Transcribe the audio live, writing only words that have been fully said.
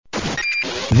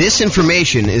This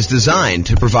information is designed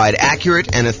to provide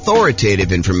accurate and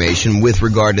authoritative information with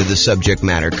regard to the subject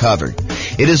matter covered.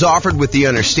 It is offered with the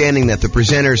understanding that the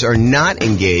presenters are not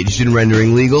engaged in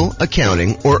rendering legal,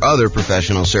 accounting, or other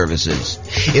professional services.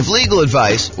 If legal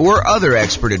advice or other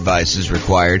expert advice is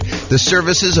required, the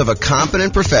services of a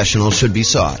competent professional should be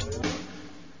sought.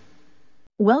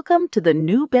 Welcome to the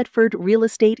New Bedford Real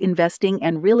Estate Investing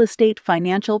and Real Estate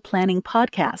Financial Planning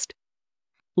Podcast.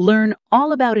 Learn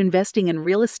all about investing in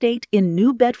real estate in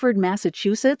New Bedford,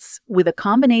 Massachusetts, with a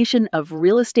combination of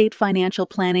real estate financial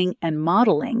planning and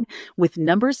modeling with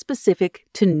numbers specific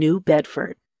to New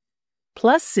Bedford.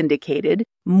 Plus syndicated,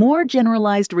 more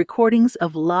generalized recordings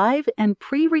of live and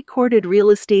pre-recorded real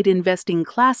estate investing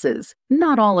classes,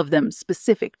 not all of them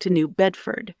specific to New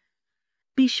Bedford.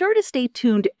 Be sure to stay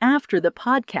tuned after the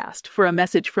podcast for a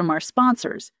message from our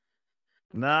sponsors.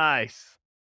 Nice.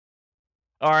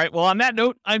 All right. Well, on that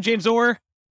note, I'm James Orr.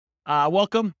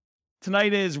 Welcome.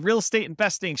 Tonight is Real Estate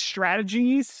Investing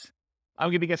Strategies. I'm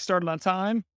going to get started on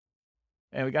time.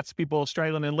 And we got some people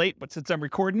straggling in late, but since I'm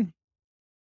recording.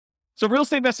 So Real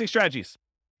Estate Investing Strategies.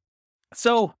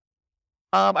 So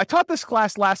I taught this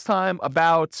class last time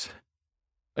about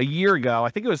a year ago.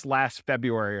 I think it was last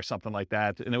February or something like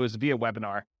that. And it was via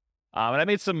webinar. And I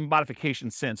made some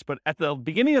modifications since. But at the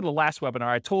beginning of the last webinar,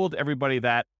 I told everybody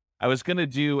that I was going to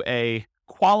do a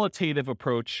qualitative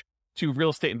approach to real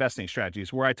estate investing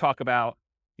strategies, where I talk about,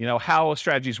 how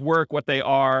strategies work, what they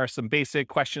are, some basic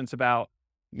questions about,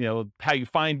 how you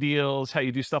find deals, how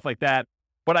you do stuff like that.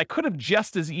 But I could have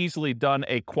just as easily done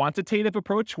a quantitative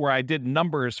approach where I did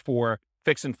numbers for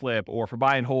fix and flip or for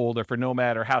buy and hold or for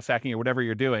nomad or house hacking or whatever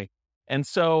you're doing. And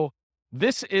so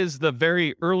this is the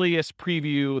very earliest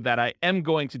preview that I am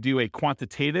going to do a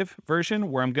quantitative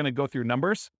version where I'm going to go through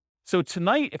numbers. So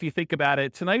tonight, if you think about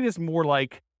it, tonight is more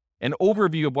like an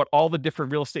overview of what all the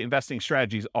different real estate investing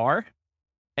strategies are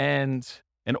and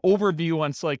an overview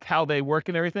on like how they work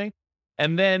and everything.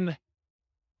 And then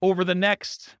over the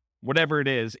next, whatever it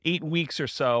is, 8 weeks or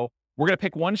so, we're going to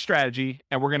pick one strategy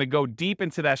and we're going to go deep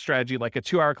into that strategy, like a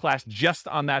 2-hour class just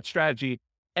on that strategy.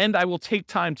 And I will take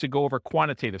time to go over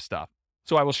quantitative stuff.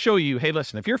 So I will show you, hey,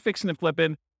 listen, if you're fixing and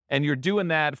flipping and you're doing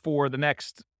that for the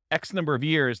next X number of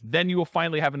years, then you will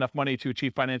finally have enough money to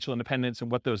achieve financial independence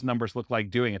and what those numbers look like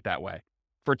doing it that way.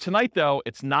 For tonight, though,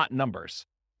 it's not numbers,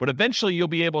 but eventually you'll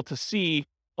be able to see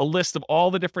a list of all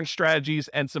the different strategies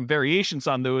and some variations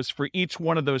on those for each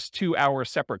one of those 2-hour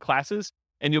separate classes.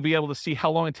 And you'll be able to see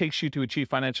how long it takes you to achieve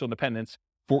financial independence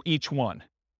for each one.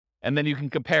 And then you can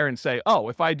compare and say, oh,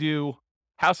 if I do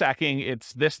house hacking,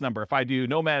 it's this number. If I do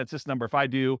nomad, it's this number. If I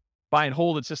do buy and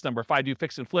hold, it's this number. If I do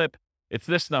fix and flip, it's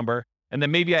this number. And then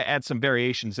maybe I add some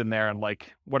variations in there and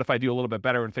like, what if I do a little bit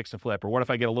better in fix and flip? Or what if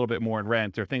I get a little bit more in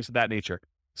rent or things of that nature?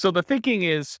 So the thinking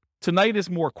is tonight is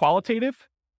more qualitative.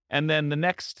 And then the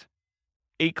next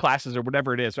 8 classes or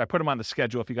whatever it is, I put them on the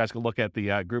schedule. If you guys can look at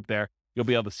the group there, you'll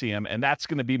be able to see them. And that's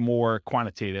going to be more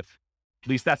quantitative. At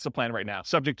least that's the plan right now,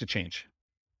 subject to change.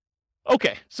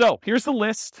 Okay, so here's the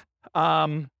list.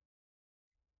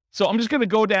 So I'm just going to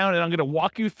go down and I'm going to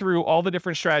walk you through all the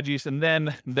different strategies. And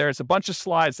then there's a bunch of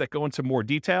slides that go into more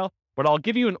detail, but I'll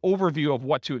give you an overview of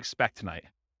what to expect tonight.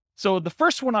 So the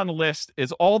first one on the list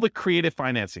is all the creative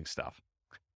financing stuff.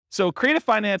 So creative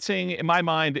financing, in my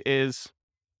mind, is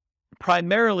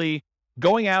primarily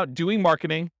going out, doing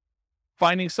marketing,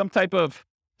 finding some type of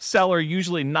seller,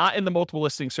 usually not in the multiple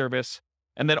listing service,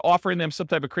 and then offering them some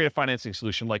type of creative financing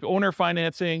solution like owner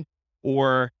financing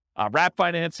or wrap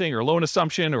financing or loan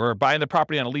assumption or buying the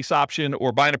property on a lease option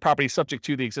or buying a property subject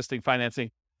to the existing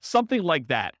financing, something like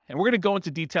that. And we're going to go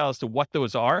into detail as to what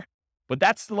those are, but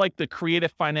that's like the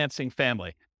creative financing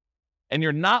family. And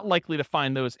you're not likely to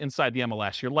find those inside the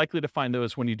MLS. You're likely to find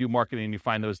those when you do marketing and you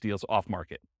find those deals off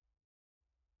market.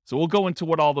 So we'll go into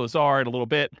what all those are in a little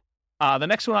bit. The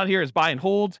next one on here is buy and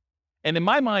hold. And in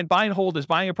my mind, buy and hold is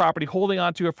buying a property, holding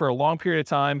onto it for a long period of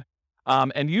time,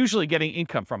 and usually getting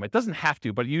income from it. It doesn't have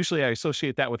to, but usually I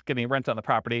associate that with getting rent on the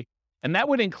property. And that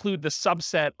would include the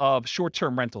subset of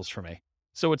short-term rentals for me.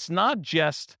 So it's not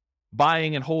just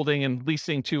buying and holding and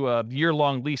leasing to a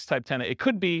year-long lease type tenant. It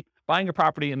could be buying a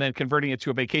property and then converting it to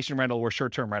a vacation rental or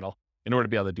short-term rental in order to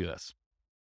be able to do this.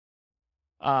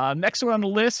 Next one on the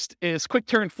list is quick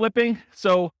turn flipping.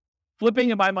 So flipping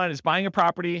in my mind is buying a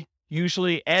property,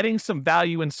 usually adding some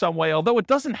value in some way, although it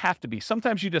doesn't have to be.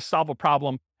 Sometimes you just solve a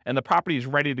problem and the property is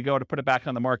ready to go to put it back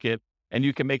on the market and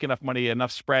you can make enough money,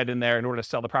 enough spread in there in order to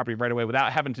sell the property right away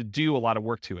without having to do a lot of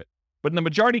work to it. But in the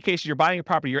majority of cases, you're buying a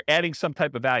property, you're adding some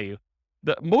type of value.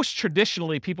 Most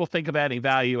traditionally, people think of adding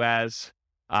value as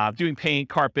doing paint,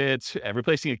 carpets,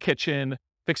 replacing a kitchen,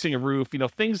 fixing a roof,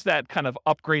 things that kind of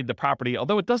upgrade the property,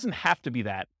 although it doesn't have to be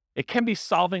that. It can be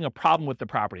solving a problem with the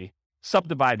property,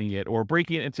 subdividing it or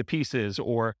breaking it into pieces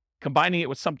or combining it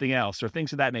with something else or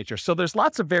things of that nature. So there's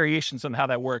lots of variations on how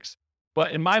that works.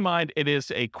 But in my mind, it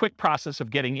is a quick process of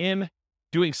getting in,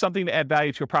 doing something to add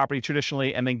value to a property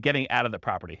traditionally, and then getting out of the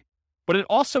property. But it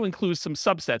also includes some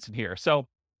subsets in here. So,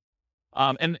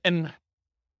 and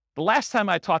the last time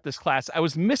I taught this class, I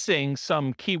was missing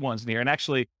some key ones in here. And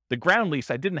actually, the ground lease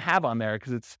I didn't have on there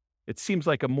because it seems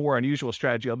like a more unusual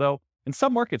strategy, although in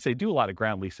some markets, they do a lot of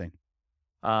ground leasing.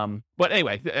 But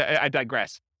anyway, I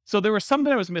digress. So there were some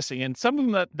that I was missing, and some of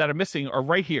them that are missing are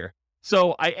right here.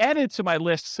 So I added to my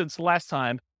list since the last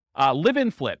time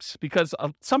live-in flips, because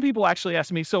some people actually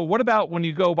ask me, so what about when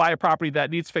you go buy a property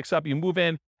that needs fix up, you move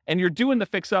in, and you're doing the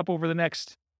fix up over the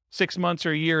next 6 months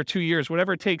or a year or 2 years,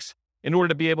 whatever it takes in order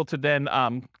to be able to then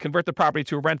convert the property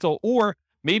to a rental, or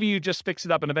maybe you just fix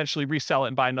it up and eventually resell it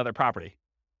and buy another property.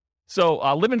 So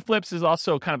live-in flips is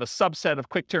also kind of a subset of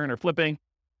quick turn or flipping.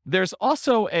 There's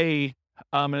also an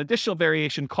additional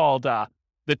variation called the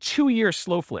 2-year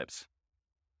slow flips.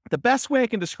 The best way I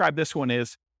can describe this one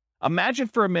is, imagine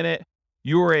for a minute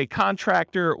you're a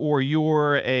contractor or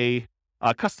you're a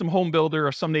custom home builder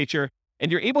of some nature,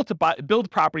 and you're able to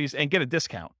build properties and get a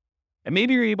discount. And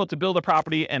maybe you're able to build a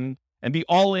property and be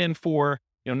all in for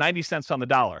 90 cents on the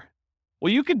dollar.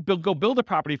 Well, you could go build a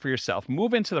property for yourself,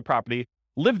 move into the property,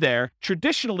 live there.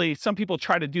 Traditionally, some people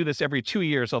try to do this every 2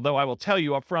 years, although I will tell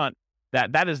you up front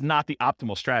that that is not the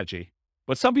optimal strategy.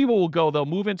 But some people they'll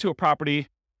move into a property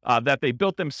that they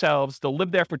built themselves. They'll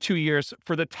live there for 2 years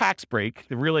for the tax break.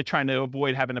 They're really trying to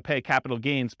avoid having to pay capital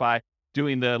gains by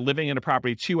doing the living in a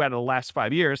property 2 out of the last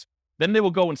 5 years. Then they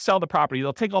will go and sell the property.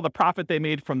 They'll take all the profit they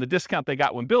made from the discount they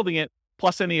got when building it,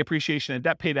 plus any appreciation and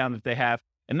debt pay down that they have.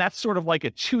 And that's sort of like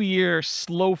a 2-year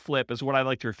slow flip is what I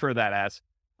like to refer to that as.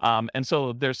 And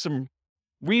so there's some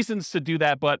reasons to do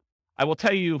that, but I will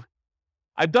tell you,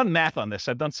 I've done math on this.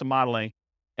 I've done some modeling,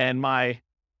 and my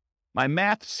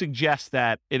math suggests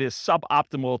that it is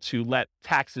suboptimal to let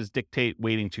taxes dictate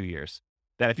waiting 2 years.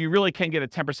 That if you really can get a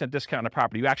 10% discount on a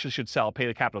property, you actually should sell, pay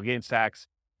the capital gains tax,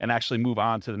 and actually move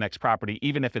on to the next property,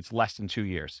 even if it's less than 2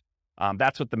 years.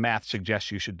 That's what the math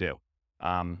suggests you should do.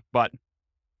 But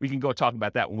we can go talk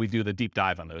about that when we do the deep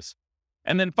dive on those.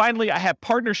 And then finally, I have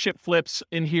partnership flips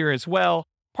in here as well.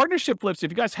 Partnership flips,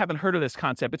 if you guys haven't heard of this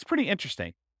concept, it's pretty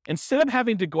interesting. Instead of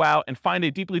having to go out and find a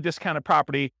deeply discounted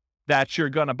property that you're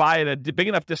going to buy at a big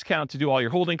enough discount to do all your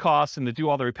holding costs and to do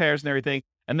all the repairs and everything,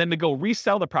 and then to go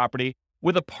resell the property,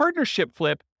 with a partnership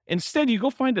flip, instead you go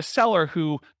find a seller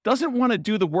who doesn't want to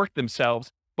do the work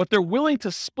themselves, but they're willing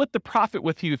to split the profit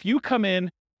with you if you come in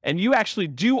and you actually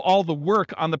do all the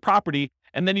work on the property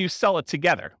and then you sell it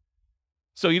together.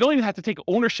 So you don't even have to take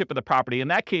ownership of the property. In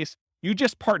that case, you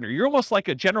just partner. You're almost like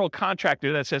a general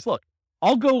contractor that says, look,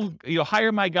 I'll go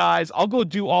hire my guys. I'll go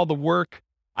do all the work.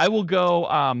 I will go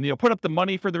put up the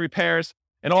money for the repairs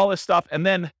and all this stuff. And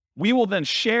then we will then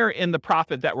share in the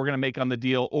profit that we're going to make on the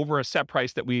deal over a set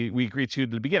price that we agreed to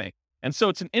at the beginning. And so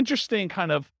it's an interesting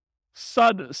kind of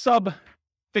sub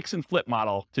fix and flip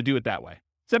model to do it that way.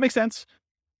 Does that make sense?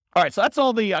 All right, so that's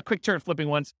all the quick turn flipping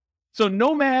ones. So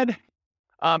Nomad,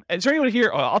 is there anyone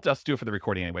here? Oh, I'll just do it for the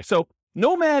recording anyway. So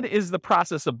Nomad is the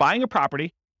process of buying a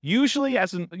property, usually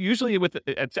as an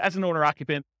owner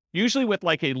occupant, usually with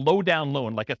like a low down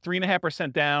loan, like a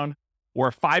 3.5% down or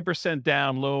a 5%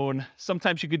 down loan.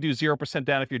 Sometimes you could do 0%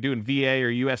 down if you're doing VA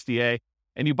or USDA.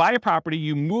 And you buy a property,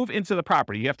 you move into the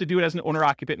property. You have to do it as an owner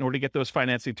occupant in order to get those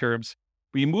financing terms.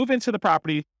 But you move into the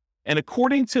property, and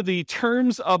according to the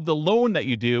terms of the loan that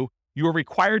you do, you are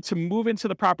required to move into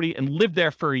the property and live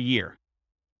there for a year.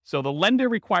 So the lender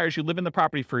requires you live in the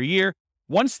property for a year.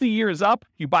 Once the year is up,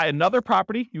 you buy another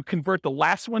property, you convert the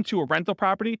last one to a rental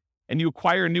property, and you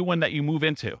acquire a new one that you move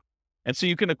into. And so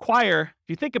you can acquire, if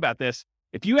you think about this,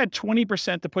 if you had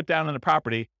 20% to put down on a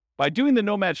property, by doing the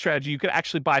Nomad strategy, you could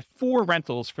actually buy 4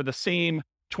 rentals for the same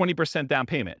 20% down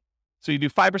payment. So you do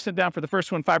 5% down for the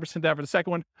first one, 5% down for the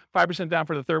second one, 5% down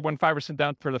for the third one, 5%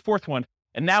 down for the fourth one.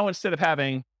 And now instead of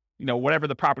having, whatever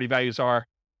the property values are,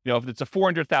 if it's a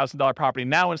 $400,000 property,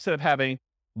 now instead of having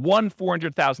one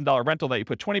 $400,000 rental that you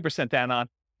put 20% down on,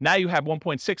 now you have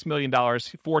 $1.6 million,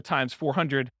 4 times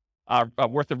 400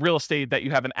 worth of real estate that you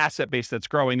have an asset base that's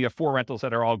growing. You have 4 rentals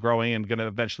that are all growing and going to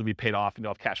eventually be paid off and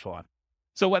you'll have cash flow on.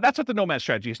 So that's what the Nomad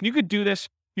strategy is. And you could do this.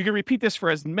 You can repeat this for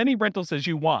as many rentals as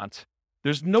you want.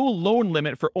 There's no loan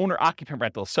limit for owner-occupant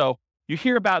rentals. So you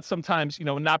hear about sometimes,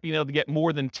 not being able to get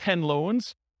more than 10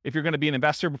 loans if you're going to be an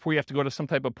investor before you have to go to some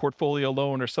type of portfolio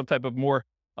loan or some type of more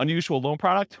unusual loan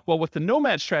product. Well, with the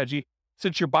Nomad strategy,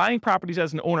 since you're buying properties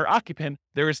as an owner occupant,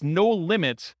 there is no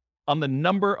limit on the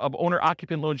number of owner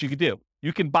occupant loans you could do.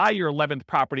 You can buy your 11th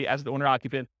property as an owner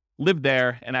occupant, live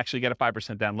there, and actually get a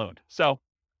 5% down loan. So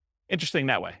interesting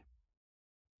that way.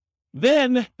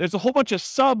 Then there's a whole bunch of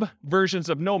sub versions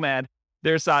of Nomad.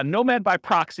 There's Nomad by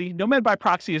proxy. Nomad by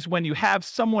proxy is when you have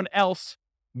someone else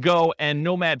go and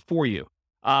Nomad for you.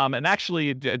 And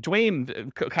actually,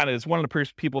 Dwayne kind of is one of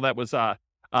the people that was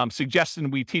suggesting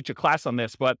we teach a class on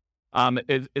this. But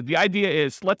the idea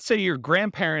is, let's say your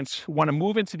grandparents want to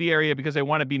move into the area because they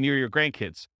want to be near your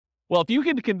grandkids. Well, if you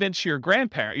can convince your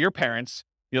parents,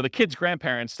 the kids'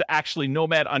 grandparents, to actually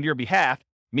Nomad on your behalf,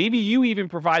 maybe you even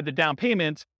provide the down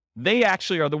payment. They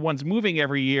actually are the ones moving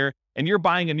every year, and you're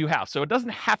buying a new house. So it doesn't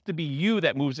have to be you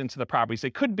that moves into the properties.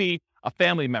 It could be a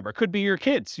family member. It could be your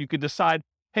kids. You could decide,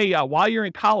 hey, while you're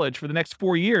in college for the next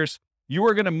 4 years, you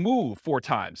are going to move 4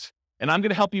 times. And I'm going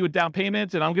to help you with down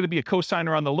payment, and I'm going to be a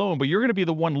co-signer on the loan, but you're going to be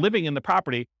the one living in the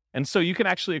property. And so you can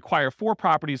actually acquire 4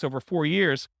 properties over 4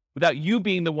 years without you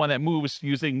being the one that moves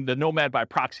using the Nomad by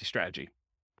proxy strategy.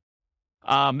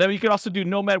 Then you can also do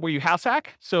Nomad where you house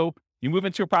hack. So you move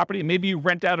into a property, and maybe you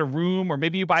rent out a room, or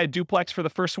maybe you buy a duplex for the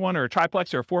first one, or a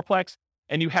triplex, or a fourplex,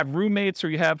 and you have roommates, or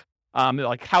you have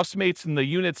like housemates in the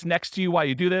units next to you while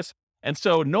you do this. And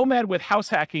so Nomad with house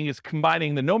hacking is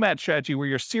combining the Nomad strategy where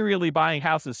you're serially buying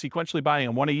houses, sequentially buying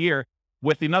them 1 a year,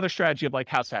 with another strategy of like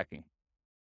house hacking.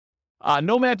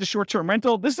 Nomad to short-term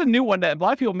rental. This is a new one that a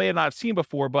lot of people may not have seen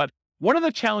before, but one of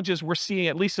the challenges we're seeing,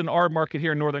 at least in our market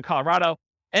here in Northern Colorado,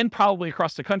 and probably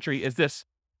across the country, is this: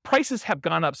 prices have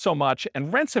gone up so much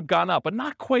and rents have gone up, but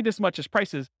not quite as much as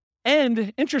prices.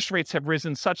 And interest rates have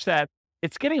risen such that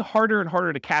it's getting harder and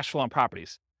harder to cash flow on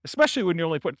properties, especially when you're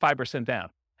only putting 5% down.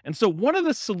 And so one of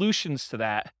the solutions to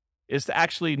that is to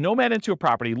actually Nomad into a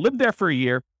property, live there for a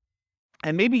year,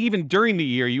 and maybe even during the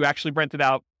year, you actually rent it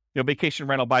out, vacation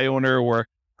rental by owner, or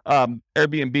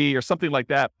Airbnb or something like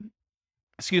that.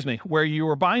 Where you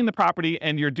are buying the property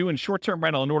and you're doing short-term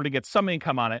rental in order to get some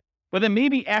income on it. But then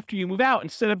maybe after you move out,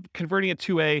 instead of converting it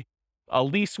to a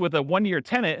lease with a 1-year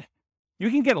tenant,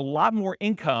 you can get a lot more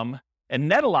income and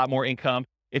net a lot more income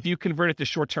if you convert it to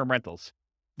short-term rentals.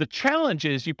 The challenge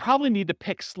is you probably need to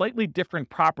pick slightly different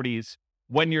properties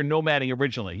when you're nomading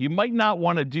originally. You might not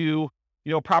want to do,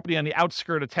 property on the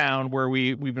outskirt of town where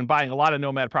we've been buying a lot of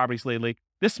nomad properties lately.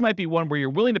 This might be one where you're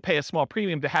willing to pay a small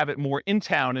premium to have it more in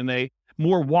town in a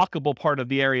more walkable part of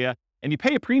the area. And you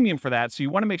pay a premium for that. So you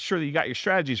want to make sure that you got your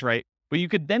strategies right, but you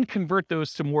could then convert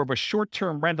those to more of a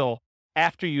short-term rental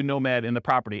after you nomad in the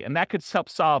property. And that could help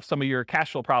solve some of your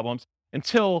cash flow problems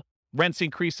until rents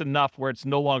increase enough where it's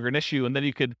no longer an issue. And then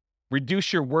you could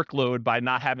reduce your workload by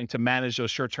not having to manage those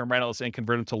short-term rentals and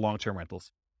convert them to long-term rentals.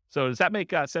 So does that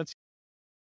make sense?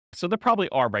 So there probably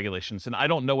are regulations, and I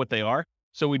don't know what they are.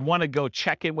 So we'd want to go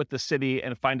check in with the city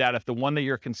and find out if the one that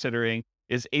you're considering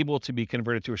is able to be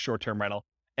converted to a short-term rental.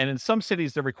 And in some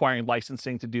cities, they're requiring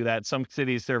licensing to do that. Some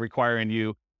cities, they're requiring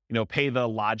you, pay the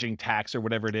lodging tax or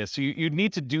whatever it is. So you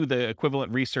need to do the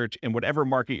equivalent research in whatever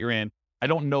market you're in. I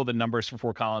don't know the numbers for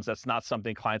Fort Collins. That's not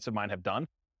something clients of mine have done.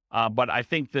 But I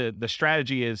think the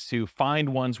strategy is to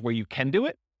find ones where you can do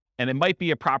it. And it might be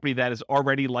a property that is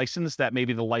already licensed, that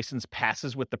maybe the license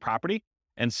passes with the property.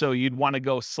 And so you'd want to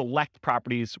go select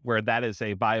properties where that is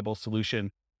a viable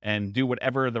solution and do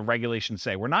whatever the regulations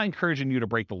say. We're not encouraging you to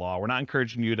break the law. We're not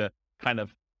encouraging you to kind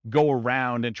of go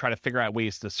around and try to figure out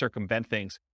ways to circumvent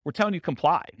things. We're telling you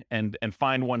comply and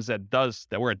find ones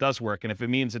where it does work. And if it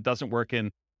means it doesn't work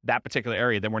in that particular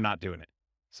area, then we're not doing it.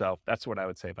 So that's what I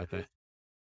would say about that.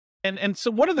 And so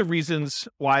one of the reasons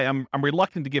why I'm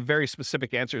reluctant to give very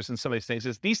specific answers in some of these things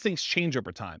is these things change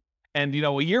over time. And,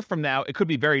 a year from now, it could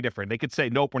be very different. They could say,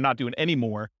 nope, we're not doing any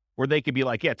more. Or they could be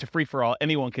like, yeah, it's a free for all.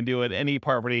 Anyone can do it. Any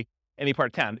property, any part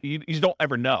of town. You just don't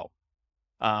ever know.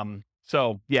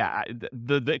 So yeah,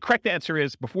 the correct answer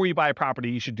is before you buy a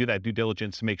property, you should do that due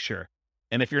diligence to make sure.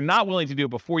 And if you're not willing to do it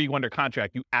before you go under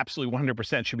contract, you absolutely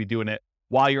 100% should be doing it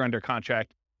while you're under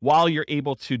contract, while you're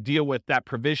able to deal with that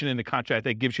provision in the contract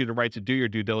that gives you the right to do your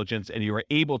due diligence, and you are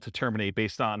able to terminate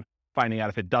based on finding out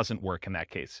if it doesn't work in that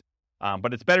case.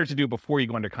 But it's better to do before you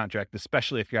go under contract,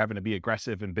 especially if you're having to be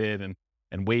aggressive and bid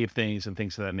and waive things and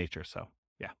things of that nature. So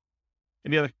yeah.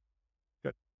 Any other?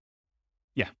 Good.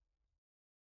 Yeah.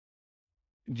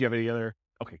 Do you have any other?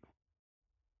 Okay.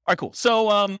 All right, cool.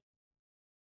 So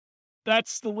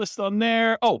that's the list on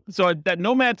there. Oh, so that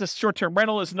Nomad to short-term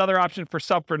rental is another option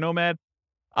for Nomad.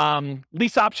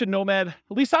 Lease option Nomad.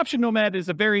 Lease option Nomad is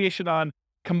a variation on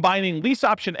combining lease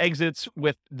option exits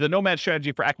with the Nomad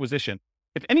strategy for acquisition.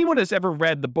 If anyone has ever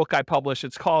read the book I published,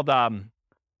 it's called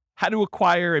how to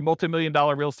acquire a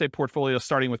multi-million-dollar real estate portfolio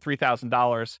starting with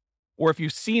 $3,000. Or if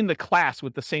you've seen the class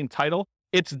with the same title,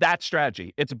 it's that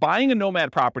strategy. It's buying a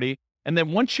nomad property, and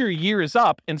then once your year is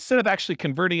up, instead of actually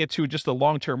converting it to just a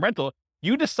long-term rental,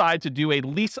 you decide to do a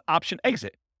lease option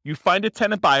exit. You find a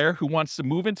tenant buyer who wants to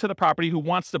move into the property, who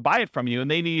wants to buy it from you,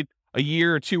 and they need a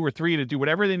year or 2 or 3 to do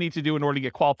whatever they need to do in order to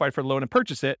get qualified for the loan and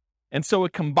purchase it. And so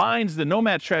it combines the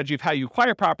nomad strategy of how you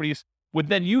acquire properties with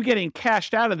then you getting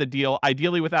cashed out of the deal,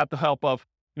 ideally without the help of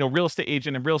real estate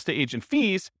agent and real estate agent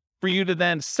fees, for you to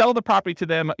then sell the property to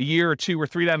them a year or 2 or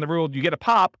 3 down the road. You get a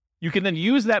pop. You can then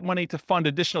use that money to fund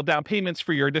additional down payments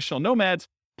for your additional nomads,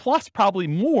 plus probably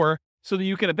more, so that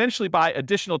you can eventually buy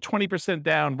additional 20%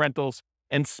 down rentals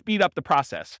and speed up the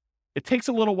process. It takes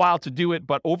a little while to do it,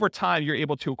 but over time, you're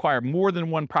able to acquire more than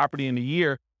one property in a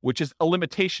year, which is a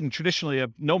limitation traditionally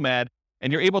of nomad.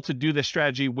 And you're able to do this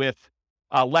strategy with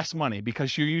less money,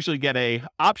 because you usually get a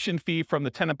option fee from the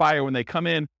tenant buyer when they come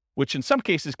in, which in some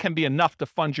cases can be enough to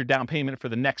fund your down payment for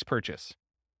the next purchase.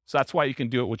 So that's why you can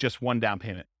do it with just one down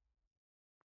payment.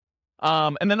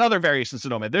 And then other variations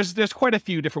of nomad. There's quite a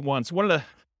few different ones. One of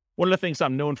the things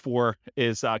I'm known for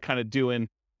is kind of doing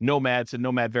nomads and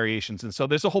nomad variations. And so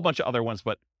there's a whole bunch of other ones,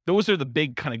 but those are the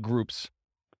big kind of groups.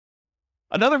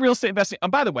 Another real estate investing. And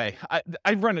by the way,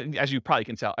 I run, as you probably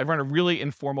can tell, I run a really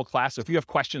informal class. So if you have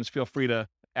questions, feel free to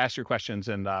ask your questions,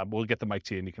 and we'll get the mic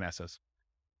to you and you can ask us.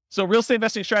 So real estate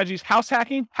investing strategies, house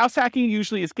hacking. House hacking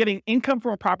usually is getting income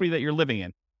from a property that you're living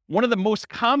in. One of the most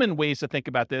common ways to think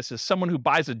about this is someone who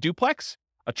buys a duplex,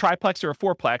 a triplex, or a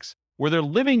fourplex, where they're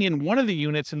living in one of the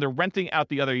units and they're renting out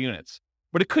the other units.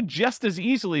 But it could just as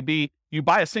easily be you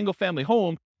buy a single family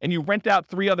home and you rent out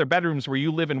 3 other bedrooms where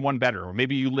you live in 1 bedroom, or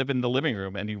maybe you live in the living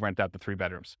room and you rent out the 3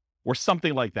 bedrooms, or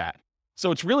something like that.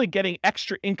 So it's really getting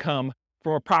extra income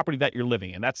from a property that you're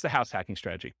living in. That's the house hacking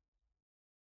strategy.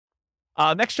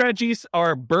 Next strategies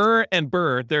are BRRRR and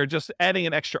BRRRR. They're just adding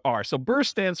an extra R. So BRRRR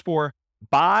stands for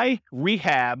buy,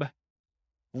 rehab,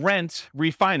 rent,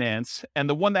 refinance. And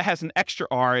the one that has an extra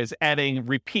R is adding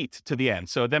repeat to the end.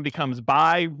 So it then becomes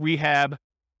buy, rehab,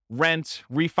 rent,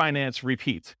 refinance,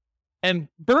 repeat. And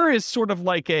BRRRR is sort of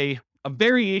like a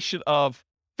variation of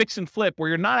fix and flip, where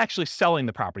you're not actually selling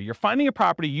the property. You're finding a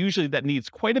property usually that needs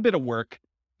quite a bit of work.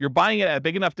 You're buying it at a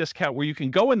big enough discount where you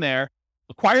can go in there,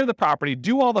 acquire the property,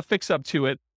 do all the fix up to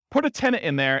it, put a tenant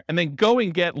in there, and then go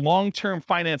and get long-term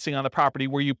financing on the property,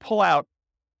 where you pull out,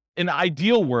 in an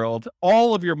ideal world,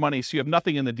 all of your money so you have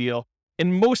nothing in the deal.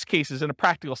 In most cases, in a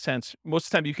practical sense, most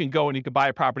of the time you can go and you can buy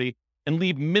a property and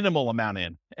leave minimal amount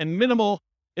in. And minimal,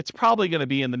 it's probably going to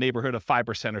be in the neighborhood of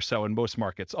 5% or so in most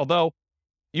markets. Although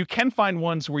you can find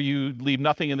ones where you leave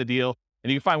nothing in the deal,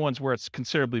 and you can find ones where it's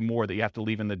considerably more that you have to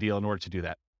leave in the deal in order to do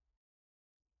that.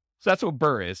 So that's what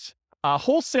BRRRR is.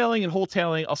 Wholesaling and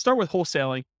wholetailing. I'll start with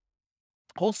wholesaling.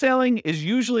 Wholesaling is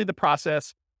usually the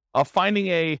process of finding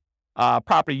a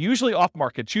property, usually off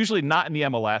market. It's usually not in the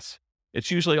MLS.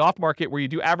 It's usually off market, where you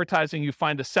do advertising, you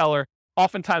find a seller,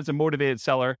 oftentimes a motivated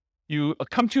seller. You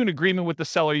come to an agreement with the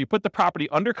seller, you put the property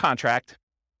under contract,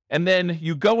 and then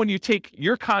you go and you take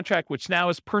your contract, which now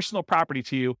is personal property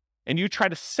to you, and you try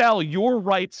to sell your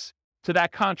rights to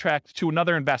that contract to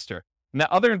another investor. And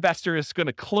that other investor is going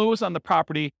to close on the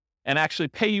property and actually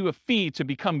pay you a fee to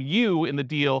become you in the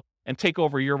deal and take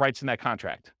over your rights in that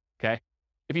contract. Okay.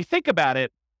 If you think about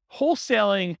it,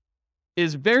 wholesaling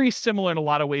is very similar in a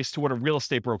lot of ways to what a real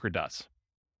estate broker does.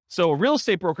 So a real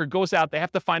estate broker goes out, they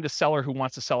have to find a seller who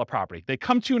wants to sell a property. They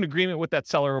come to an agreement with that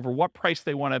seller over what price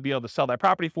they want to be able to sell that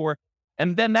property for.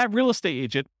 And then that real estate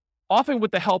agent, often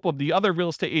with the help of the other real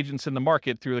estate agents in the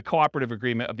market through the cooperative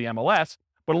agreement of the MLS,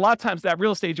 but a lot of times that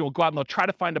real estate agent will go out and they'll try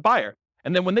to find a buyer.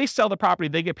 And then when they sell the property,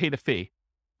 they get paid a fee.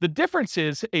 The difference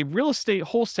is a real estate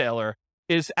wholesaler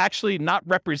is actually not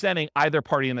representing either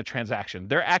party in the transaction.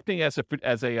 They're acting as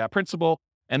a principal,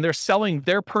 and they're selling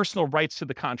their personal rights to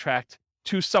the contract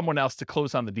to someone else to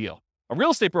close on the deal. A real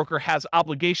estate broker has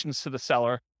obligations to the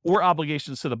seller or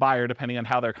obligations to the buyer, depending on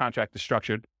how their contract is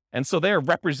structured. And so they're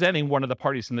representing one of the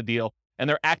parties in the deal, and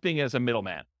they're acting as a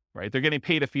middleman, right? They're getting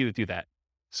paid a fee to do that.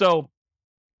 So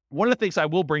one of the things I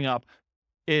will bring up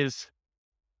is,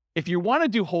 if you want to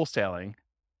do wholesaling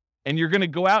and you're going to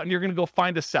go out and you're going to go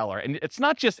find a seller, and it's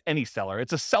not just any seller,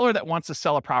 it's a seller that wants to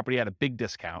sell a property at a big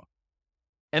discount.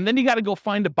 And then you got to go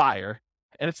find a buyer,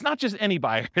 and it's not just any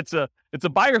buyer. It's a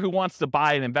buyer who wants to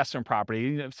buy an investment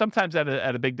property, sometimes at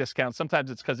a big discount. Sometimes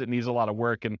it's because it needs a lot of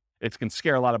work and it can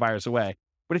scare a lot of buyers away.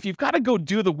 But if you've got to go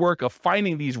do the work of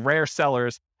finding these rare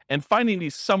sellers and finding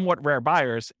these somewhat rare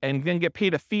buyers and then get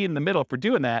paid a fee in the middle for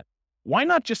doing that, why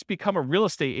not just become a real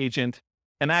estate agent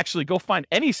and actually go find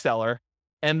any seller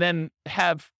and then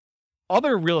have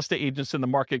other real estate agents in the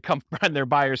market come find their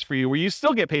buyers for you, where you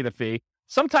still get paid a fee.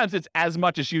 Sometimes it's as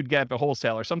much as you'd get if a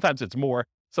wholesaler. Sometimes it's more.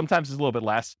 Sometimes it's a little bit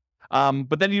less.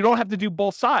 But then you don't have to do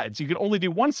both sides. You can only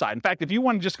do one side. In fact, if you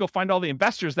want to just go find all the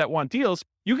investors that want deals,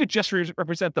 you could just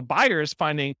represent the buyers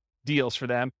finding deals for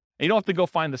them. And you don't have to go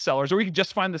find the sellers, or you can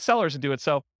just find the sellers and do it.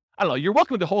 So I don't know. You're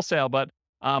welcome to wholesale, but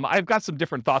I've got some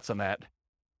different thoughts on that.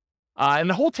 And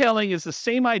the wholetailing is the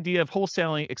same idea of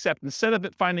wholesaling, except instead of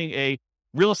it finding a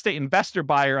real estate investor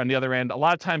buyer on the other end, a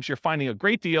lot of times you're finding a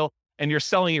great deal and you're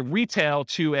selling it retail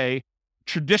to a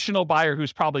traditional buyer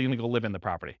who's probably going to go live in the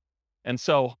property. And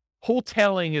so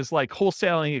wholetailing is like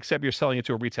wholesaling, except you're selling it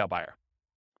to a retail buyer.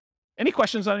 Any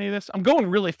questions on any of this? I'm going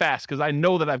really fast because I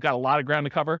know that I've got a lot of ground to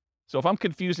cover. So if I'm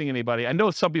confusing anybody, I know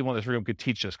some people in this room could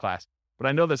teach this class, but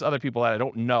I know there's other people that I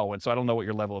don't know. And so I don't know what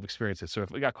your level of experience is. So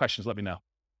if we got questions, let me know.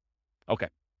 Okay.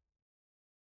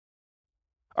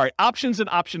 All right. Options and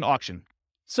option auction.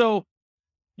 So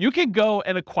you can go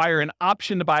and acquire an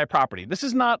option to buy a property. This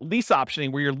is not lease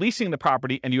optioning where you're leasing the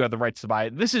property and you have the rights to buy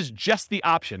it. This is just the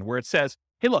option where it says,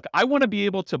 hey, look, I want to be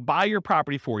able to buy your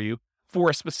property for you for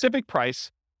a specific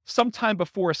price sometime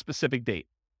before a specific date.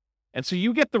 And so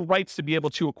you get the rights to be able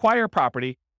to acquire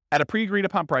property at a pre-agreed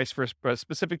upon price for a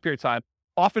specific period of time,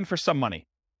 often for some money.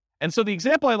 And so the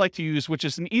example I like to use, which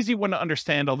is an easy one to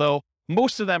understand, although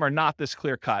most of them are not this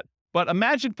clear cut, but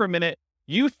imagine for a minute,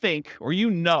 you think, or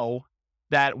you know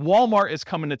that Walmart is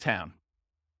coming to town,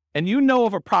 and you know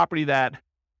of a property that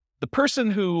the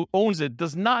person who owns it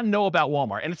does not know about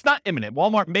Walmart, and it's not imminent.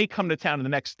 Walmart may come to town in the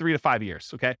next 3 to 5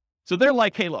 years, okay? So they're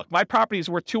like, hey, look, my property is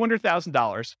worth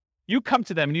 $200,000. You come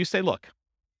to them and you say, look,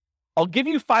 I'll give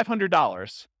you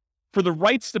 $500 for the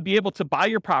rights to be able to buy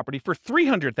your property for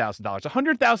 $300,000,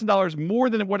 $100,000 more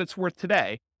than what it's worth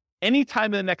today, anytime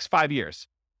in the next 5 years.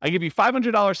 I give you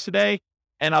 $500 today,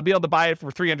 and I'll be able to buy it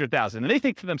for $300,000. And they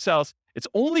think to themselves, it's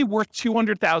only worth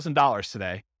 $200,000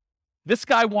 today. This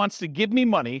guy wants to give me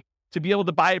money to be able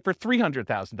to buy it for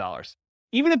 $300,000.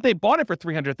 Even if they bought it for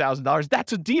 $300,000,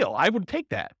 that's a deal. I would take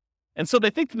that. And so they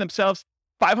think to themselves,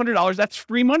 $500, that's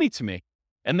free money to me.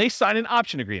 And they sign an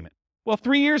option agreement. Well,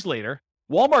 3 years later,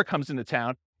 Walmart comes into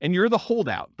town and you're the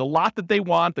holdout. The lot that they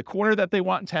want, the corner that they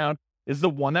want in town is the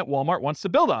one that Walmart wants to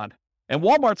build on. And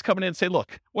Walmart's coming in and say,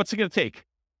 look, what's it going to take?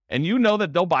 And you know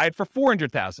that they'll buy it for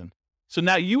 $400,000. So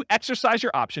now you exercise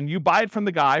your option. You buy it from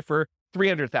the guy for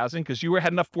 $300,000 because you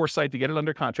had enough foresight to get it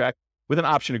under contract with an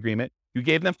option agreement. You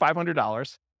gave them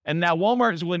 $500. And now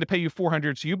Walmart is willing to pay you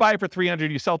 $400. So you buy it for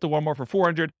 $300, you sell it to Walmart for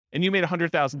 $400, and you made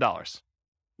 $100,000.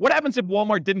 What happens if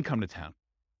Walmart didn't come to town?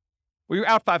 Well, you're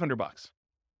out $500.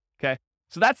 Okay.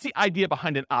 So that's the idea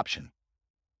behind an option.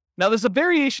 Now there's a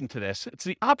variation to this. It's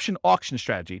the option auction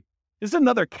strategy. This is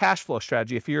another cash flow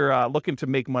strategy if you're looking to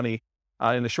make money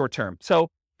in the short term. So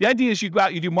the idea is you go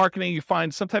out, you do marketing, you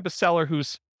find some type of seller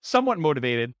who's somewhat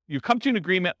motivated. You come to an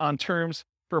agreement on terms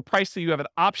for a price that you have an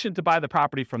option to buy the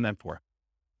property from them for.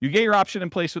 You get your option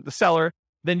in place with the seller.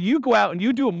 Then you go out and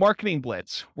you do a marketing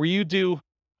blitz where you do,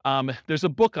 there's a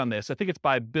book on this. I think it's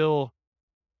by Bill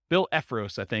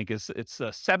Efros, I think. It's a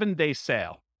 7-day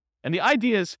sale. And the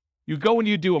idea is you go and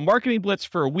you do a marketing blitz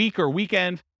for a week or a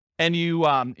weekend, and you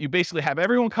basically have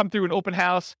everyone come through an open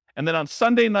house. And then on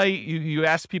Sunday night, you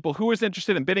ask people who is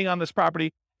interested in bidding on this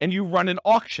property, and you run an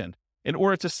auction in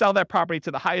order to sell that property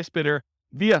to the highest bidder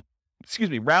via,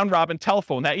 round robin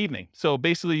telephone that evening. So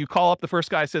basically you call up the first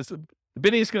guy, says, the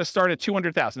bidding is going to start at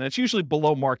 $200,000. And it's usually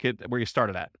below market where you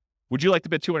started at. Would you like to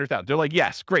bid $200,000? They're like,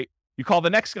 yes, great. You call the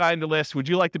next guy in the list. Would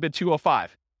you like to bid $205,000?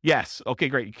 Yes. Okay,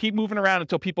 great. You keep moving around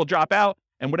until people drop out,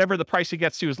 and whatever the price it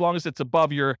gets to, as long as it's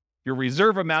above your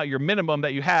reserve amount, your minimum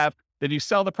that you have, then you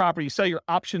sell the property, you sell your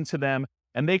option to them,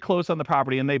 and they close on the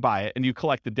property and they buy it, and you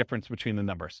collect the difference between the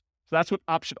numbers. So that's what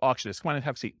option auction is. Come on and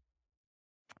have a seat.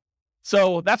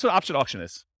 So that's what option auction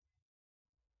is.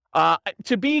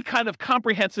 To be kind of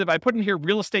comprehensive, I put in here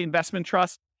real estate investment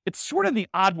trust. It's sort of the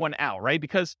odd one out, right?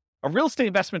 Because a real estate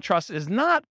investment trust is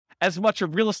not as much a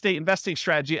real estate investing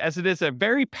strategy as it is a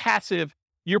very passive,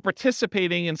 you're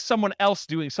participating in someone else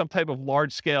doing some type of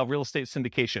large scale real estate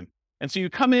syndication. And so you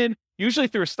come in, usually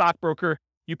through a stockbroker,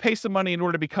 you pay some money in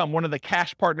order to become one of the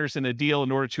cash partners in a deal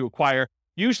in order to acquire,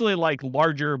 usually like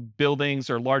larger buildings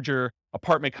or larger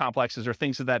apartment complexes or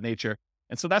things of that nature.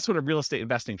 And so that's what a real estate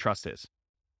investing trust is.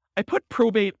 I put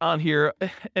probate on here.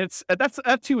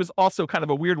 That too is also kind of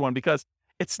a weird one because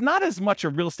it's not as much a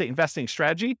real estate investing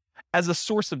strategy as a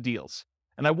source of deals.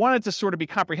 And I wanted to sort of be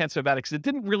comprehensive about it because it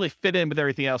didn't really fit in with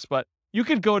everything else. But you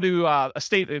could go to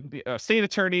estate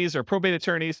attorneys or probate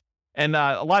attorneys, and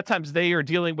a lot of times they are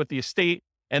dealing with the estate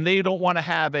and they don't want to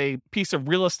have a piece of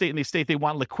real estate in the estate. They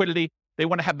want liquidity. they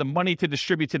want to have the money to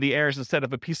distribute to the heirs instead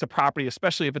of a piece of property,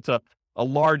 especially if it's a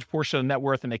large portion of net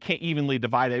worth and they can't evenly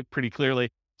divide it pretty clearly.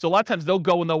 So a lot of times they'll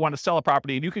go and they'll want to sell a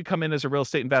property, and you could come in as a real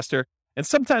estate investor. And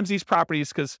sometimes these properties,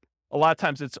 because a lot of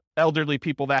times it's elderly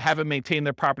people that haven't maintained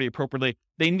their property appropriately,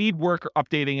 they need work or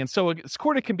updating. And so it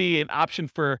sort of can be an option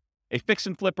for a fix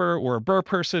and flipper or a burr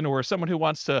person or someone who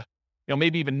wants to,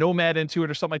 maybe even nomad into it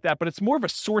or something like that. But it's more of a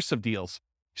source of deals.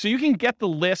 So you can get the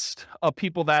list of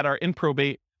people that are in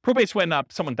probate. Probate's when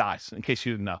someone dies, in case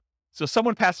you didn't know. So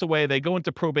someone passed away, they go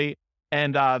into probate,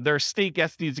 and their estate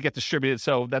needs to get distributed.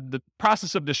 So that the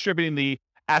process of distributing the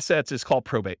assets is called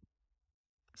probate.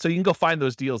 So you can go find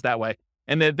those deals that way.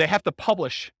 And then they have to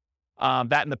publish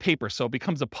that in the paper. So it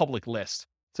becomes a public list.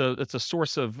 So it's a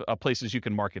source of places you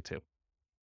can market to.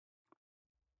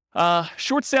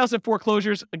 Short sales and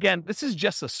foreclosures. Again, this is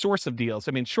just a source of deals.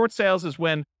 I mean, short sales is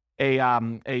when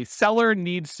a seller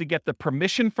needs to get the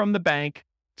permission from the bank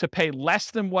to pay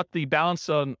less than what the balance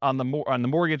on the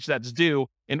mortgage that's due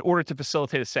in order to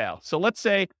facilitate a sale. So let's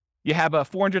say you have a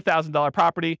 $400,000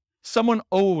 property. Someone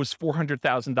owes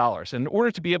 $400,000. In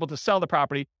order to be able to sell the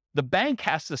property, the bank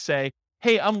has to say,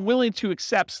 hey, I'm willing to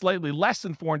accept slightly less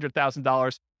than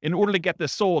 $400,000 in order to get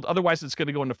this sold. Otherwise, it's going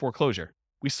to go into foreclosure.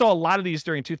 We saw a lot of these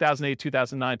during 2008,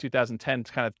 2009, 2010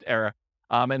 kind of era.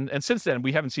 And since then,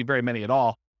 we haven't seen very many at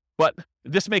all. But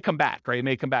this may come back, right? It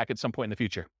may come back at some point in the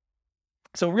future.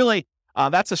 So really,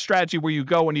 that's a strategy where you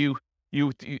go and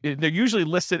they're usually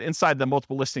listed inside the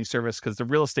multiple listing service because the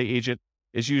real estate agent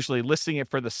is usually listing it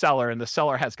for the seller, and the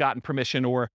seller has gotten permission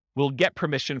or will get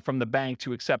permission from the bank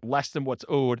to accept less than what's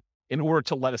owed in order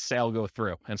to let a sale go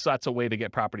through. And so that's a way to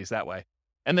get properties that way.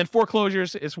 And then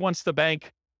foreclosures is once the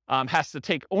bank has to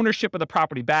take ownership of the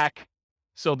property back.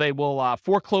 So they will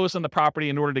foreclose on the property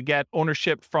in order to get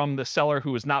ownership from the seller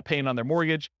who is not paying on their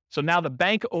mortgage. So now the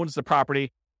bank owns the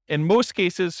property. In most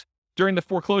cases, during the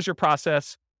foreclosure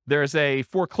process, there's a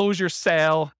foreclosure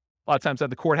sale, a lot of times at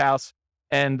the courthouse,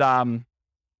 and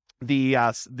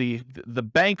the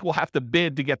bank will have to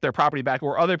bid to get their property back,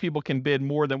 or other people can bid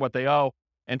more than what they owe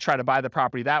and try to buy the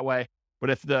property that way. But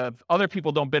if the other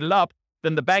people don't bid it up,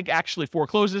 then the bank actually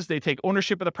forecloses. They take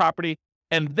ownership of the property,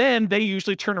 and then they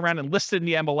usually turn around and list it in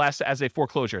the MLS as a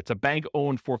foreclosure. It's a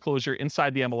bank-owned foreclosure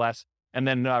inside the MLS, and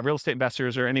then real estate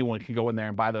investors or anyone can go in there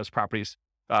and buy those properties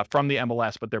from the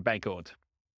MLS, but they're bank-owned.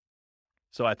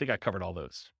 So I think I covered all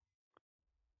those.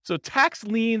 So tax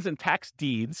liens and tax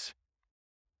deeds.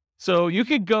 So you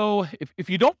could go, if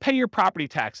you don't pay your property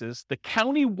taxes, the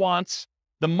county wants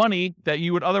the money that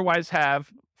you would otherwise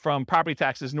have from property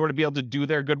taxes in order to be able to do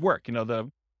their good work,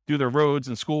 do their roads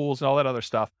and schools and all that other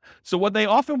stuff. So what they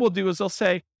often will do is they'll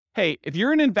say, hey, if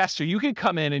you're an investor, you can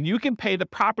come in and you can pay the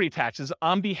property taxes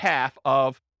on behalf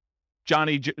of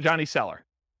Johnny Seller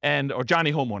or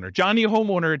Johnny Homeowner. Johnny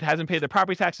Homeowner hasn't paid the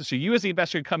property taxes, so you as the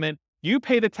investor can come in, you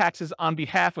pay the taxes on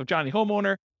behalf of Johnny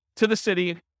Homeowner to the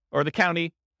city or the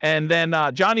county, and then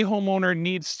Johnny Homeowner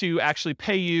needs to actually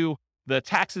pay you the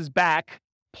taxes back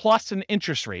plus an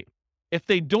interest rate. If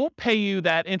they don't pay you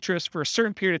that interest for a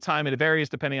certain period of time, it varies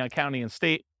depending on county and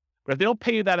state, but if they don't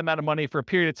pay you that amount of money for a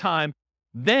period of time,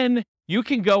 then you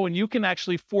can go and you can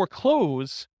actually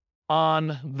foreclose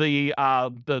on the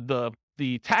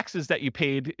taxes that you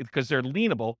paid because they're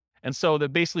lienable. And so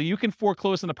that basically you can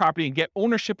foreclose on the property and get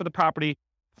ownership of the property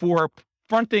for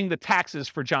fronting the taxes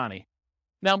for Johnny.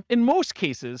 Now, in most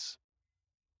cases,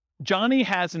 Johnny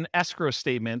has an escrow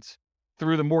statement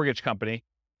through the mortgage company,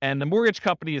 and the mortgage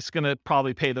company is going to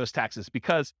probably pay those taxes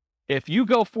because if you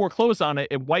go foreclose on it,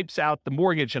 it wipes out the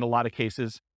mortgage in a lot of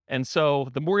cases. And so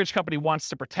the mortgage company wants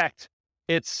to protect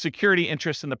its security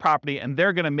interest in the property, and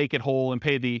they're going to make it whole and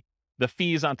pay the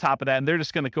fees on top of that. And they're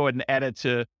just going to go ahead and add it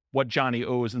to what Johnny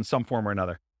owes in some form or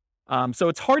another. So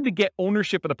it's hard to get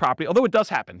ownership of the property, although it does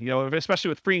happen, especially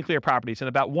with free and clear properties. And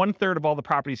about 1/3 of all the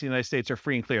properties in the United States are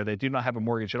free and clear. They do not have a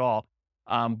mortgage at all.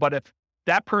 But if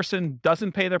that person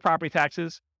doesn't pay their property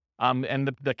taxes,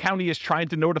 and the county is trying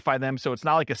to notify them, so it's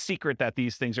not like a secret that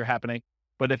these things are happening.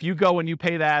 But if you go and you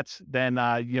pay that, then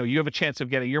you have a chance of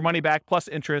getting your money back plus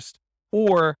interest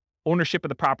or ownership of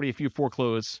the property if you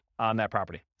foreclose on that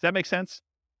property. Does that make sense?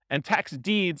 And tax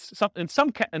deeds, in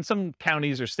some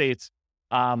counties or states,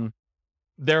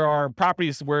 there are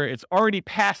properties where it's already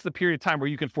past the period of time where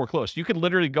you can foreclose. You can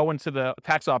literally go into the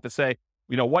tax office, say,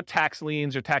 what tax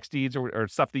liens or tax deeds or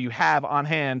stuff that you have on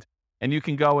hand, and you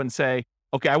can go and say,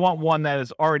 okay, I want one that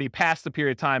is already past the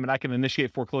period of time, and I can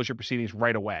initiate foreclosure proceedings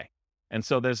right away. And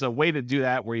so there's a way to do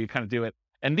that where you kind of do it.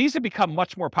 And these have become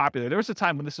much more popular. There was a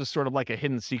time when this was sort of like a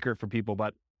hidden secret for people,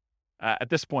 but at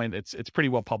this point, it's pretty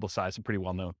well publicized and pretty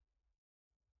well known.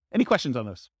 Any questions on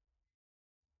this?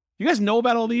 You guys know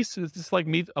about all these? Is this like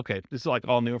me? Okay, this is like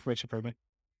all new information for everybody.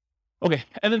 Okay,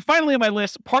 and then finally on my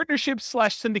list,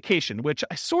 partnership/syndication, which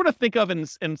I sort of think of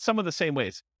in some of the same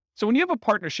ways. So when you have a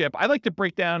partnership, I like to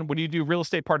break down when you do real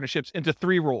estate partnerships into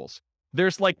 3 roles.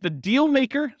 There's like the deal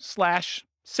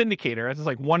maker/syndicator. That's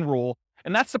like one role.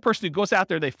 And that's the person who goes out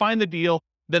there, they find the deal,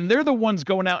 then they're the ones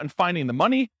going out and finding the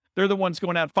money. They're the ones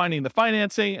going out finding the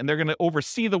financing, and they're going to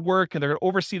oversee the work, and they're going to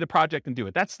oversee the project and do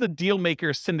it. That's the deal maker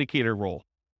syndicator role.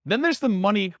 Then there's the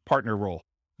money partner role.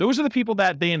 Those are the people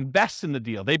that they invest in the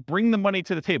deal. They bring the money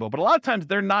to the table, but a lot of times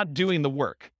they're not doing the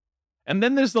work. And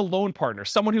then there's the loan partner,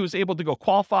 someone who is able to go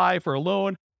qualify for a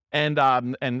loan and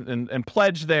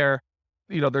pledge their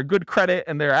good credit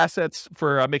and their assets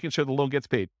for making sure the loan gets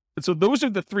paid. And so those are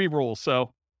the 3 roles.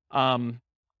 So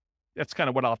that's kind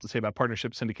of what I'll have to say about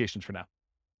partnership syndications for now.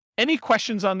 Any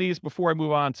questions on these before I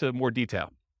move on to more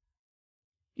detail?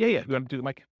 Yeah. You want to do the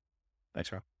mic?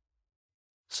 Thanks, Rob.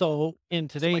 So in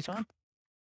today's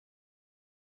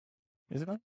Is it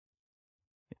on?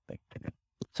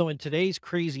 So in today's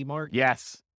crazy market,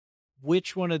 Yes.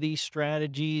 which one of these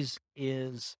strategies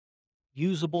is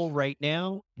usable right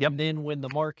now? Yep. And then when the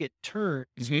market turns,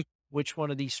 Mhm. which one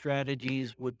of these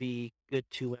strategies would be good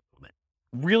to implement?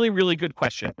 Really, really good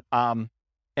question. And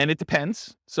it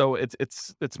depends. So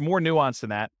it's more nuanced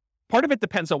than that. Part of it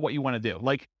depends on what you want to do.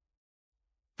 Like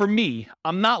for me,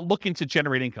 I'm not looking to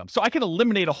generate income. So I can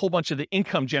eliminate a whole bunch of the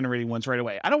income generating ones right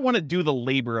away. I don't want to do the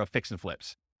labor of fix and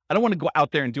flips. I don't want to go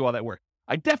out there and do all that work.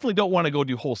 I definitely don't want to go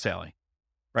do wholesaling,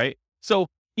 right? So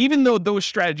even though those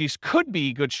strategies could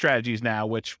be good strategies now,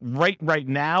 which right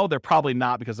now, they're probably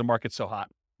not because the market's so hot,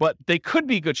 but they could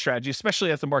be good strategies,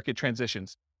 especially as the market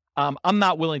transitions. I'm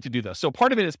not willing to do those. So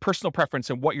part of it is personal preference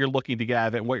and what you're looking to get out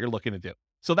of it and what you're looking to do.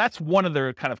 So that's one of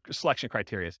the kind of selection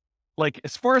criteria. Like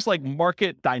as far as like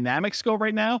market dynamics go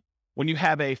right now, when you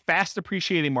have a fast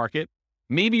appreciating market,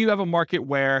 maybe you have a market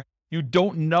where you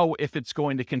don't know if it's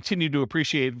going to continue to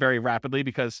appreciate very rapidly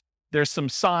because there's some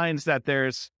signs that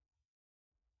there's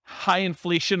high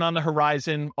inflation on the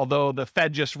horizon, although the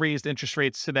Fed just raised interest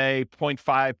rates today,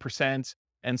 0.5%.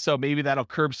 And so maybe that'll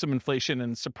curb some inflation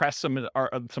and suppress some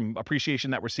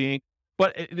appreciation that we're seeing.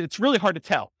 But it's really hard to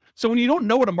tell. So when you don't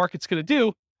know what a market's going to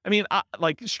do, I mean,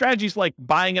 like strategies like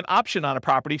buying an option on a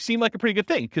property seem like a pretty good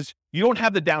thing because you don't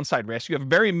have the downside risk. You have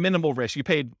very minimal risk. You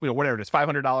paid, whatever it is,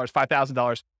 $500,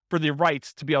 $5,000 for the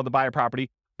rights to be able to buy a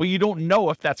property, but you don't know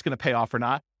if that's going to pay off or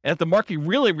not. And if the market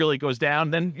really, really goes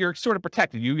down, then you're sort of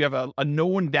protected. You have a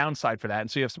known downside for that. And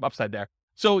so you have some upside there.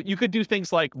 So you could do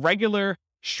things like regular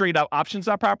straight up options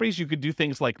on properties. You could do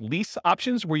things like lease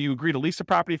options where you agree to lease a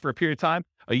property for a period of time,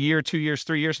 a year, 2 years,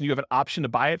 3 years, and you have an option to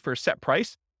buy it for a set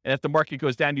price. And if the market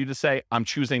goes down, you just say, I'm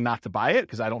choosing not to buy it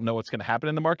because I don't know what's going to happen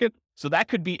in the market. So that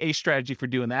could be a strategy for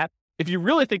doing that. If you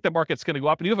really think the market's going to go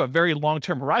up and you have a very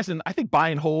long-term horizon, I think buy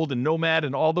and hold and nomad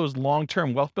and all those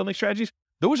long-term wealth building strategies,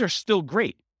 those are still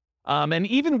great. And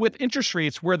even with interest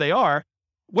rates where they are,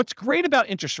 what's great about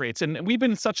interest rates, and we've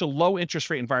been in such a low interest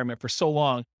rate environment for so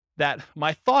long that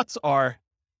my thoughts are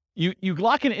you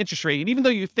lock in an interest rate, and even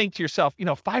though you think to yourself,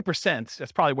 5%,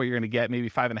 that's probably what you're going to get, maybe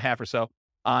 5.5 or so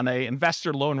on a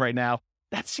investor loan right now,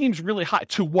 that seems really high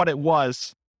to what it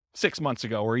was 6 months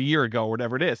ago or a year ago or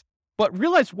whatever it is. But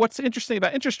realize what's interesting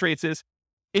about interest rates is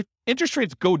if interest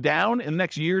rates go down in the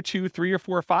next year, 2, 3, or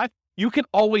 4, or 5, you can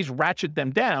always ratchet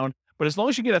them down. But as long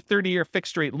as you get a 30-year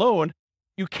fixed rate loan,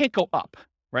 you can't go up,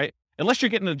 right? Unless you're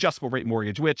getting an adjustable rate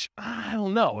mortgage, which I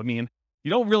don't know. I mean,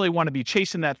 you don't really want to be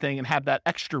chasing that thing and have that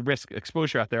extra risk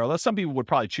exposure out there. Although some people would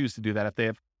probably choose to do that if they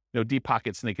have deep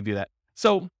pockets and they can do that.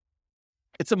 So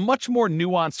it's a much more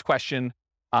nuanced question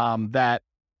that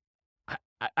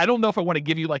I don't know if I want to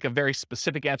give you like a very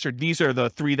specific answer. These are the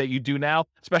 3 that you do now,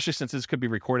 especially since this could be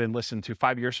recorded and listened to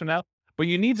 5 years from now. But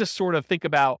you need to sort of think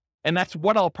about, and that's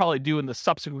what I'll probably do in the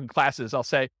subsequent classes. I'll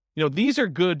say, these are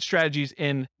good strategies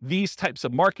in these types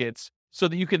of markets so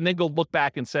that you can then go look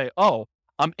back and say, oh,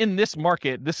 I'm in this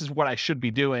market. This is what I should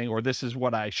be doing, or this is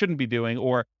what I shouldn't be doing,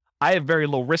 or I have very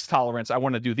low risk tolerance. I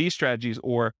want to do these strategies,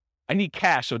 or I need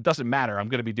cash, so it doesn't matter. I'm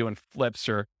going to be doing flips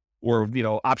or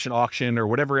option auction or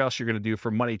whatever else you're going to do for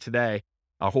money today,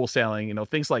 wholesaling,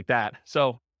 things like that.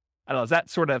 So I don't know, is that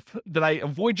sort of, did I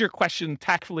avoid your question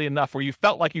tactfully enough where you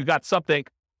felt like you got something,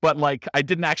 but like I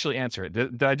didn't actually answer it?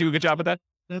 Did I do a good job at that?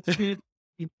 That's good.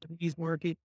 He's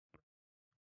market.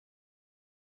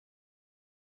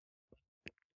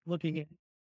 Looking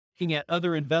at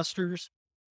other investors,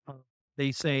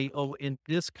 they say, oh, in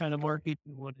this kind of market,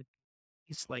 you want to,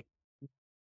 it's like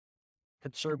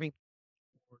conserving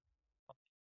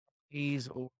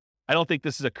or I don't think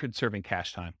this is a conserving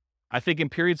cash time. I think in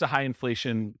periods of high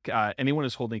inflation, anyone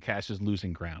who's holding cash is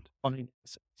losing ground.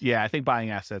 Yeah, I think buying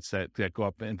assets that go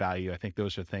up in value, I think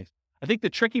those are things. I think the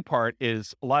tricky part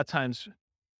is a lot of times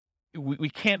we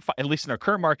can't, at least in our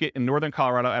current market in Northern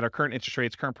Colorado, at our current interest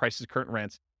rates, current prices, current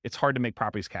rents, it's hard to make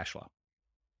properties cash flow.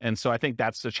 And so I think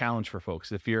that's the challenge for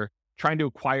folks. If you're trying to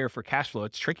acquire for cash flow,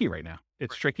 it's tricky right now.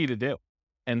 It's tricky to do.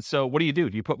 And so what do? Do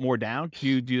you put more down? Do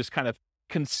you just kind of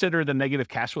consider the negative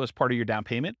cash flow as part of your down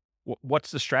payment? What's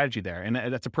the strategy there? And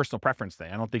that's a personal preference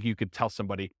thing. I don't think you could tell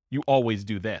somebody you always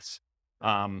do this.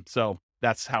 So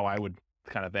that's how I would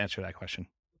kind of answer that question.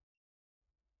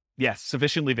 Yes,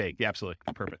 sufficiently vague. Yeah, absolutely.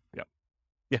 Perfect. Yep.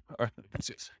 Yeah. All right.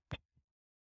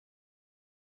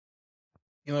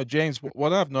 James,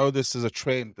 what I've noticed is a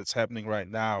trend that's happening right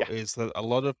now Yeah. is that a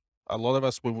lot of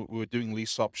us, when we were doing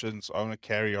lease options, owner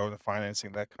carry, owner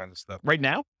financing, that kind of stuff, Right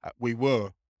now? we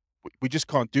just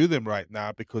can't do them right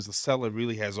now because the seller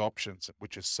really has options,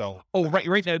 which is sell. Oh,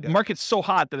 right now, the market's so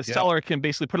hot that a seller can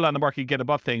basically put it on the market and get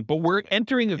above thing. But we're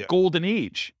entering a golden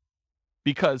age,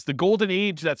 because the golden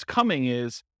age that's coming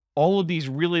is all of these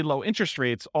really low interest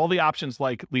rates, all the options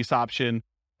like lease option,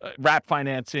 wrap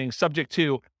financing, subject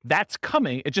to, that's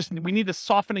coming. We need a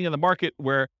softening of the market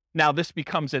where now this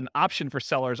becomes an option for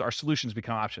sellers. Our solutions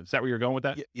become options. Is that where you're going with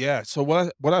that? Yeah. So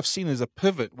what I've seen is a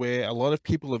pivot where a lot of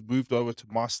people have moved over to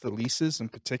master leases in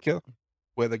particular,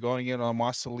 where they're going in on a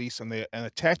master lease and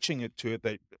attaching it to it.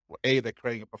 They're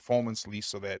creating a performance lease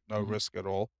so that no risk at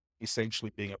all,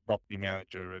 essentially being a property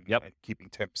manager and keeping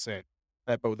 10%.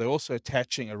 But they're also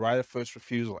attaching a right of first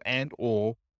refusal and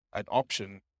or an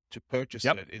option to purchase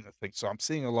it in the thing. So I'm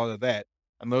seeing a lot of that.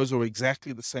 And those are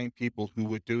exactly the same people who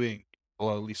were doing a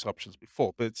lot of lease options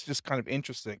before. But it's just kind of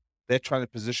interesting. They're trying to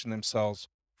position themselves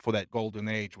for that golden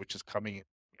age, which is coming in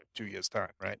 2 years'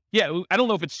 time, right? Yeah, I don't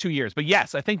know if it's 2 years, but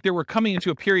yes, I think we're coming into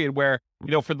a period where,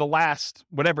 for the last,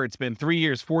 whatever it's been, 3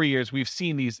 years, 4 years, we've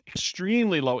seen these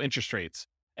extremely low interest rates.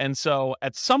 And so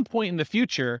at some point in the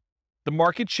future, the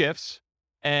market shifts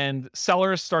and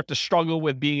sellers start to struggle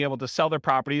with being able to sell their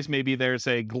properties. Maybe there's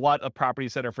a glut of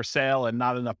properties that are for sale and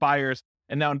not enough buyers.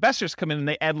 And now investors come in and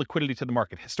they add liquidity to the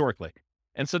market historically.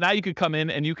 And so now you could come in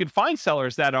and you could find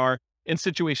sellers that are in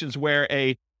situations where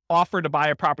a offer to buy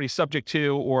a property subject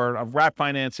to, or a wrap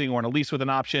financing, or a lease with an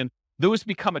option, those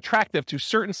become attractive to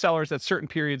certain sellers at certain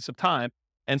periods of time.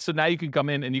 And so now you can come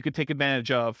in and you could take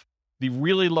advantage of the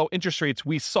really low interest rates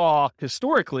we saw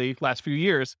historically last few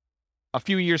years, a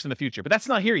few years in the future. But that's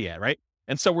not here yet, right?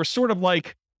 And so we're sort of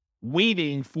like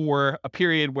waiting for a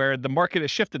period where the market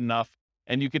has shifted enough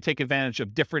and you could take advantage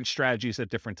of different strategies at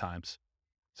different times.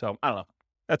 So I don't know.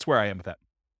 That's where I am with that.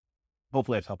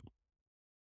 Hopefully that's helpful.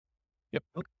 Yep.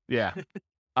 Yeah.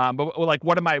 But like,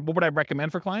 what would I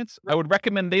recommend for clients? I would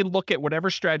recommend they look at whatever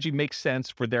strategy makes sense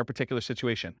for their particular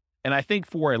situation. And I think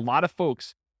for a lot of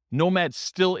folks, Nomad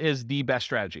still is the best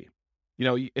strategy.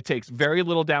 It takes very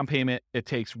little down payment. It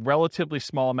takes relatively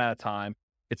small amount of time.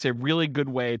 It's a really good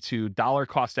way to dollar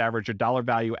cost average or dollar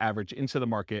value average into the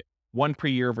market, one per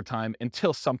year over time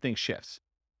until something shifts.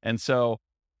 And so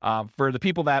for the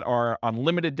people that are on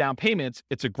limited down payments,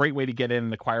 it's a great way to get in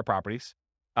and acquire properties.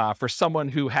 For someone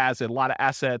who has a lot of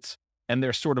assets and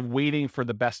they're sort of waiting for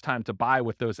the best time to buy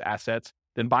with those assets,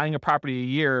 then buying a property a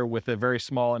year with a very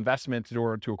small investment in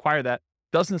order to acquire that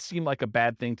doesn't seem like a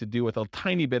bad thing to do with a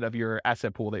tiny bit of your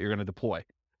asset pool that you're going to deploy.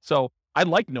 So I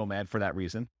like Nomad for that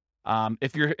reason.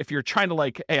 If you're trying to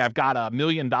like, hey, I've got $1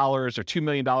 million or $2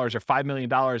 million or $5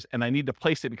 million and I need to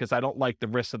place it because I don't like the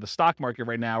risk of the stock market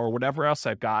right now or whatever else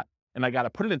I've got, and I got to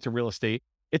put it into real estate,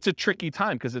 it's a tricky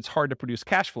time because it's hard to produce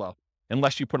cash flow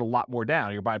unless you put a lot more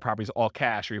down. You're buying properties all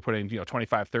cash, or you're putting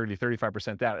 25, 30,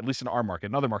 35% down, at least in our market.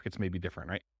 In other markets may be different,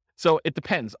 right? So it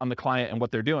depends on the client and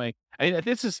what they're doing. You're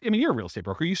a real estate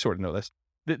broker. You sort of know this.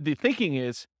 The thinking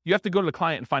is you have to go to the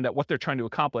client and find out what they're trying to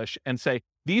accomplish and say,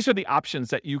 these are the options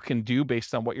that you can do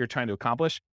based on what you're trying to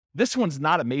accomplish. This one's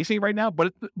not amazing right now,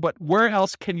 but where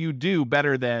else can you do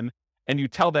better than, and you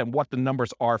tell them what the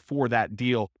numbers are for that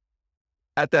deal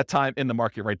at that time in the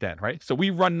market right then, right? So we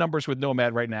run numbers with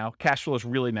Nomad right now. Cash flow is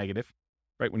really negative,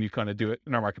 right? When you kind of do it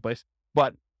in our marketplace,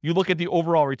 but you look at the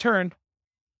overall return.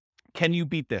 Can you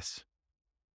beat this?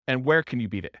 And where can you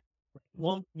beat it?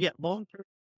 Long term.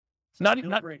 Not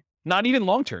even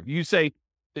long term. You say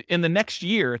in the next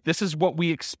year, this is what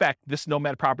we expect this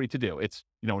Nomad property to do. It's,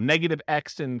 negative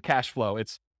X in cash flow.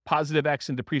 It's positive X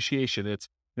in depreciation. It's,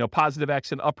 positive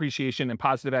X in appreciation and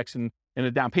positive X in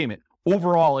a down payment.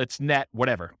 Overall, it's net,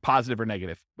 whatever, positive or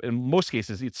negative. In most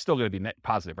cases, it's still going to be net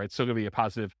positive, right? It's still going to be a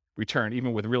positive return,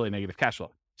 even with really negative cash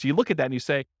flow. So you look at that and you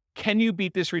say, can you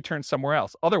beat this return somewhere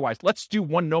else? Otherwise, let's do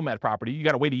one Nomad property. You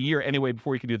got to wait a year anyway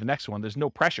before you can do the next one. There's no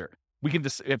pressure. We can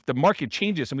just, if the market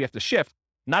changes and we have to shift,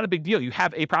 not a big deal. You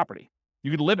have a property.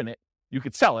 You could live in it. You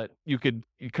could sell it. You could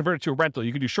convert it to a rental.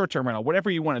 You could do short-term rental, whatever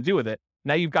you want to do with it.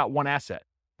 Now you've got one asset.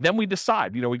 Then we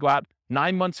decide, we go out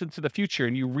 9 months into the future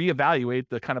and you reevaluate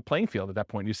the kind of playing field at that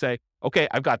point. You say, okay,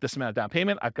 I've got this amount of down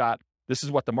payment. This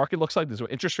is what the market looks like. This is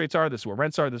what interest rates are. This is what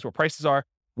rents are. This is what prices are.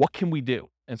 What can we do?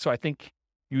 And so I think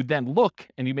you then look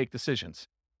and you make decisions.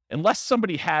 Unless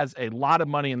somebody has a lot of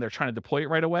money and they're trying to deploy it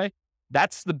right away,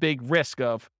 that's the big risk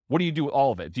of what do you do with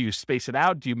all of it? Do you space it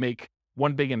out? Do you make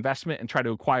one big investment and try to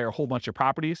acquire a whole bunch of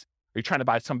properties? Are you trying to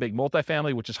buy some big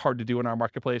multifamily, which is hard to do in our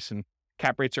marketplace and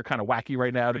cap rates are kind of wacky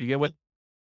right now to begin with?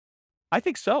 I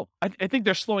think so. I think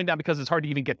they're slowing down because it's hard to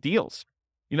even get deals.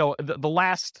 The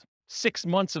last 6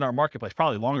 months in our marketplace,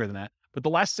 probably longer than that, but the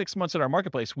last 6 months in our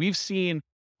marketplace, we've seen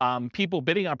people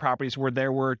bidding on properties where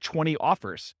there were 20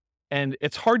 offers. And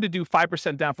it's hard to do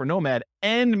 5% down for Nomad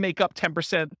and make up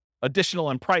 10% additional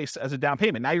in price as a down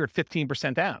payment. Now you're at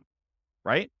 15% down,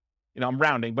 right? I'm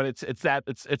rounding, but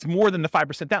it's more than the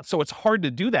 5% down. So it's hard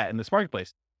to do that in this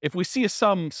marketplace. If we see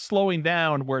some slowing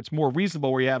down where it's more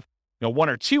reasonable, where you have 1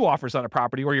 or 2 offers on a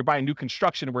property, or you're buying new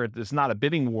construction where there's not a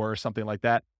bidding war or something like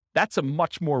that, that's a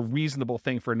much more reasonable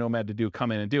thing for a Nomad to do,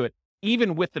 come in and do it,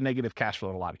 even with the negative cash flow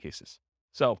in a lot of cases.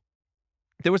 So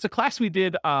there was a class we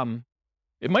did,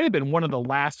 it might have been one of the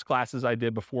last classes I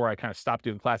did before I kind of stopped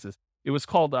doing classes. It was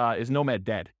called, Is Nomad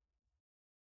Dead?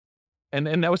 And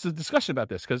that was a discussion about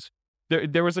this, because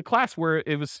there was a class where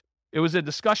it was a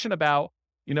discussion about,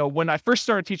 when I first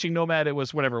started teaching Nomad, it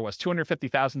was whatever it was,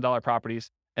 $250,000 properties.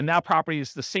 And now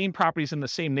properties, the same properties in the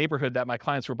same neighborhood that my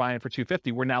clients were buying for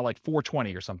 $250 were now like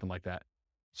 $420 or something like that.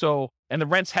 So, and the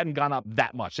rents hadn't gone up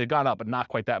that much. They'd gone up, but not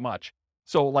quite that much.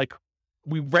 So like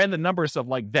we ran the numbers of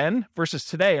like then versus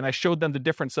today. And I showed them the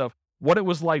difference of what it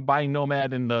was like buying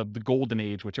Nomad in the golden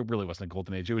age, which it really wasn't a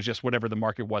golden age. It was just whatever the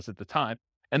market was at the time.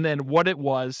 And then what it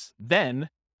was then.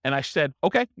 And I said,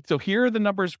 okay, so here are the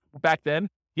numbers back then.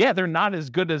 Yeah, they're not as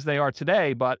good as they are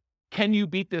today, but can you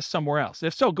beat this somewhere else?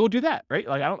 If so, go do that, right?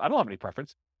 Like I don't have any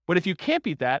preference. But if you can't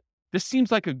beat that, this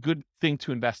seems like a good thing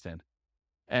to invest in.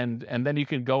 And then you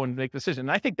can go and make the decision.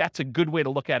 And I think that's a good way to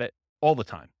look at it all the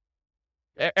time.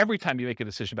 Every time you make a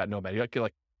decision about Nomad, you're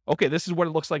like, okay, this is what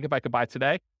it looks like if I could buy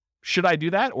today. Should I do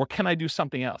that? Or can I do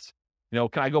something else?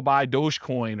 Can I go buy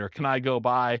Dogecoin, or can I go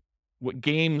buy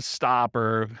GameStop,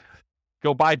 or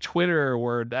go buy Twitter,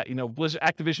 or that, Blizzard,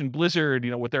 Activision Blizzard,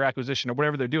 with their acquisition or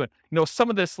whatever they're doing. Some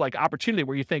of this like opportunity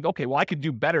where you think, okay, well, I could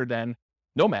do better than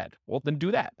Nomad. Well, then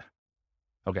do that.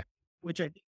 Okay. Which I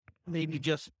think maybe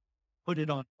just put it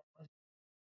on.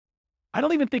 I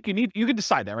don't even think you can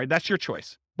decide that, right? That's your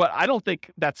choice. But I don't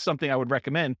think that's something I would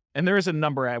recommend. And there is a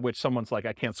number at which someone's like,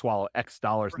 I can't swallow X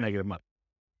dollars negative money.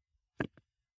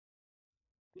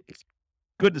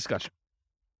 Good discussion.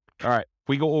 All right. If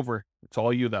we go over, it's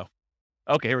all you though.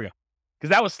 Okay, here we go.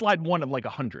 Because that was slide 1 of like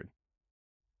 100.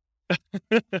 All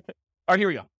right, here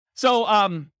we go. So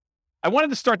I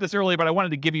wanted to start this early, but I wanted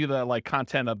to give you the like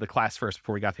content of the class first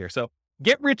before we got here. So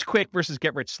get rich quick versus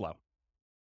get rich slow.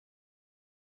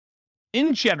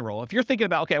 In general, if you're thinking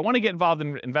about, okay, I want to get involved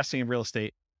in investing in real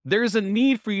estate, there's a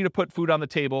need for you to put food on the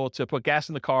table, to put gas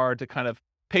in the car, to kind of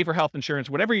pay for health insurance,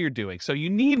 whatever you're doing. So you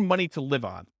need money to live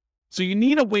on. So you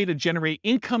need a way to generate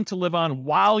income to live on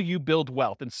while you build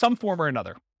wealth in some form or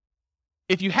another.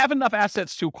 If you have enough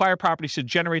assets to acquire properties to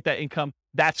generate that income,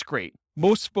 that's great.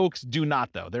 Most folks do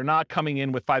not, though. They're not coming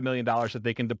in with $5 million that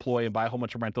they can deploy and buy a whole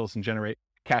bunch of rentals and generate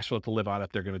cash flow to live on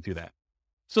if they're going to do that.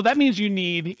 So that means you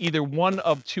need either one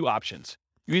of 2 options.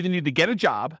 You either need to get a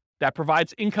job that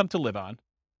provides income to live on,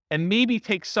 and maybe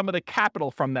take some of the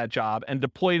capital from that job and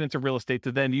deploy it into real estate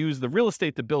to then use the real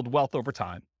estate to build wealth over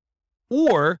time.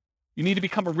 Or you need to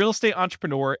become a real estate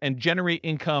entrepreneur and generate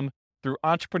income through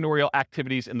entrepreneurial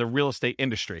activities in the real estate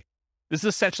industry. This is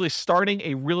essentially starting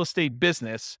a real estate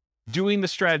business, doing the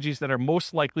strategies that are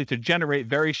most likely to generate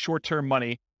very short-term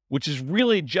money, which is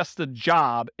really just a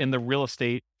job in the real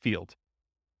estate field.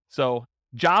 So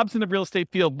jobs in the real estate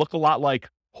field look a lot like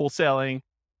wholesaling,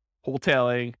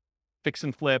 fix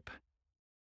and flip,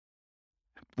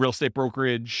 real estate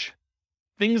brokerage,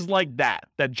 things like that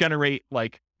generate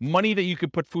like money that you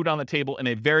could put food on the table in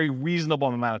a very reasonable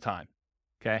amount of time.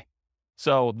 Okay.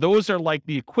 So those are like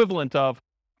the equivalent of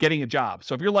getting a job.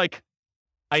 So if you're like,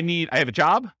 I have a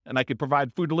job and I could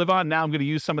provide food to live on. Now I'm going to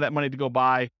use some of that money to go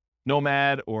buy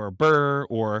Nomad or Burr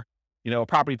or, a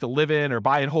property to live in or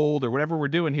buy and hold or whatever we're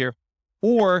doing here.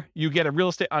 Or you get a real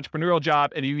estate entrepreneurial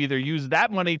job and you either use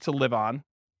that money to live on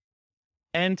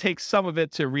and take some of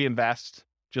it to reinvest,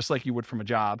 just like you would from a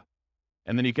job.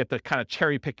 And then you get to kind of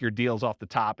cherry pick your deals off the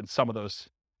top in some of those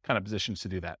kind of positions to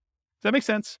do that. Does that make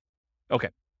sense? Okay.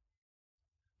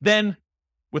 Then,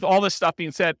 with all this stuff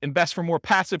being said, invest for more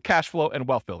passive cash flow and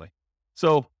wealth building.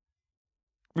 So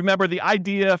remember, the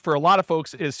idea for a lot of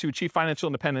folks is to achieve financial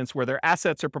independence where their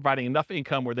assets are providing enough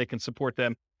income where they can support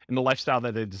them in the lifestyle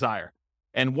that they desire.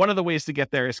 And one of the ways to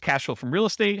get there is cash flow from real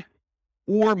estate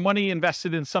or money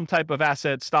invested in some type of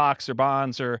asset, stocks or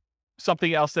bonds or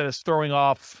something else that is throwing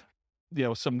off,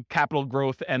 some capital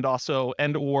growth and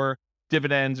or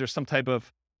dividends or some type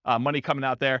of money coming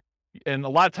out there. And a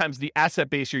lot of times the asset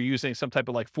base, you're using some type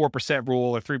of like 4%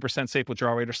 rule or 3% safe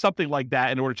withdrawal rate or something like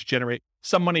that in order to generate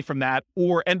some money from that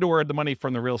or the money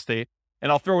from the real estate.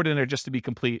 And I'll throw it in there just to be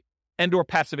complete, or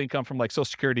passive income from like Social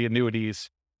Security, annuities,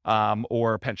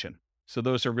 or pension. So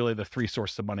those are really the three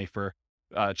sources of money for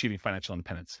achieving financial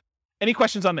independence. Any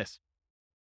questions on this?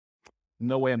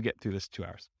 No way I'm getting through this 2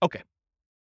 hours. Okay.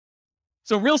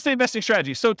 So real estate investing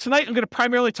strategy. So tonight I'm going to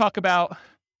primarily talk about,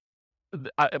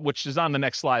 which is on the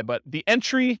next slide, but the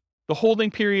entry, the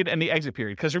holding period, and the exit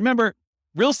period. Because remember,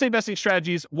 real estate investing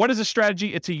strategies, what is a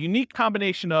strategy? It's a unique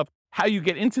combination of how you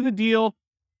get into the deal,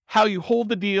 how you hold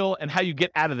the deal, and how you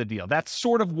get out of the deal. That's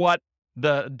sort of what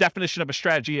the definition of a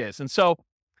strategy is. And so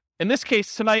in this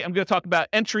case, tonight, I'm going to talk about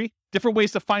entry, different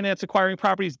ways to finance acquiring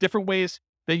properties, different ways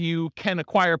that you can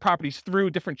acquire properties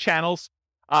through different channels.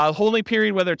 Holding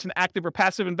period, whether it's an active or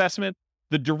passive investment,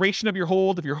 the duration of your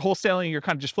hold, if you're wholesaling, you're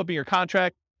kind of just flipping your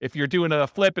contract. If you're doing a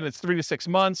flip and it's 3 to 6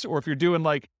 months, or if you're doing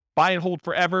like buy and hold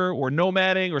forever or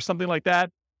nomading or something like that.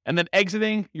 And then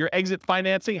exiting, your exit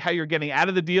financing, how you're getting out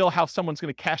of the deal, how someone's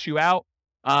going to cash you out,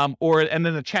 and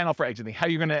then the channel for exiting, how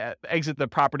you're going to exit the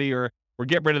property or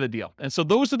get rid of the deal. And so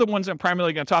those are the ones I'm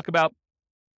primarily going to talk about.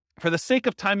 For the sake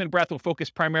of time and breath, we'll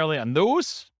focus primarily on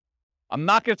those. I'm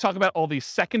not going to talk about all these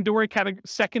secondary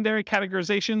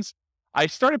categorizations. I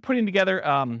started putting together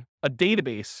a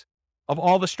database of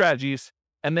all the strategies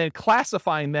and then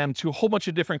classifying them to a whole bunch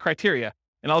of different criteria.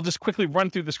 And I'll just quickly run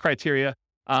through this criteria,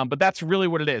 but that's really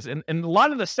what it is. And a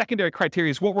lot of the secondary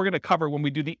criteria is what we're going to cover when we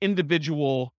do the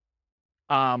individual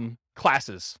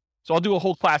classes. So I'll do a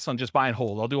whole class on just buy and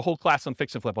hold. I'll do a whole class on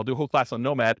fix and flip. I'll do a whole class on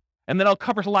nomad. And then I'll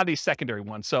cover a lot of these secondary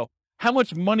ones. So how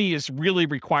much money is really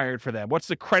required for them? What's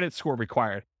the credit score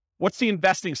required? What's the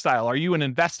investing style? Are you an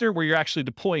investor where you're actually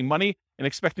deploying money and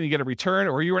expecting to get a return?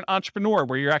 Or are you an entrepreneur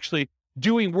where you're actually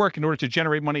doing work in order to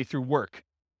generate money through work?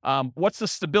 What's the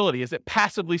stability? Is it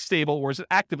passively stable or is it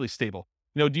actively stable?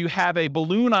 Do you have a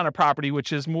balloon on a property,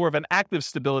 which is more of an active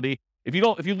stability? If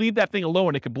you leave that thing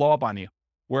alone, it could blow up on you.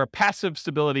 Where a passive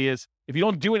stability is, if you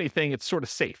don't do anything, it's sort of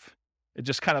safe. It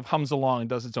just kind of hums along and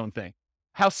does its own thing.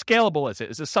 How scalable is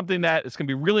it? Is this something that it's going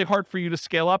to be really hard for you to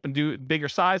scale up and do bigger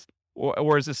size?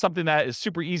 Or is this something that is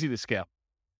super easy to scale?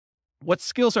 What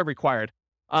skills are required?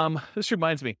 This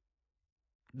reminds me,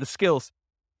 the skills.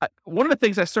 One of the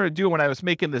things I started doing when I was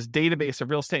making this database of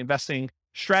real estate investing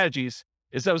strategies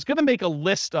is I was going to make a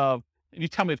list of, and you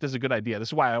tell me if this is a good idea. This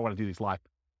is why I want to do these live.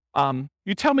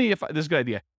 You tell me if this is a good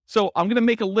idea. So I'm going to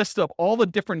make a list of all the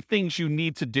different things you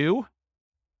need to do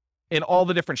in all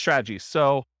the different strategies.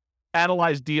 So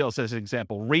analyze deals as an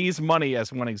example, raise money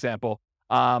as one example,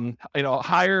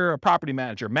 hire a property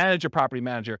manager, manage a property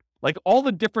manager, like all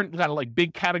the different kind of like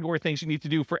big category things you need to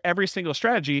do for every single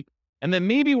strategy. And then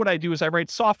maybe what I do is I write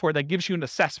software that gives you an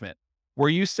assessment where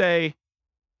you say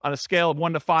on a scale of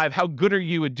 1 to 5, how good are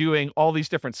you at doing all these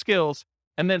different skills?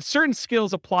 And then certain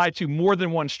skills apply to more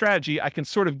than one strategy. I can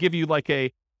sort of give you like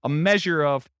a measure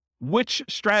of which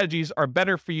strategies are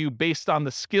better for you based on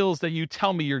the skills that you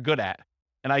tell me you're good at.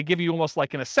 And I give you almost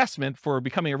like an assessment for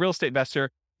becoming a real estate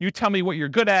investor. You tell me what you're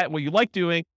good at, what you like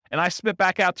doing, and I spit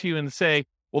back out to you and say,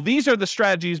 well, these are the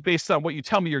strategies based on what you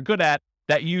tell me you're good at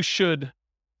that you should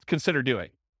consider doing.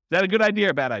 Is that a good idea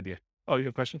or a bad idea? Oh, you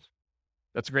have questions?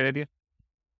 That's a great idea.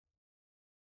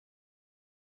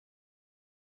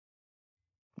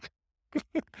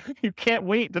 You can't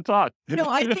wait to talk. No,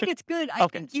 I think it's good. I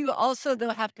Okay. think you also, though,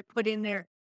 have to put in there,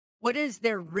 what is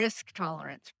their risk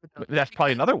tolerance for those? That's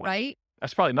probably another one. Right?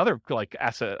 That's probably another like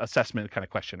asset assessment kind of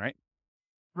question, right?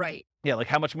 Right. Yeah, like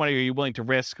how much money are you willing to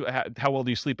risk? How well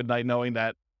do you sleep at night knowing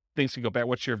that things can go bad?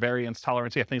 What's your variance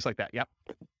tolerance? Yeah, things like that. Yep.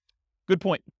 Good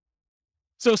point.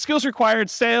 So skills required,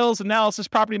 sales, analysis,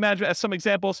 property management as some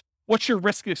examples. What's your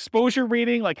risk exposure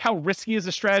rating? Like how risky is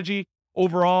the strategy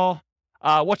overall?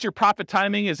 What's your profit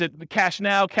timing? Is it cash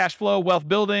now, cash flow, wealth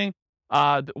building?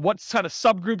 What kind of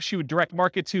subgroups you would direct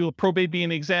market to? Probate being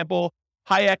an example,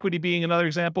 high equity being another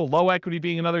example, low equity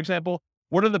being another example.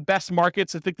 What are the best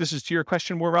markets? I think this is to your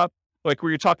question more up, like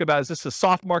where you're talking about, is this a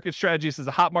soft market strategy? Is this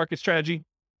a hot market strategy?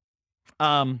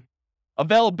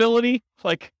 Availability,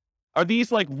 like, are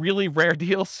these like really rare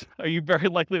deals? Are you very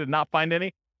likely to not find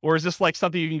any? Or is this like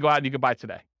something you can go out and you can buy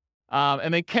today?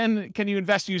 And then can you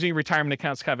invest using retirement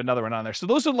accounts? Kind of another one on there. So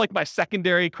those are like my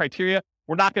secondary criteria.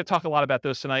 We're not going to talk a lot about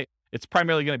those tonight. It's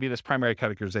primarily going to be this primary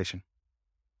categorization.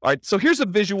 All right, so here's a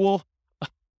visual.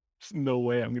 There's no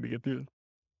way I'm going to get through this.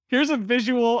 Here's a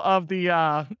visual of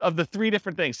the three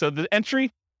different things. So the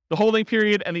entry, the holding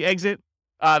period, and the exit.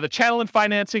 The channel and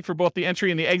financing for both the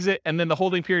entry and the exit, and then the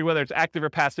holding period, whether it's active or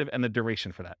passive, and the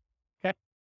duration for that. Okay,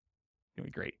 gonna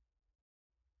be great.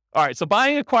 All right, so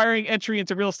buying, acquiring, entry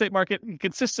into real estate market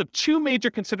consists of two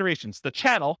major considerations: the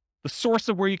channel, the source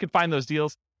of where you can find those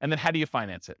deals, and then how do you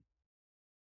finance it?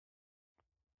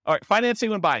 All right, financing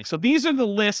when buying. So these are the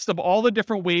list of all the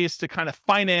different ways to kind of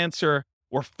finance or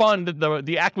fund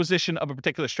the acquisition of a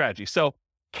particular strategy. So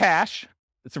cash,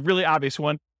 it's a really obvious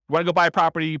one. You want to go buy a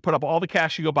property, you put up all the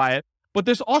cash, you go buy it. But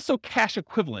there's also cash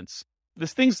equivalents.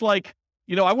 There's things like,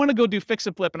 I want to go do fix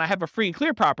and flip and I have a free and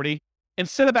clear property.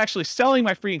 Instead of actually selling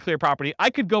my free and clear property, I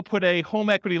could go put a home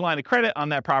equity line of credit on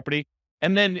that property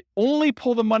and then only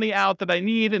pull the money out that I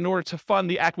need in order to fund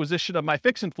the acquisition of my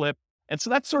fix and flip. And so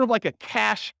that's sort of like a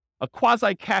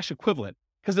quasi-cash equivalent,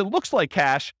 because it looks like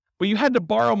cash, but you had to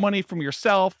borrow money from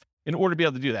yourself in order to be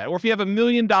able to do that. Or if you have $1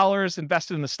 million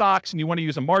invested in the stocks and you want to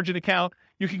use a margin account,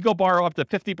 you can go borrow up to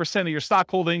 50% of your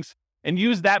stock holdings and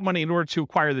use that money in order to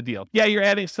acquire the deal. Yeah, you're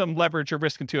adding some leverage or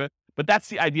risk into it, but that's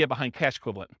the idea behind cash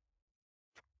equivalent.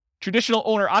 Traditional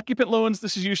owner-occupant loans,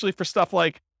 this is usually for stuff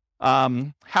like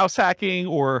house hacking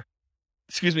or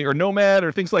Nomad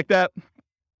or things like that.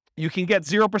 You can get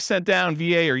 0% down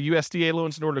VA or USDA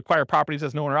loans in order to acquire properties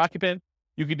as an owner-occupant.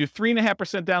 You can do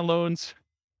 3.5% down loans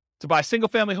to buy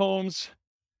single-family homes,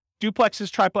 duplexes,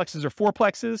 triplexes, or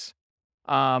fourplexes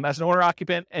as an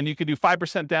owner-occupant, and you can do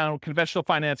 5% down conventional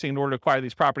financing in order to acquire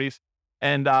these properties.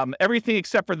 And everything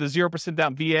except for the 0%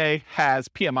 down VA has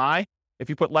PMI. If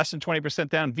you put less than 20%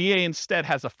 down, VA instead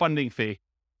has a funding fee,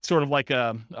 sort of like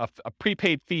a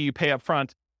prepaid fee you pay up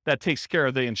front that takes care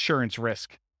of the insurance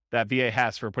risk that VA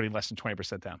has for putting less than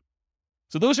 20% down.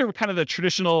 So those are kind of the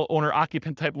traditional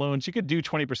owner-occupant type loans. You could do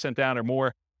 20% down or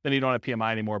more, then you don't have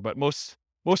PMI anymore, but most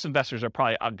investors are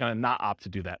probably going to not opt to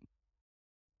do that.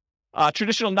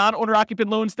 Traditional non-owner-occupant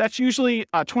loans, that's usually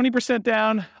 20%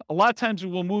 down. A lot of times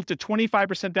we'll move to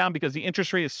 25% down because the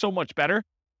interest rate is so much better,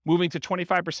 moving to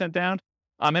 25% down.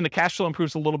 And the cash flow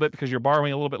improves a little bit because you're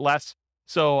borrowing a little bit less.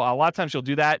 So a lot of times you'll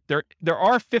do that. There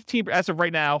are 15, as of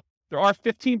right now, there are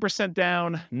 15%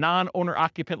 down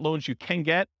non-owner-occupant loans you can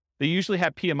get. They usually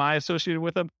have PMI associated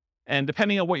with them. And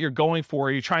depending on what you're going for,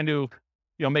 you're trying to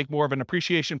make more of an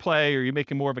appreciation play or you're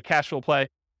making more of a cash flow play,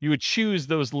 you would choose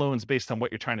those loans based on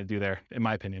what you're trying to do there, in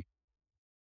my opinion.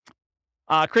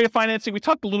 Creative financing, we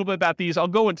talked a little bit about these. I'll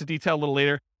go into detail a little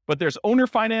later, but there's owner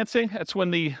financing. That's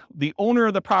when the owner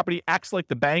of the property acts like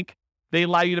the bank. They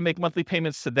allow you to make monthly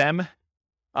payments to them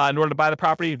in order to buy the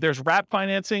property. There's wrap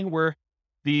financing, where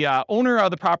the owner of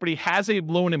the property has a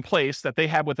loan in place that they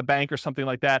have with a bank or something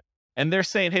like that. And they're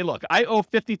saying, hey, look, I owe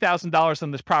 $50,000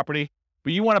 on this property,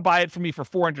 but you want to buy it from me for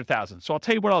 $400,000. So I'll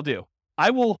tell you what I'll do. I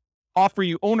will offer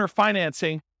you owner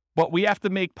financing, but we have to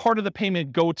make part of the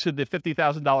payment go to the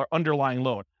 $50,000 underlying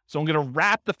loan. So I'm going to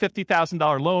wrap the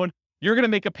 $50,000 loan. You're going to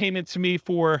make a payment to me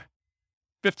for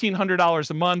 $1,500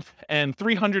 a month, and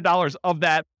 $300 of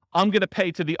that I'm going to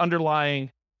pay to the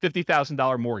underlying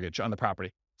 $50,000 mortgage on the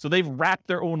property. So they've wrapped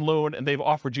their own loan and they've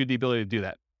offered you the ability to do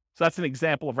that. So that's an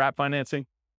example of wrap financing.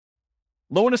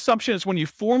 Loan assumption is when you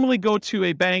formally go to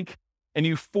a bank and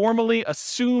you formally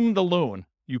assume the loan.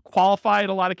 You qualify in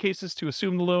a lot of cases to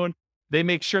assume the loan. They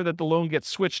make sure that the loan gets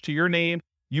switched to your name.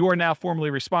 You are now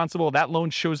formally responsible. That loan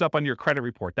shows up on your credit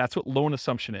report. That's what loan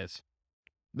assumption is.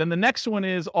 Then the next one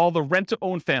is all the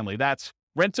rent-to-own family. That's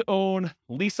rent-to-own,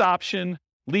 lease option,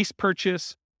 lease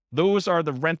purchase. Those are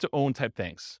the rent-to-own type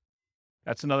things.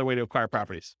 That's another way to acquire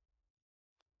properties.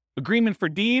 Agreement for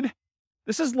deed.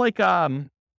 This is like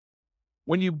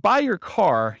when you buy your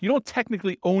car, you don't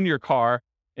technically own your car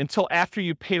until after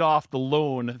you paid off the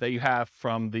loan that you have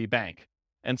from the bank.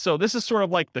 And so this is sort of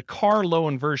like the car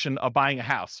loan version of buying a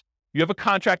house. You have a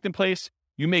contract in place,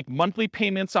 you make monthly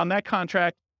payments on that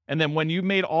contract, and then when you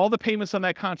made all the payments on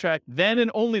that contract, then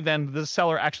and only then the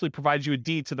seller actually provides you a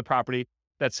deed to the property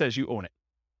that says you own it.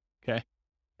 Okay.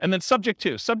 And then subject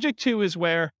to. Subject to is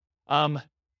where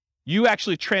you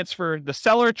actually transfer, the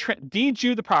seller deeds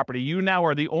you the property. You now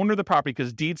are the owner of the property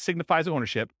because deed signifies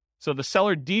ownership. So the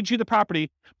seller deeds you the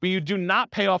property, but you do not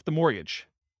pay off the mortgage.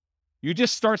 You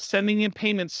just start sending in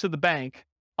payments to the bank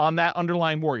on that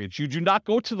underlying mortgage. You do not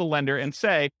go to the lender and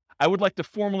say, I would like to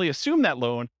formally assume that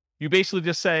loan. You basically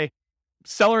just say,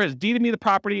 seller has deeded me the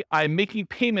property. I'm making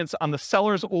payments on the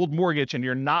seller's old mortgage, and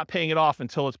you're not paying it off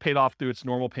until it's paid off through its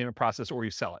normal payment process or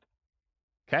you sell it.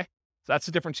 Okay? So that's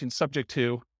the difference between subject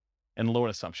to and loan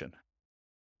assumption.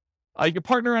 You can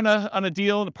partner on a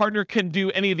deal. The partner can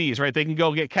do any of these, right? They can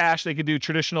go get cash. They can do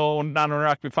traditional non-owner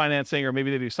occupied financing, or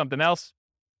maybe they do something else.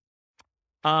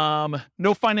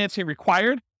 No financing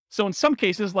required. So in some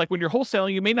cases, like when you're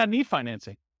wholesaling, you may not need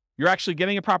financing. You're actually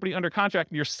getting a property under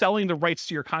contract and you're selling the rights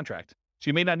to your contract. So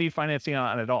you may not need financing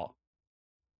on it at all.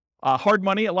 Hard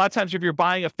money. A lot of times if you're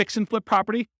buying a fix and flip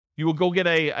property, you will go get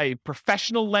a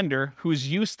professional lender who's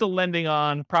used to lending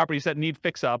on properties that need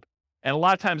fix up. And a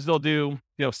lot of times they'll do,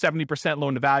 70%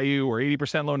 loan to value or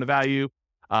 80% loan to value,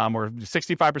 or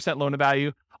 65% loan to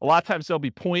value. A lot of times there'll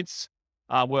be points.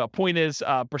 A point is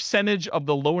a percentage of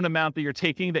the loan amount that you're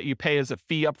taking that you pay as a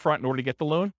fee up front in order to get the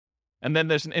loan. And then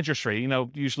there's an interest rate,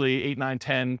 usually 8, 9,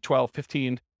 10, 12,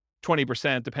 15,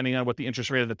 20%, depending on what the interest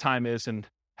rate at the time is and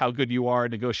how good you are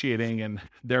negotiating and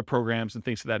their programs and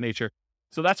things of that nature.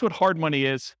 So that's what hard money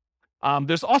is.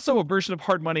 There's also a version of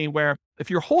hard money where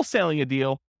if you're wholesaling a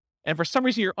deal and for some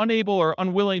reason you're unable or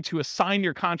unwilling to assign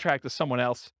your contract to someone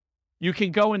else, you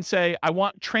can go and say, I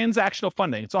want transactional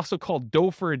funding. It's also called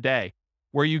dough for a day,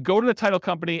 where you go to the title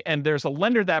company and there's a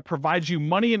lender that provides you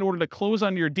money in order to close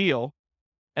on your deal.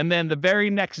 And then the very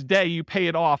next day you pay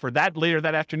it off, or later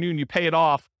that afternoon, you pay it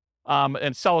off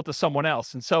and sell it to someone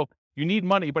else. And so you need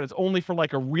money, but it's only for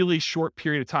like a really short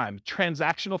period of time.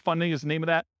 Transactional funding is the name of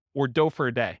that, or dough for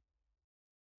a day.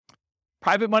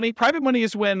 Private money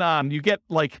is when you get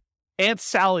like Aunt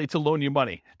Sally to loan you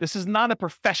money. This is not a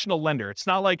professional lender. It's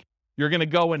not like you're going to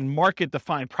go and market to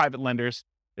find private lenders.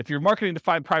 If you're marketing to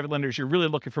find private lenders, you're really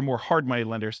looking for more hard money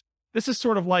lenders. This is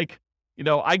sort of like,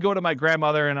 I go to my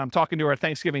grandmother and I'm talking to her at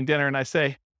Thanksgiving dinner and I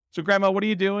say, so grandma, what are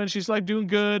you doing? She's like, doing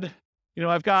good.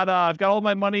 I've got all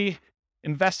my money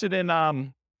invested in,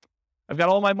 CDs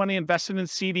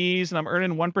and I'm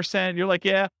earning 1%. You're like,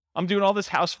 yeah, I'm doing all this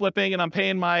house flipping and I'm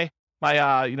paying my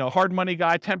hard money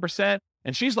guy 10%.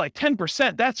 And she's like,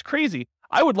 10%? That's crazy.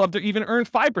 I would love to even earn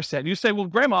 5%. You say, well,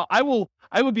 grandma, I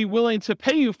would be willing to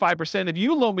pay you 5% if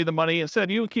you loan me the money instead of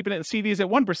you keeping it in CDs at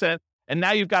 1%. And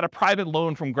now you've got a private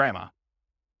loan from grandma.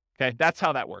 Okay, that's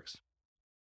how that works.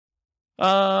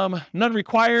 None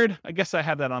required. I guess I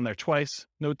have that on there twice.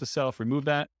 Note to self, remove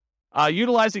that.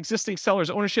 Utilize existing seller's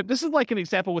ownership. This is like an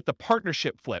example with the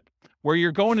partnership flip, where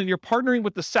you're going and you're partnering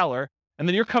with the seller, and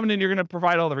then you're coming in, you're going to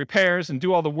provide all the repairs and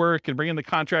do all the work and bring in the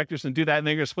contractors and do that, and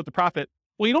then you're going to split the profit.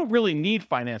 Well, you don't really need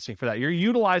financing for that. You're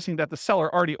utilizing that the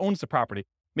seller already owns the property.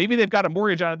 Maybe they've got a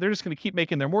mortgage on it. They're just going to keep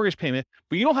making their mortgage payment,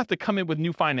 but you don't have to come in with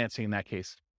new financing in that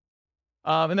case.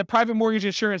 And then private mortgage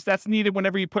insurance, that's needed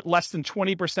whenever you put less than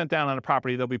 20% down on a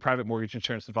property. There'll be private mortgage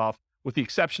insurance involved, with the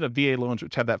exception of VA loans,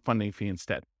 which have that funding fee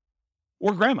instead.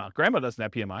 Or grandma. Grandma doesn't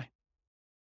have PMI.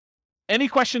 Any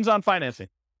questions on financing?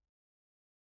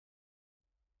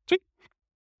 Sweet.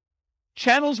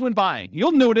 Channels when buying.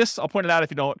 You'll notice, I'll point it out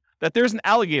if you don't, that there's an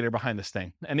alligator behind this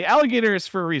thing. And the alligator is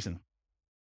for a reason.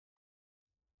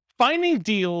 Finding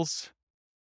deals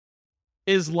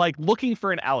is like looking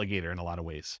for an alligator in a lot of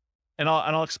ways. And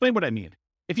I'll explain what I mean.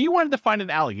 If you wanted to find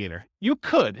an alligator, you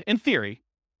could, in theory,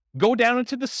 go down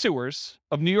into the sewers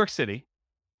of New York City,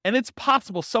 and it's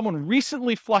possible someone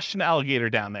recently flushed an alligator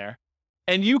down there,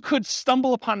 and you could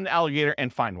stumble upon an alligator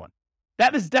and find one.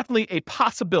 That is definitely a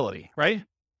possibility, right?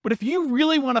 But if you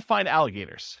really want to find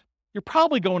alligators, you're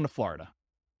probably going to Florida.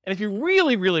 And if you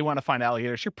really, really want to find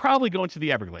alligators, you're probably going to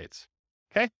the Everglades,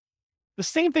 okay? The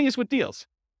same thing is with deals.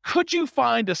 Could you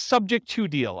find a subject to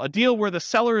deal, a deal where the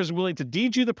seller is willing to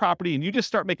deed you the property and you just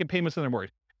start making payments on their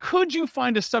mortgage? Could you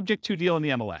find a subject to deal in the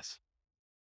MLS?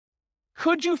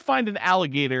 Could you find an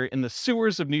alligator in the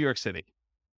sewers of New York City?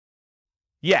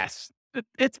 Yes,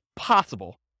 it's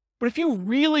possible. But if you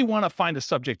really want to find a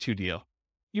subject to deal,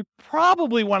 you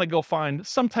probably want to go find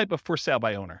some type of for sale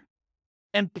by owner.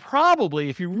 And probably,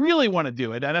 if you really want to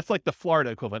do it, and that's like the Florida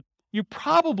equivalent, you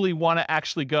probably want to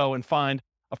actually go and find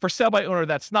a for sale by owner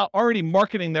that's not already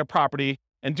marketing their property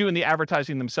and doing the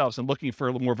advertising themselves and looking for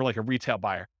a little more of like a retail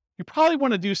buyer. You probably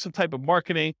want to do some type of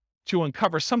marketing to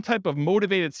uncover some type of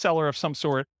motivated seller of some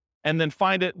sort, and then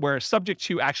find it where subject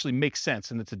to actually makes sense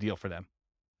and it's a deal for them.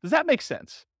 Does that make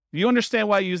sense? Do you understand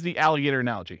why I use the alligator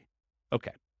analogy?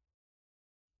 Okay.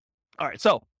 All right,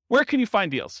 so where can you find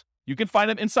deals? You can find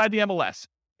them inside the MLS,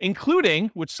 including,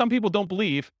 which some people don't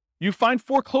believe, you find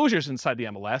foreclosures inside the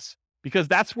MLS because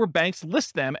that's where banks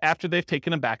list them after they've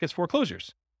taken them back as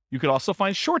foreclosures. You could also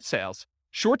find short sales.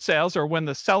 Short sales are when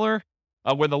the seller,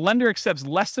 where the lender accepts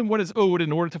less than what is owed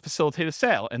in order to facilitate a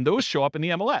sale, and those show up in the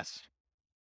MLS.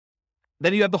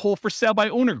 Then you have the whole for sale by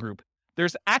owner group.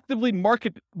 there's actively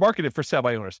marketed for sale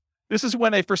by owners. This is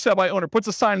when a for sale by owner puts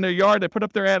a sign in their yard, they put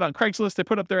up their ad on Craigslist, they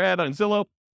put up their ad on Zillow,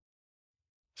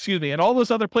 and all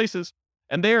those other places,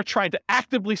 and they are trying to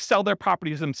actively sell their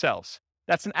properties themselves.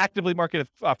 That's an actively marketed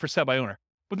for sale by owner.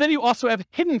 But then you also have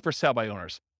hidden for sale by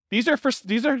owners. These are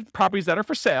properties that are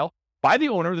for sale by the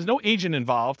owner. There's no agent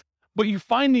involved, but you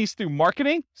find these through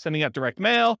marketing, sending out direct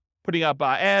mail, putting up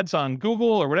ads on Google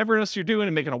or whatever else you're doing,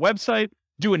 and making a website,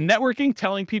 doing networking,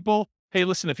 telling people, hey,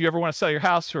 listen, if you ever want to sell your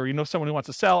house or you know someone who wants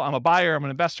to sell, I'm a buyer, I'm an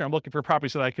investor, I'm looking for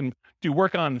properties that I can do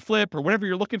work on and flip or whatever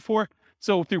you're looking for.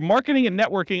 So through marketing and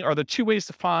networking are the two ways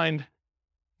to find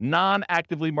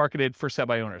non-actively marketed for sale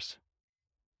by owners.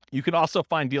 You can also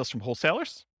find deals from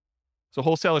wholesalers. So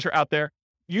wholesalers are out there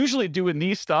usually doing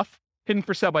these stuff, hidden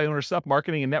for sale by owner stuff,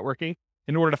 marketing and networking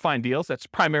in order to find deals. That's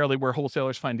primarily where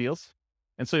wholesalers find deals.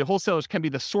 And so the wholesalers can be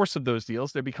the source of those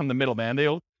deals. They become the middleman. They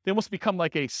almost become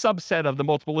like a subset of the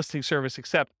multiple listing service,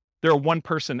 except they're a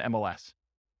one-person MLS.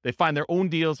 They find their own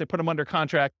deals, they put them under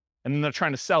contract, and then they're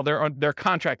trying to sell their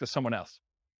contract to someone else.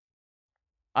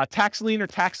 Tax lien or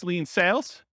tax lien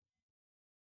sales.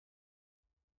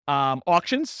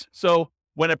 Auctions. So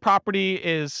when a property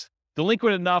is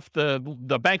delinquent enough,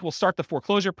 the bank will start the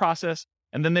foreclosure process,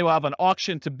 and then they will have an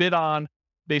auction to bid on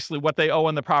basically what they owe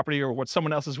on the property or what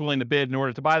someone else is willing to bid in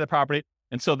order to buy the property.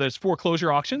 And so there's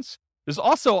foreclosure auctions. There's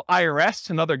also IRS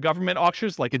and other government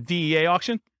auctions, like a DEA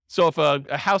auction. So if a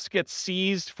house gets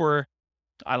seized for,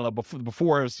 I don't know,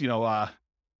 before it was,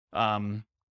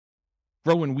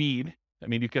 growing weed. I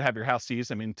mean, you could have your house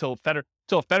seized. I mean, until it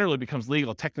federally becomes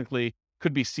legal, technically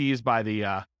could be seized by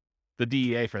the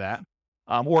DEA for that.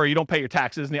 Or you don't pay your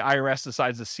taxes and the IRS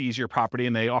decides to seize your property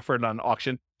and they offer it on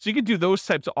auction. So you could do those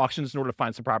types of auctions in order to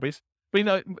find some properties. But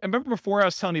I remember before I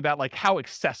was telling you about like how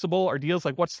accessible are deals,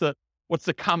 like what's the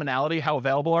commonality, how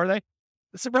available are they?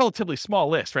 It's a relatively small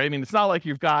list, right? I mean, it's not like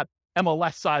you've got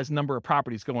MLS sized number of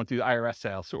properties going through the IRS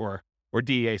sales or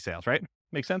DEA sales, right?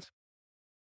 Make sense?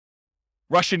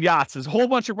 Russian yachts. There's a whole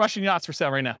bunch of Russian yachts for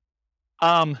sale right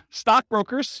now.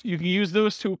 Stockbrokers, you can use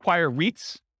those to acquire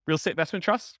REITs, real estate investment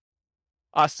trusts.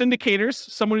 Syndicators,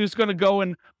 someone who's going to go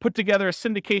and put together a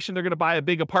syndication. They're going to buy a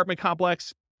big apartment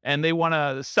complex and they want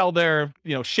to sell their,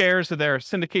 shares of their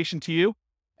syndication to you.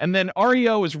 And then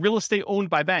REO is real estate owned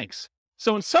by banks.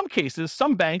 So in some cases,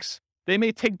 some banks, they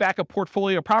may take back a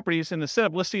portfolio of properties and instead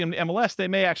of listing them in MLS, they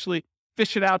may actually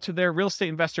fish it out to their real estate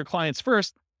investor clients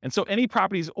first. And so any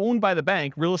properties owned by the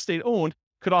bank, real estate owned,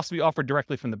 could also be offered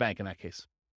directly from the bank in that case.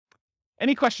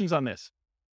 Any questions on this?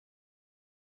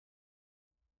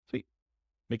 Sweet.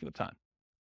 Making up time.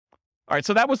 All right,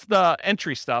 so that was the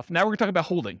entry stuff. Now we're going to talk about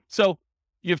holding. So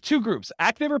you have two groups,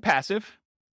 active or passive,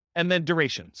 and then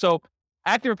duration. So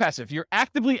active or passive, you're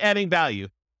actively adding value,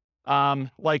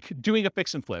 like doing a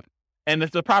fix and flip. And is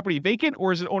the property vacant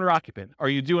or is it owner occupant? Are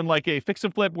you doing like a fix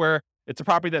and flip where it's a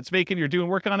property that's vacant, you're doing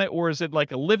work on it, or is it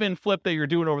like a live-in flip that you're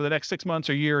doing over the next 6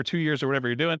 months or year or 2 years or whatever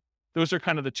you're doing? Those are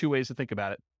kind of the two ways to think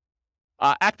about it.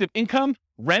 Active income,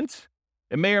 rent.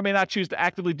 It may or may not choose to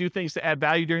actively do things to add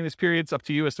value during this period. It's up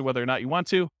to you as to whether or not you want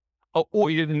to.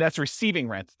 And that's receiving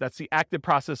rent. That's the active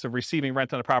process of receiving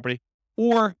rent on a property.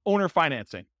 Or owner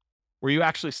financing, where you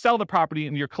actually sell the property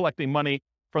and you're collecting money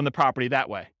from the property that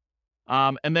way.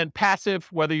 And then passive,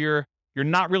 whether you're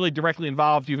not really directly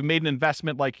involved, you've made an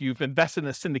investment, like you've invested in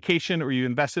a syndication or you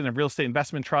invested in a real estate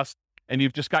investment trust, and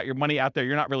you've just got your money out there.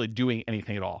 You're not really doing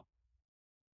anything at all.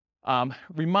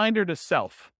 Reminder to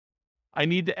self, I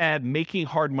need to add making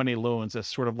hard money loans as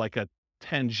sort of like a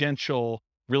tangential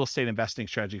real estate investing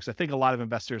strategy, because I think a lot of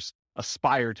investors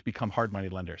aspire to become hard money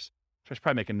lenders. So I should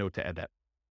probably make a note to add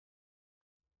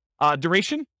that.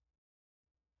 Duration.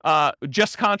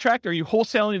 Just contract. Are you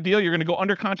wholesaling a deal? You're going to go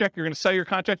under contract. You're going to sell your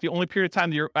contract. The only period of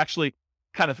time that you're actually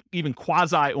kind of even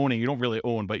quasi owning, you don't really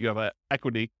own, but you have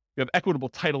equitable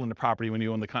title in the property when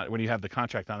you own when you have the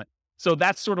contract on it. So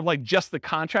that's sort of like just the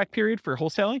contract period for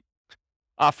wholesaling.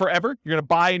 Forever. You're going to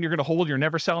buy and you're going to hold. You're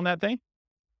never selling that thing.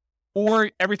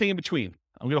 Or everything in between.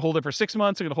 I'm going to hold it for 6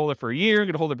 months. I'm going to hold it for a year. I'm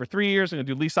going to hold it for 3 years. I'm going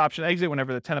to do lease option exit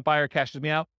whenever the tenant buyer cashes me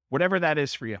out. Whatever that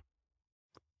is for you.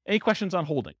 Any questions on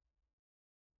holding?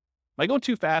 Am I going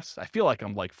too fast? I feel like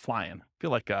I'm like flying. I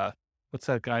feel like, what's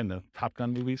that guy in the Top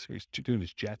Gun movies where he's doing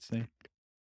his jets thing?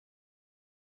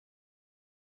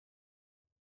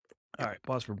 All right,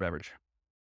 pause for beverage.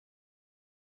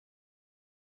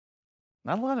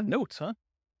 Not a lot of notes, huh?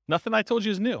 Nothing I told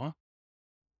you is new, huh?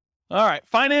 All right,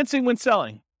 financing when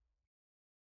selling.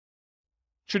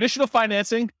 Traditional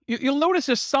financing, you'll notice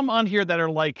there's some on here that are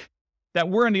like, that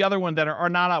were in the other one that are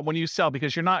not out when you sell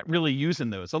because you're not really using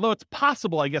those. Although it's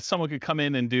possible, I guess someone could come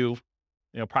in and do,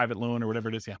 private loan or whatever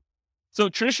it is. Yeah. So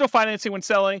traditional financing when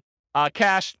selling,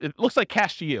 cash, it looks like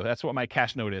cash to you. That's what my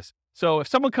cash note is. So if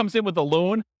someone comes in with a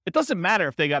loan, it doesn't matter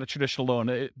if they got a traditional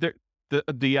loan.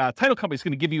 The title company is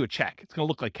going to give you a check. It's going to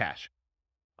look like cash.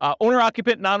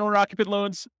 Owner-occupant, non-owner-occupant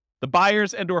loans, the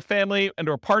buyers and/or family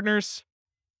and/or partners,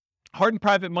 hard and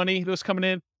private money, those coming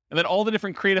in, and then all the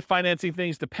different creative financing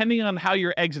things, depending on how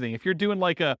you're exiting. If you're doing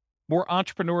like a more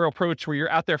entrepreneurial approach where you're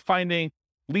out there finding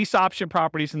lease option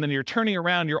properties and then you're turning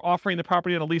around, you're offering the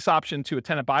property on a lease option to a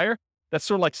tenant buyer, that's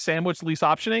sort of like sandwich lease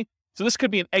optioning. So this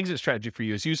could be an exit strategy for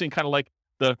you. It's using kind of like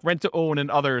the rent to own and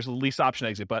others, lease option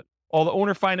exit, but all the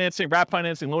owner financing, wrap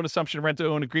financing, loan assumption, rent to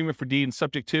own, agreement for deed, and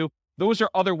subject to, those are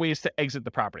other ways to exit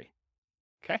the property.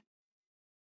 Okay.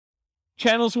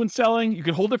 Channels when selling, you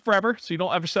can hold it forever, so you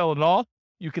don't ever sell it at all.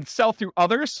 You can sell through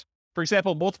others. For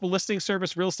example, multiple listing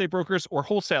service, real estate brokers, or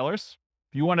wholesalers.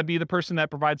 If you want to be the person that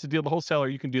provides the deal, the wholesaler,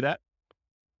 you can do that.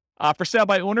 For sale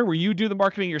by owner, where you do the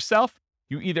marketing yourself,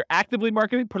 you either actively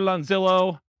market it, put it on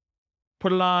Zillow,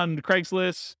 put it on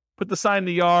Craigslist, put the sign in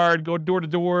the yard, go door to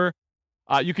door.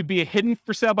 You could be a hidden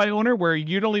for sale by owner where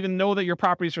you don't even know that your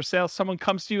property is for sale. Someone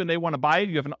comes to you and they want to buy it.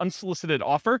 You have an unsolicited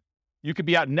offer. You could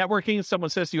be out networking. Someone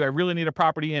says to you, I really need a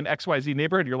property in XYZ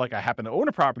neighborhood. You're like, I happen to own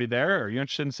a property there. Are you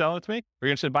interested in selling it to me? Are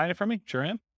you interested in buying it from me? Sure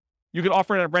am. You could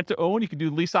offer it at rent to own. You could do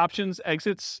lease options,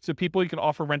 exits to people. You can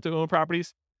offer rent to own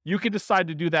properties. You could decide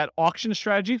to do that auction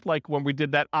strategy, like when we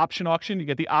did that option auction. You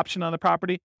get the option on the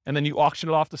property and then you auction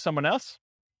it off to someone else.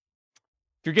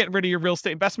 If you're getting rid of your real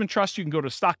estate investment trust, you can go to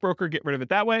a stockbroker, get rid of it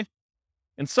that way.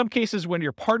 In some cases, when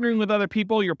you're partnering with other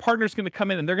people, your partner's going to come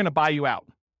in and they're going to buy you out.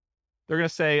 They're going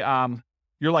to say,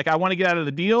 you're like, I want to get out of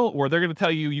the deal, or they're going to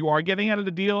tell you you are getting out of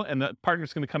the deal, and the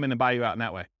partner's going to come in and buy you out in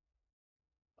that way.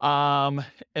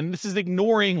 And this is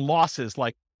ignoring losses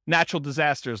like natural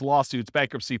disasters, lawsuits,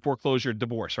 bankruptcy, foreclosure,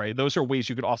 divorce, right? Those are ways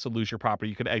you could also lose your property.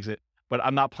 You could exit, but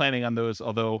I'm not planning on those,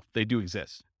 although they do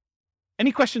exist.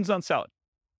 Any questions on selling?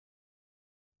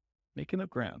 Making up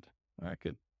ground. All right,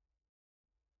 good.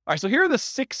 All right, so here are the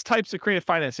 6 types of creative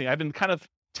financing. I've been kind of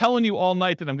telling you all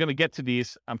night that I'm going to get to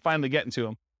these. I'm finally getting to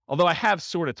them, although I have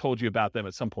sort of told you about them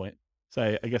at some point.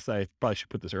 So I guess I probably should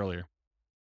put this earlier.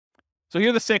 So here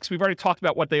are the 6. We've already talked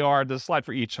about what they are. There's a slide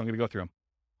for each, so I'm going to go through them.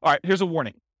 All right, here's a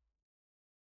warning.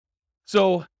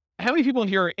 So how many people in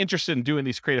here are interested in doing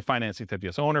these creative financing type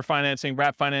deals? Owner financing,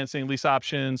 wrap financing, lease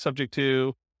option, subject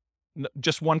to,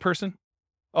 just one person?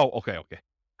 Oh, okay.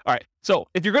 All right. So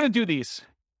if you're going to do these,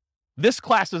 this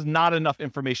class is not enough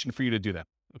information for you to do them.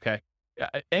 Okay.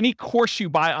 Any course you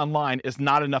buy online is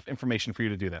not enough information for you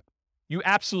to do that. You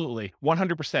absolutely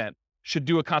 100% should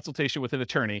do a consultation with an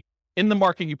attorney in the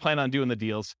market you plan on doing the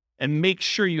deals and make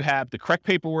sure you have the correct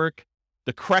paperwork,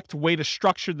 the correct way to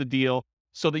structure the deal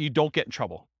so that you don't get in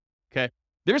trouble. Okay.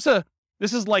 There's a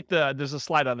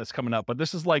slide on this coming up, but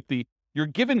this is like you're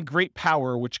given great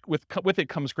power, which with it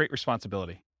comes great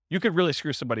responsibility. You could really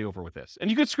screw somebody over with this,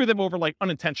 and you could screw them over like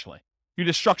unintentionally. You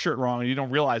just structure it wrong and you don't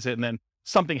realize it, and then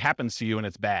something happens to you and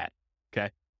it's bad. Okay.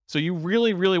 So you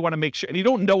really, really want to make sure, and you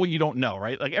don't know what you don't know,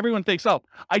 right? Like everyone thinks, oh,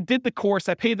 I did the course,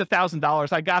 I paid the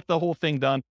 $1,000, I got the whole thing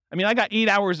done. I mean, I got 8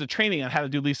 hours of training on how to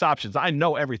do lease options. I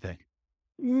know everything.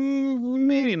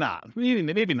 Maybe not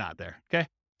there. Okay.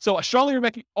 So I strongly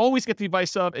recommend you always get the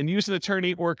advice of and use an attorney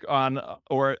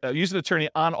use an attorney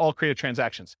on all creative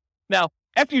transactions. Now,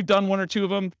 after you've done 1 or 2 of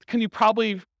them, can you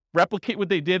probably replicate what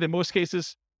they did in most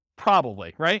cases?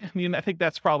 Probably, right? I mean, I think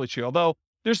that's probably true. Although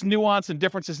there's nuance and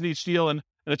differences in each deal, and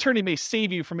an attorney may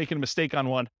save you from making a mistake on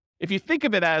one. If you think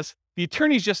of it as the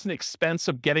attorney's just an expense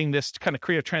of getting this kind of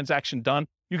creative transaction done,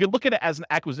 you can look at it as an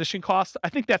acquisition cost. I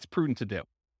think that's prudent to do.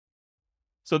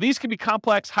 So these can be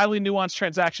complex, highly nuanced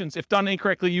transactions. If done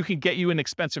incorrectly, you can get you in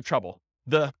expensive trouble.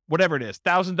 Whatever it is,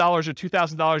 $1,000 or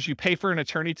 $2,000 you pay for an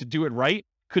attorney to do it right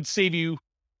could save you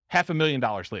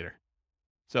 $500,000 later.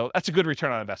 So that's a good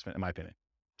return on investment, in my opinion.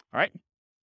 All right.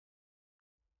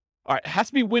 It has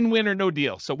to be win-win or no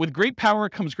deal. So with great power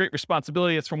comes great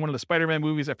responsibility. It's from one of the Spider-Man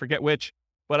movies. I forget which,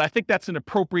 but I think that's an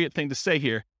appropriate thing to say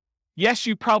here. Yes,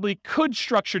 you probably could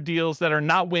structure deals that are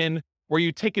not win, where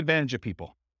you take advantage of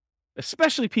people,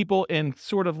 especially people in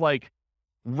sort of like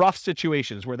rough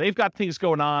situations where they've got things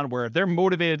going on, where they're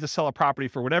motivated to sell a property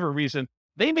for whatever reason.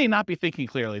 They may not be thinking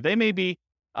clearly. They may be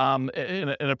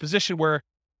in a position where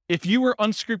if you were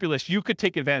unscrupulous, you could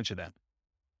take advantage of them.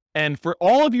 And for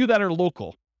all of you that are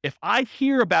local, if I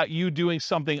hear about you doing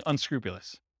something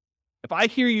unscrupulous, if I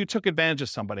hear you took advantage of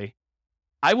somebody,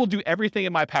 I will do everything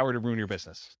in my power to ruin your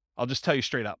business. I'll just tell you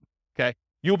straight up. Okay.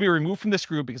 You'll be removed from this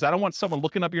group because I don't want someone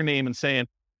looking up your name and saying,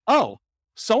 oh,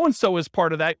 so-and-so is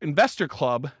part of that investor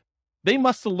club. They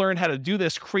must have learned how to do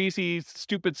this crazy,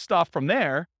 stupid stuff from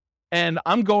there. and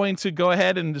I'm going to go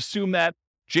ahead and assume that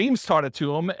James taught it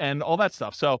to him and all that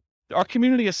stuff. So our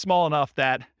community is small enough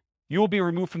that you will be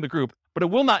removed from the group, but it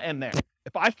will not end there.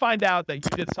 If I find out that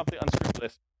you did something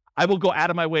unscrupulous, I will go out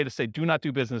of my way to say, do not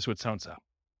do business with so-and-so.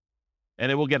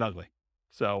 And it will get ugly.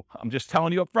 So I'm just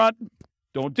telling you up front,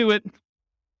 don't do it.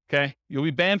 Okay. You'll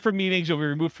be banned from meetings. You'll be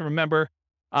removed from a member.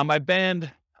 I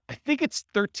banned, I think it's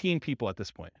 13 people at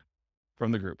this point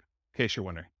from the group, in case you're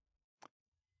wondering.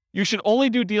 You should only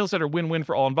do deals that are win-win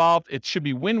for all involved. It should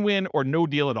be win-win or no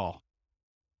deal at all.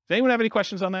 Does anyone have any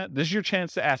questions on that? This is your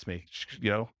chance to ask me.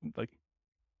 Yeah,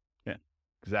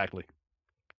 exactly.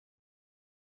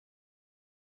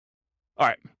 All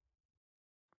right.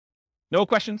 No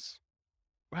questions?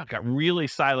 Wow, it got really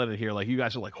silent in here. Like, you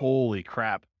guys are like, holy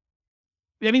crap.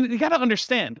 I mean, you got to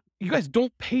understand, you guys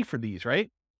don't pay for these, right?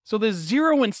 So there's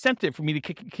zero incentive for me to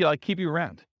keep you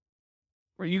around.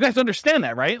 You guys understand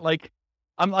that, right? Like,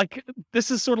 I'm like, this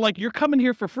is sort of like, you're coming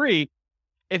here for free.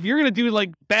 If you're going to do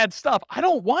like bad stuff, I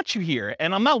don't want you here.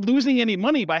 And I'm not losing any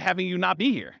money by having you not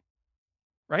be here.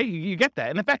 Right? You get that.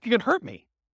 And in fact, you could hurt me.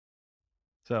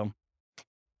 So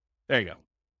there you go.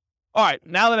 All right.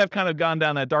 Now that I've kind of gone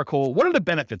down that dark hole, what are the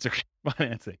benefits of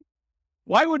financing?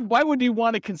 Why would you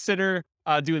want to consider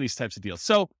doing these types of deals?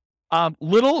 So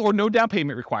little or no down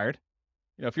payment required.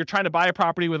 If you're trying to buy a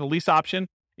property with a lease option,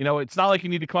 it's not like you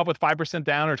need to come up with 5%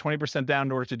 down or 20% down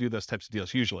in order to do those types of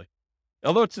deals usually.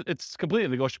 Although it's completely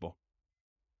negotiable.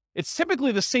 It's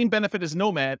typically the same benefit as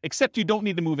Nomad, except you don't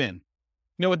need to move in.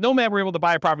 With Nomad, we're able to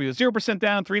buy a property with 0%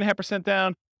 down, 3.5%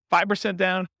 down, 5%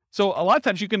 down. So a lot of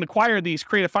times you can acquire these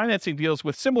creative financing deals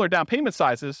with similar down payment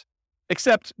sizes,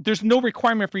 except there's no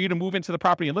requirement for you to move into the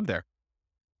property and live there.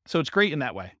 So it's great in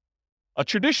that way. A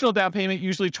traditional down payment,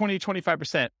 usually 20 to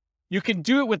 25%. You can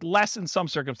do it with less in some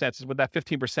circumstances with that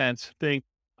 15% thing.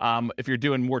 If you're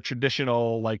doing more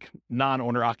traditional, like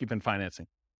non-owner occupant financing.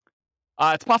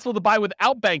 It's possible to buy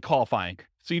without bank qualifying.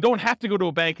 So you don't have to go to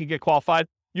a bank and get qualified.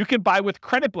 You can buy with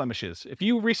credit blemishes. If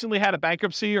you recently had a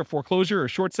bankruptcy or foreclosure or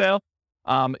short sale,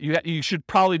 you should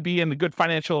probably be in a good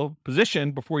financial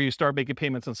position before you start making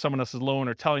payments on someone else's loan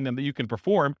or telling them that you can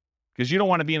perform, because you don't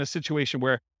want to be in a situation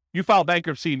where you file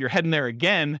bankruptcy and you're heading there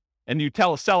again and you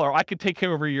tell a seller, I could take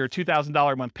care of your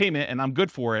 $2,000 a month payment and I'm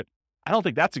good for it. I don't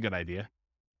think that's a good idea.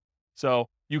 So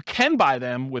you can buy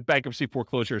them with bankruptcy,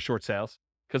 foreclosure, or short sales,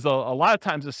 because a lot of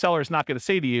times the seller is not going to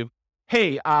say to you,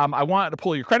 hey, I want to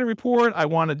pull your credit report. I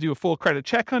want to do a full credit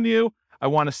check on you. I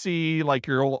want to see like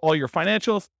all your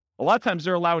financials. A lot of times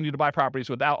they're allowing you to buy properties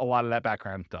without a lot of that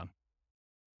background done.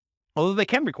 Although they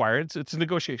can require it, it's a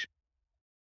negotiation.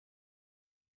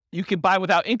 You can buy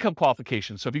without income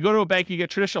qualification. So if you go to a bank, you get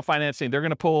traditional financing, they're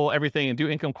going to pull everything and do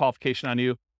income qualification on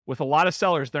you. With a lot of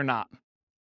sellers, they're not.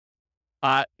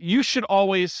 You should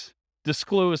always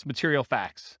disclose material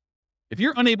facts. If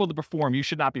you're unable to perform, you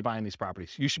should not be buying these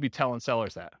properties. You should be telling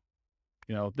sellers that,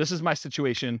 this is my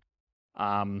situation.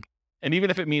 And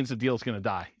even if it means the deal is going to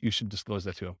die, you should disclose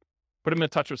that to them. Put them in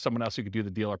touch with someone else who could do the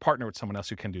deal or partner with someone else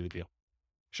who can do the deal.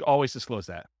 You should always disclose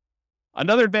that.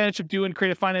 Another advantage of doing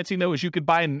creative financing, though, is you could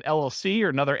buy an LLC or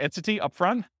another entity up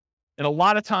front. And a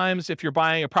lot of times, if you're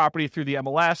buying a property through the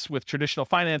MLS with traditional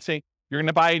financing, you're going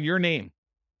to buy in your name.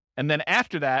 And then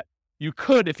after that, you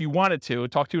could, if you wanted to,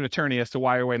 talk to an attorney as to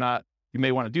why or why not you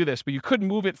may want to do this, but you could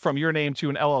move it from your name to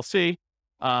an LLC.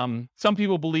 Some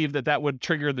people believe that would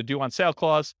trigger the due on sale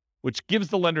clause, which gives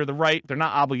the lender the right, they're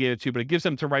not obligated to, but it gives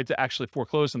them the right to actually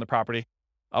foreclose on the property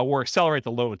or accelerate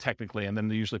the loan technically, and then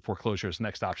usually foreclosure is the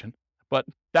next option. But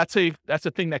that's a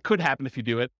thing that could happen if you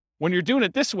do it. When you're doing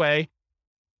it this way,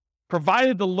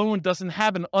 provided the loan doesn't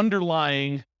have an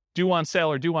underlying due on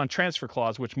sale or due on transfer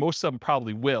clause, which most of them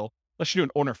probably will, unless you're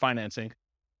doing owner financing.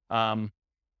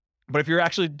 But if you're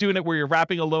actually doing it where you're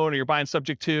wrapping a loan or you're buying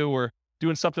subject to or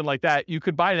doing something like that, you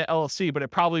could buy an LLC, but it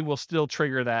probably will still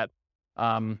trigger that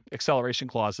acceleration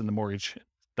clause in the mortgage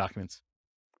documents.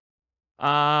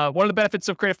 One of the benefits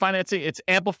of creative financing, it's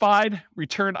amplified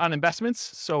return on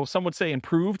investments. So some would say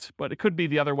improved, but it could be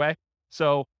the other way.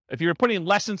 So if you're putting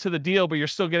less into the deal, but you're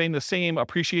still getting the same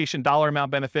appreciation dollar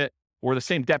amount benefit or the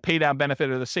same debt pay down benefit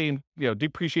or the same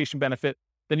depreciation benefit,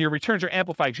 then your returns are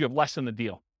amplified because you have less in the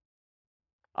deal.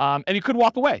 And you could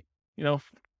walk away.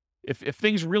 If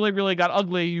things really, really got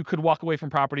ugly, you could walk away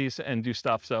from properties and do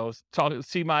stuff. So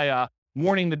see my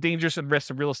warning the dangers and risks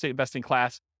of real estate investing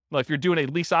class. Well, if you're doing a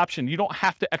lease option, you don't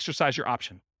have to exercise your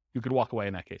option. You could walk away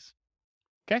in that case.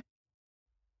 Okay.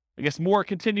 I guess more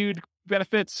continued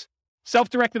benefits,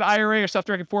 self-directed IRA or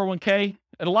self-directed 401k.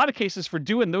 In a lot of cases for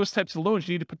doing those types of loans,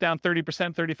 you need to put down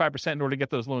 30%, 35% in order to get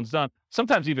those loans done.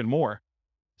 Sometimes even more.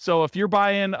 So if you're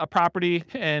buying a property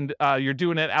and you're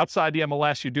doing it outside the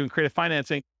MLS, you're doing creative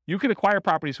financing, you can acquire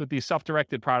properties with these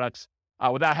self-directed products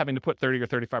without having to put 30 or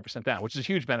 35% down, which is a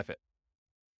huge benefit.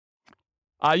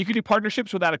 You can do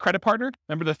partnerships without a credit partner.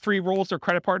 Remember the three roles of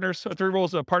credit partners, or three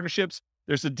roles of partnerships.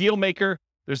 There's the deal maker,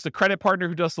 there's the credit partner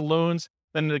who does the loans,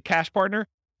 then the cash partner.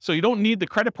 So you don't need the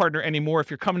credit partner anymore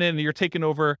if you're coming in and you're taking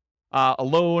over a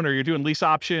loan, or you're doing lease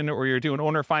option, or you're doing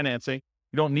owner financing.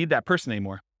 You don't need that person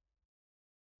anymore.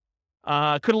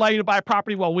 Could allow you to buy a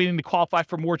property while waiting to qualify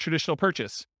for more traditional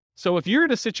purchase. So if you're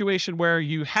in a situation where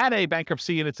you had a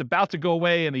bankruptcy and it's about to go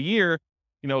away in a year,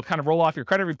 kind of roll off your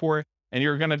credit report, and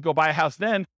you're going to go buy a house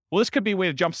then, well, this could be a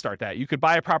way to jumpstart that. You could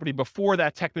buy a property before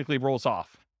that technically rolls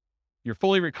off. You're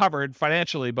fully recovered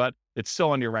financially, but it's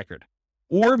still on your record.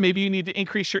 Or maybe you need to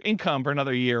increase your income for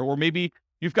another year, or maybe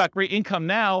you've got great income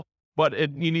now, but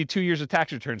you need 2 years of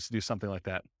tax returns to do something like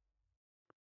that.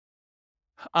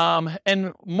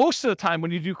 And most of the time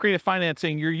when you do creative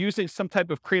financing, you're using some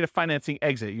type of creative financing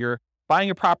exit. You're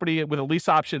buying a property with a lease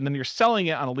option, and then you're selling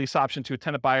it on a lease option to a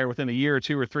tenant buyer within a year or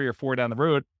 2 or 3 or 4 down the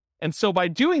road. And so by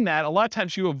doing that, a lot of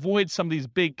times you avoid some of these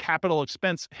big capital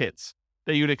expense hits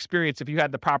that you'd experience if you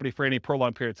had the property for any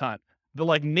prolonged period of time. The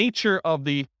nature of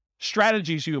the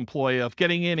strategies you employ of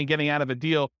getting in and getting out of a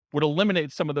deal would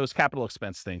eliminate some of those capital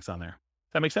expense things on there.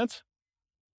 Does that make sense?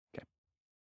 Okay.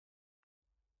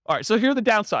 All right, so here are the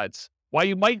downsides, why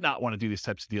you might not want to do these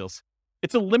types of deals.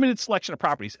 It's a limited selection of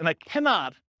properties, and I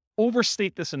cannot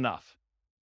overstate this enough.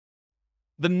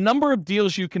 The number of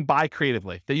deals you can buy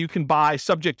creatively, that you can buy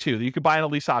subject to, that you can buy on a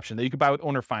lease option, that you can buy with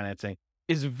owner financing,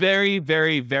 is very,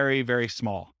 very, very, very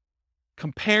small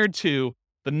compared to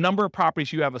the number of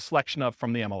properties you have a selection of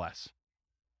from the MLS.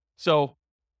 So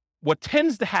what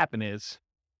tends to happen is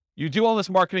you do all this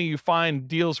marketing, you find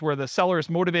deals where the seller is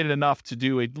motivated enough to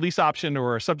do a lease option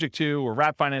or a subject to or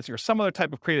wrap financing or some other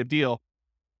type of creative deal.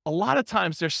 A lot of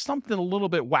times there's something a little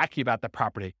bit wacky about that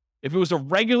property. If it was a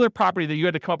regular property that you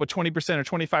had to come up with 20% or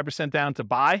 25% down to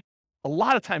buy, a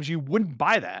lot of times you wouldn't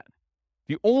buy that.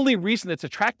 The only reason it's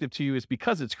attractive to you is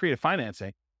because it's creative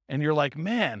financing. And you're like,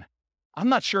 man, I'm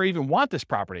not sure I even want this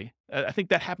property. I think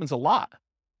that happens a lot.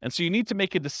 And so you need to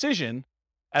make a decision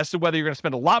as to whether you're going to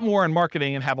spend a lot more on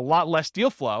marketing and have a lot less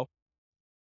deal flow,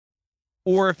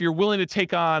 or if you're willing to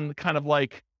take on kind of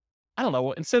like, I don't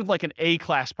know, instead of like an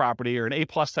A-class property or an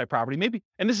A-plus type property, maybe,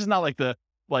 and this is not like the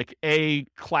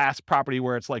A-class property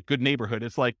where it's like good neighborhood.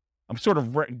 It's like, I'm sort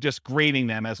of just grading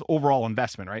them as overall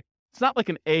investment, right? It's not like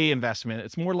an A investment.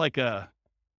 It's more like a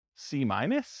C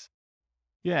minus.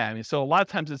 Yeah, I mean, so a lot of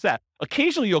times it's that.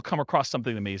 Occasionally you'll come across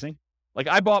something amazing. Like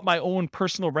I bought my own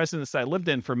personal residence that I lived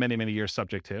in for many, many years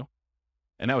subject to.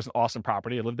 And that was an awesome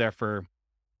property. I lived there for,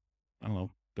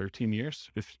 13 years,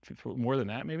 more than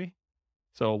that maybe.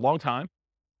 So a long time,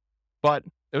 but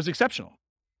it was exceptional.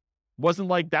 It wasn't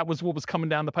like that was what was coming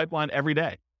down the pipeline every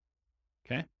day.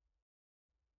 Okay.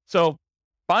 So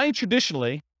buying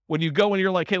traditionally, when you go and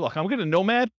you're like, hey, look, I'm going to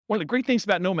Nomad. One of the great things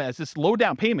about Nomad is this low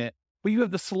down payment, but you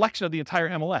have the selection of the entire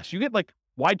MLS. You get like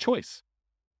wide choice.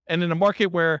 And in a market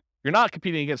where you're not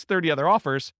competing against 30 other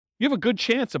offers, you have a good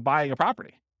chance of buying a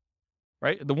property,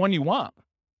 right? The one you want.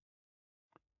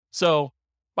 So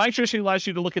buying traditionally allows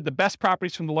you to look at the best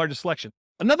properties from the largest selection.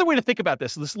 Another way to think about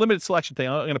this limited selection thing,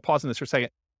 I'm going to pause on this for a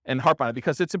second and harp on it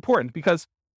because it's important, because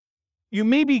you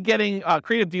may be getting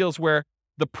creative deals where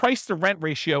the price to rent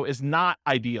ratio is not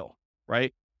ideal,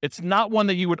 right? It's not one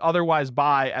that you would otherwise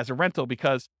buy as a rental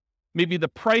because maybe the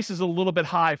price is a little bit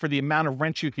high for the amount of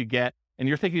rent you could get. And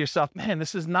you're thinking to yourself, man,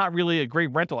 this is not really a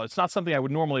great rental. It's not something I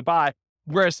would normally buy.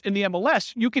 Whereas in the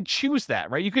MLS, you could choose that,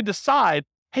 right? You could decide,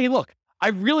 hey, look, I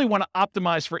really want to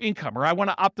optimize for income, or I want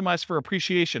to optimize for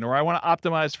appreciation, or I want to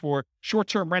optimize for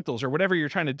short-term rentals, or whatever you're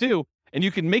trying to do. And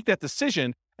you can make that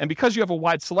decision. And because you have a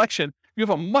wide selection, you have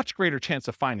a much greater chance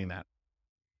of finding that.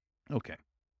 Okay.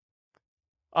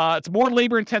 It's more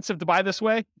labor intensive to buy this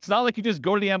way. It's not like you just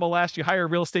go to the MLS, you hire a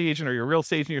real estate agent or you're a real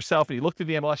estate agent yourself, and you look through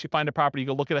the MLS, you find a property, you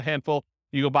go look at a handful,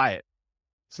 you go buy it.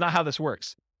 It's not how this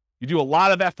works. You do a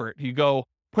lot of effort. You go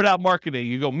put out marketing,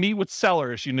 you go meet with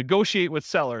sellers, you negotiate with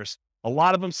sellers. A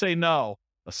lot of them say no.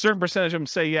 A certain percentage of them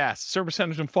say yes. A certain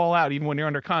percentage of them fall out even when you're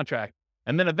under contract.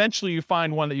 And then eventually you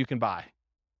find one that you can buy.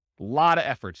 A lot of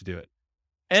effort to do it.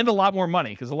 And a lot more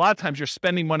money, because a lot of times you're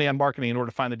spending money on marketing in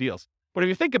order to find the deals. But if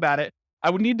you think about it, I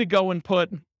would need to go and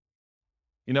put,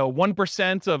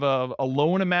 1% of a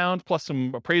loan amount plus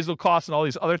some appraisal costs and all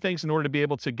these other things in order to be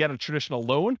able to get a traditional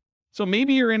loan. So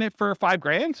maybe you're in it for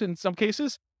 $5,000 in some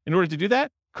cases. In order to do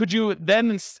that, could you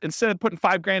then, instead of putting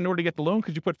 $5,000 in order to get the loan,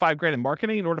 could you put $5,000 in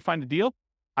marketing in order to find a deal?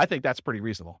 I think that's pretty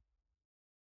reasonable.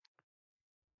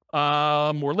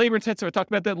 More labor intensive. I talked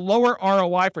about that. Lower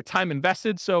ROI for time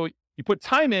invested. So you put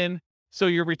time in, so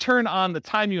your return on the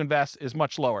time you invest is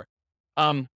much lower.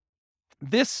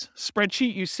 This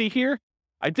spreadsheet you see here,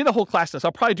 I did a whole class on this.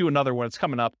 I'll probably do another one. It's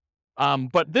coming up.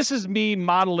 But this is me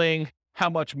modeling how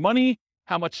much money,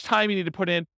 how much time you need to put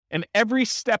in, and every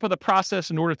step of the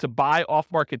process in order to buy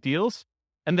off-market deals,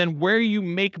 and then where you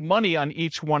make money on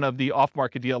each one of the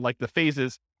off-market deal, like the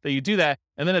phases that you do that.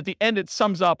 And then at the end, it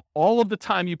sums up all of the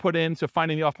time you put into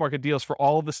finding the off-market deals for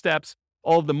all of the steps,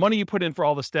 all of the money you put in for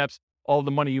all the steps, all of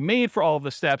the money you made for all of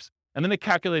the steps. And then it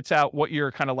calculates out what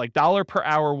your kind of like dollar per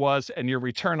hour was and your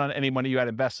return on any money you had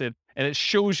invested. And it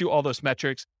shows you all those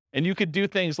metrics. And you could do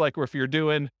things like where if you're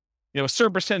doing, a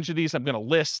certain percentage of these I'm going to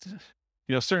list,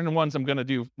 certain ones I'm going to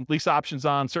do lease options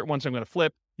on, certain ones I'm going to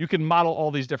flip. You can model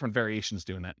all these different variations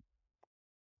doing that.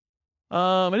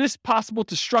 It is possible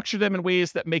to structure them in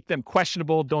ways that make them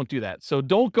questionable. Don't do that. So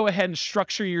don't go ahead and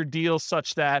structure your deals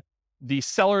such that the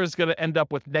seller is going to end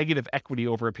up with negative equity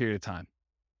over a period of time,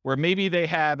 where maybe they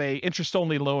have a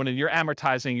interest-only loan and you're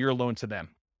amortizing your loan to them.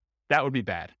 That would be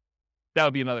bad. That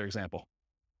would be another example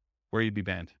where you'd be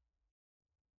banned.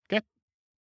 Okay.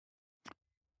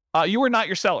 You are not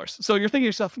your sellers. So you're thinking to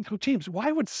yourself, James,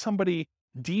 why would somebody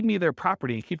deed me their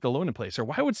property and keep the loan in place? Or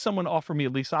why would someone offer me a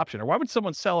lease option? Or why would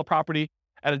someone sell a property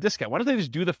at a discount? Why don't they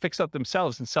just do the fix up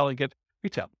themselves and sell and get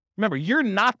retail? Remember, you're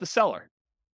not the seller.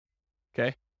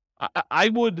 Okay. I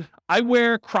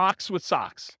wear Crocs with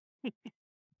socks.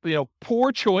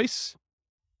 Poor choice.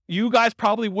 You guys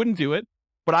probably wouldn't do it,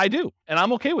 but I do, and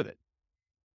I'm okay with it.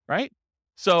 Right?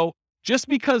 So just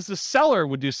because the seller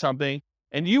would do something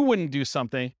and you wouldn't do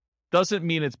something doesn't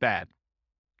mean it's bad.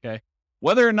 Okay?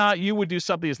 Whether or not you would do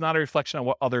something is not a reflection on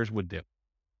what others would do.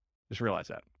 Just realize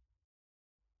that.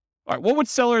 All right, why would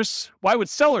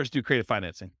sellers do creative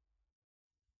financing?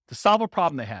 To solve a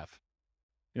problem they have.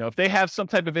 If they have some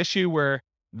type of issue where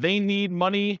they need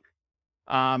money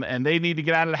and they need to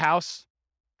get out of the house,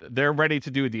 they're ready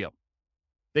to do a deal.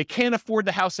 They can't afford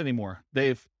the house anymore.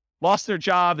 They've lost their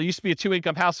job. They used to be a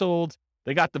 2-income household.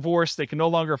 They got divorced. They can no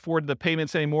longer afford the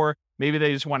payments anymore. Maybe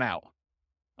they just went out.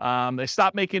 They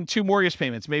stopped making 2 mortgage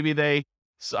payments. Maybe they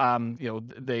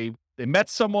met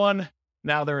someone.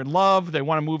 Now they're in love. They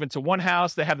want to move into one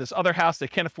house. They have this other house. They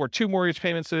can't afford 2 mortgage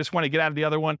payments. So they just want to get out of the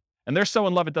other one. And they're so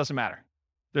in love, it doesn't matter.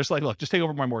 They're just like, look, just take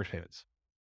over my mortgage payments.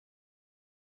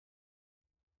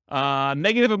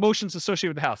 Negative emotions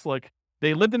associated with the house. Like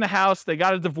they lived in the house, they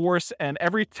got a divorce, and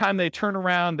every time they turn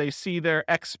around, they see their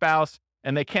ex-spouse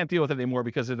and they can't deal with it anymore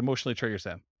because it emotionally triggers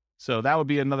them. So that would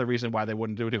be another reason why they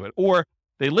wouldn't do it. Or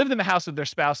they lived in the house with their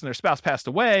spouse and their spouse passed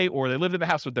away, or they lived in the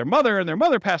house with their mother and their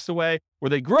mother passed away, or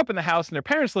they grew up in the house and their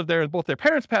parents lived there and both their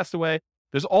parents passed away.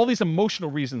 There's all these emotional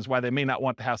reasons why they may not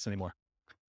want the house anymore.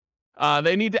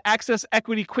 They need to access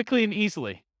equity quickly and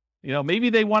easily. Maybe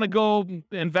they want to go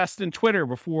invest in Twitter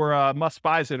before Musk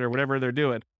buys it or whatever they're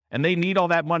doing, and they need all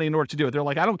that money in order to do it. They're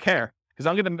like, I don't care because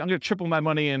I'm gonna triple my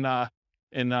money in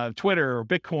Twitter or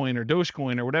Bitcoin or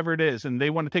Dogecoin or whatever it is, and they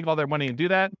want to take all their money and do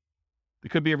that. It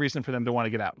could be a reason for them to want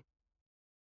to get out.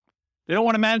 They don't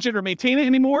want to manage it or maintain it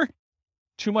anymore.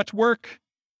 Too much work,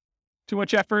 too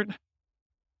much effort.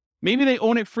 Maybe they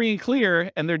own it free and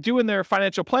clear and they're doing their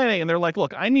financial planning and they're like,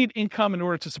 look, I need income in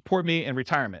order to support me in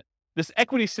retirement. This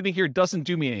equity sitting here doesn't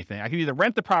do me anything. I can either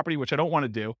rent the property, which I don't want to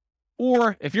do,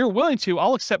 or if you're willing to,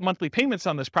 I'll accept monthly payments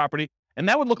on this property, and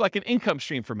that would look like an income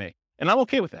stream for me. And I'm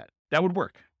okay with that. That would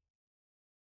work.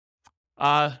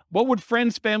 What would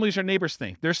friends, families, or neighbors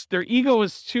think? Their ego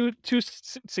is too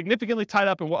significantly tied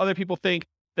up in what other people think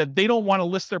that they don't want to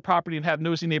list their property and have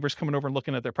nosy neighbors coming over and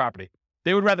looking at their property.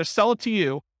 They would rather sell it to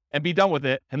you and be done with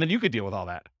it, and then you could deal with all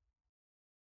that.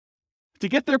 To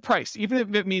get their price, even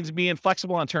if it means being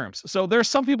flexible on terms. So there are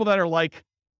some people that are like,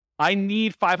 I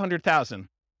need $500,000.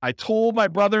 I told my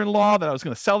brother-in-law that I was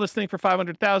going to sell this thing for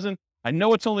 $500,000. I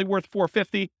know it's only worth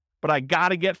 $450,000, but I got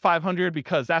to get $500,000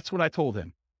 because that's what I told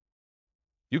him.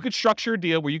 You could structure a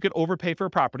deal where you could overpay for a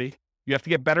property. You have to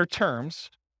get better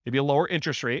terms, maybe a lower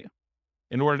interest rate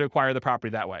in order to acquire the property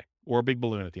that way, or a big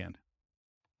balloon at the end.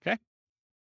 Okay?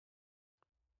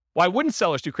 Why wouldn't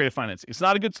sellers do creative financing? It's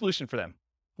not a good solution for them.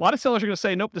 A lot of sellers are going to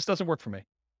say, nope, this doesn't work for me.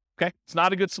 Okay? It's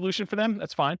not a good solution for them.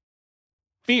 That's fine.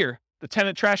 Fear, the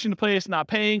tenant trashing the place, not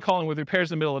paying, calling with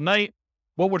repairs in the middle of the night.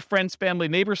 What would friends, family,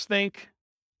 neighbors think?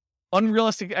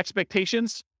 Unrealistic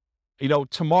expectations.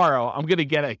 Tomorrow I'm going to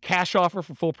get a cash offer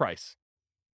for full price.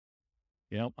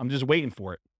 I'm just waiting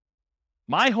for it.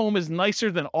 My home is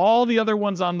nicer than all the other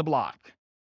ones on the block.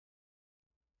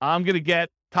 I'm going to get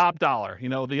top dollar.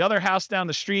 The other house down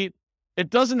the street,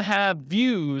 it doesn't have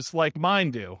views like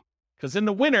mine do. Because in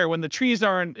the winter, when the trees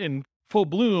aren't in full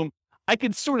bloom, I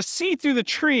can sort of see through the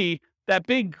tree that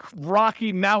big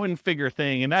rocky mountain figure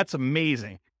thing, and that's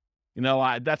amazing.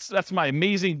 That's my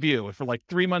amazing view for like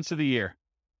 3 months of the year,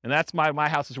 and that's my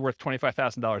house is worth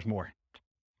 $25,000 more.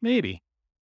 Maybe.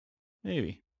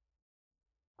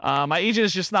 My agent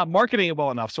is just not marketing it well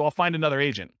enough, so I'll find another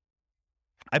agent.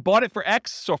 I bought it for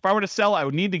X, so if I were to sell, I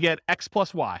would need to get X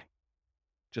plus Y.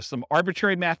 Just some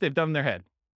arbitrary math they've done in their head.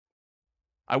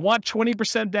 I want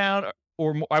 20% down,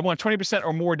 or I want 20%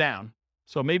 or more down.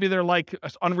 So maybe they're like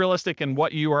unrealistic in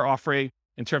what you are offering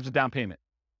in terms of down payment.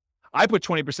 I put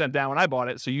 20% down when I bought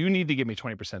it, so you need to give me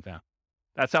 20% down.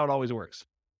 That's how it always works.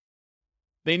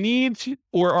 They need to,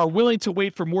 or are willing to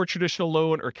wait for more traditional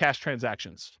loan or cash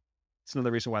transactions. It's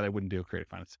another reason why they wouldn't do creative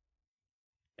finance.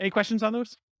 Any questions on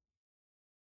those?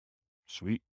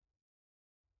 Sweet.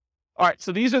 All right,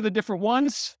 so these are the different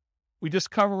ones we're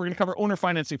going to cover owner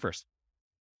financing first.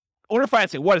 Owner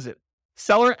financing, what is it?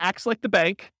 Seller acts like the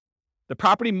bank. The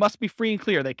property must be free and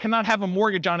clear. They cannot have a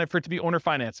mortgage on it for it to be owner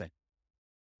financing.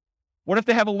 What if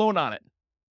they have a loan on it?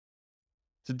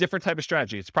 It's a different type of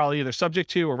strategy. It's probably either subject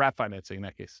to or wrap financing in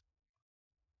that case.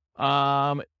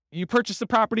 You purchase the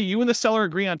property. You and the seller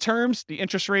agree on terms, the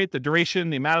interest rate, the duration,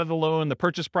 the amount of the loan, the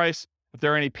purchase price, if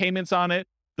there are any payments on it,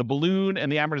 the balloon,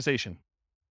 and the amortization.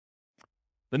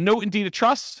 The note and deed of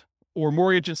trust or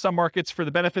mortgage in some markets for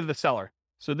the benefit of the seller.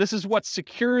 So this is what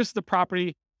secures the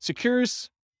property, secures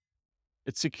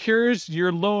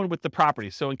your loan with the property.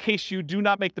 So in case you do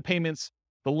not make the payments,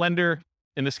 the lender,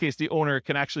 in this case, the owner,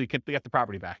 can actually get the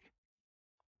property back.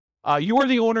 You are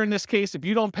the owner in this case. If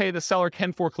you don't pay, the seller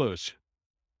can foreclose.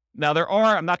 Now I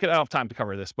don't have time to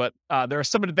cover this, but there are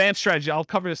some advanced strategies. I'll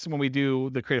cover this when we do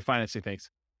the creative financing things.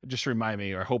 Just remind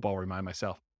me, or I hope I'll remind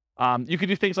myself. You can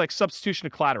do things like substitution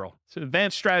of collateral. It's an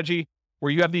advanced strategy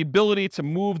where you have the ability to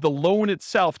move the loan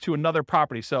itself to another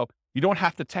property. So you don't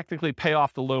have to technically pay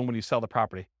off the loan when you sell the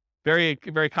property. Very,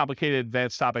 very complicated,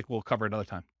 advanced topic we'll cover another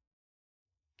time.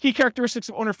 Key characteristics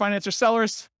of owner finance or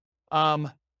sellers.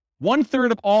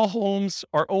 1/3 of all homes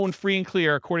are owned free and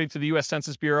clear, according to the U.S.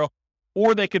 Census Bureau,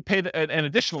 or they could pay, and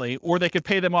additionally, or they could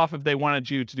pay them off if they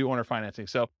wanted you to do owner financing.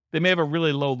 So they may have a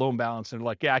really low loan balance and they're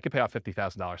like, yeah, I could pay off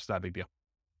 $50,000. It's not a big deal.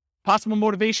 Possible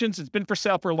motivations. It's been for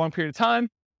sale for a long period of time.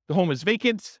 The home is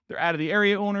vacant. They're out of the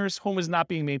area owners. Home is not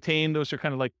being maintained. Those are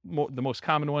kind of like the most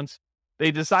common ones.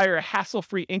 They desire a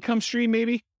hassle-free income stream,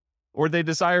 maybe, or they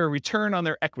desire a return on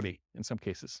their equity in some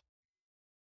cases.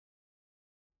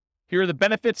 Here are the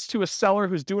benefits to a seller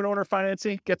who's doing owner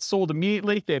financing. Gets sold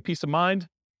immediately. They have peace of mind.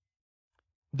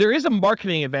 There is a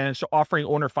marketing advantage to offering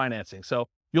owner financing. So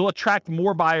you'll attract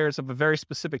more buyers of a very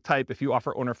specific type if you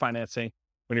offer owner financing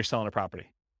when you're selling a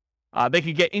property. They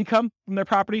can get income from their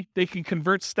property. They can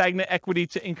convert stagnant equity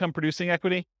to income producing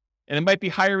equity. And it might be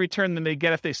higher return than they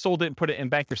get if they sold it and put it in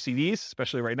bank or CDs,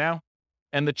 especially right now.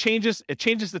 And it changes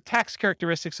the tax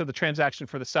characteristics of the transaction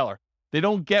for the seller. They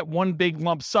don't get one big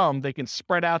lump sum. They can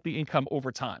spread out the income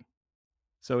over time.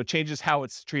 So it changes how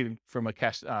it's treated from a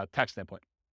tax standpoint.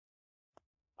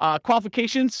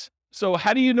 Qualifications. So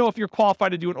how do you know if you're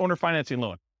qualified to do an owner financing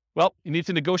loan? Well, you need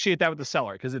to negotiate that with the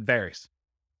seller because it varies.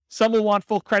 Some will want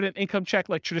full credit income check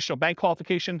like traditional bank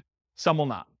qualification. Some will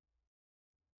not.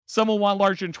 Some will want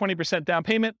larger than 20% down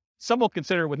payment. Some will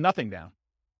consider with nothing down.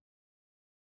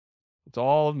 It's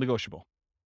all negotiable.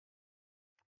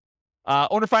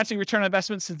 Owner financing return on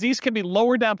investment. Since these can be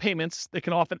lower down payments, they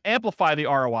can often amplify the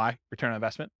ROI, return on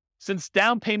investment, since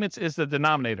down payments is the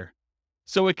denominator.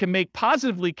 So it can make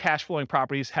positively cash flowing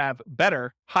properties have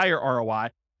better, higher ROI.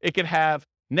 It can have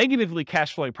negatively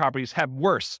cash flowing properties have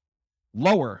worse,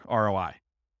 lower ROI.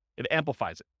 It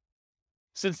amplifies it.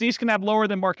 Since these can have lower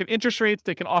than market interest rates,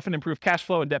 they can often improve cash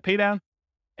flow and debt paydown.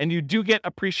 And you do get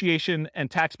appreciation and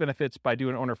tax benefits by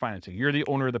doing owner financing. You're the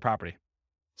owner of the property.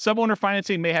 Some owner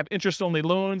financing may have interest-only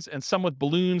loans and some with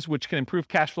balloons, which can improve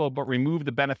cash flow but remove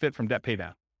the benefit from debt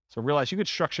paydown. So realize you could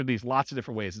structure these lots of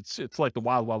different ways. It's like the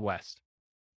wild, wild west.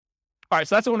 All right,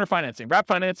 so that's owner financing. Wrap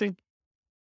financing.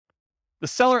 The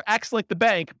seller acts like the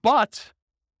bank, but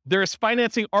there is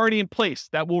financing already in place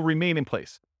that will remain in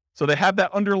place. So they have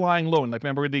that underlying loan. Like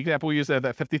remember the example we used, that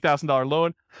 $50,000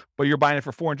 loan, but you're buying it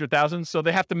for $400,000. So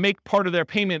they have to make part of their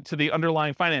payment to the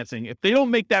underlying financing. If they don't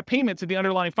make that payment to the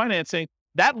underlying financing,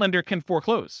 that lender can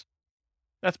foreclose.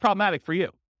 That's problematic for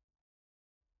you.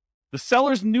 The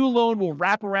seller's new loan will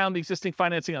wrap around the existing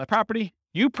financing on the property.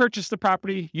 You purchase the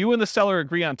property. You and the seller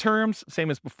agree on terms,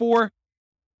 same as before.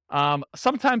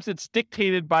 Sometimes it's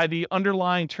dictated by the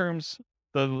underlying terms,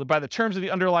 by the terms of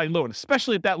the underlying loan,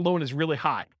 especially if that loan is really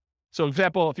high. So,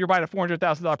 example, if you're buying a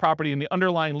 $400,000 property and the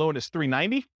underlying loan is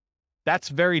 $390,000, that's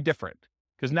very different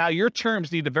because now your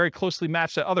terms need to very closely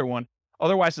match that other one.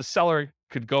 Otherwise, the seller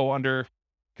could go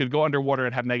underwater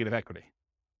and have negative equity.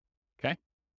 Okay.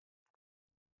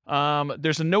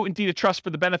 There's a note in deed of trust for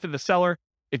the benefit of the seller.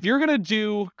 If you're going to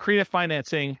do creative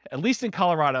financing, at least in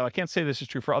Colorado, I can't say this is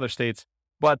true for other states,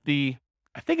 but I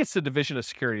think it's the Division of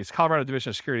Securities, Colorado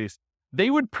Division of Securities, they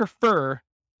would prefer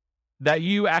that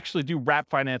you actually do wrap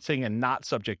financing and not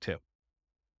subject to.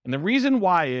 And the reason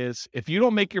why is if you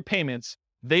don't make your payments,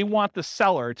 they want the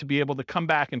seller to be able to come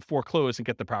back and foreclose and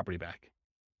get the property back.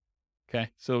 Okay.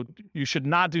 So you should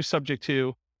not do subject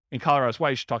to in Colorado. That's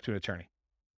why you should talk to an attorney.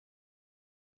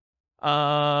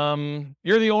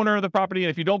 You're the owner of the property, and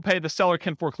if you don't pay, the seller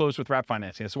can foreclose with wrap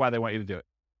financing. That's why they want you to do it.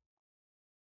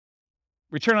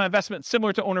 Return on investment,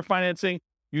 similar to owner financing.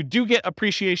 You do get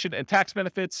appreciation and tax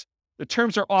benefits. The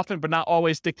terms are often, but not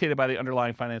always, dictated by the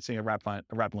underlying financing of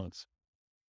wrap loans.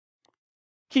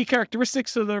 Key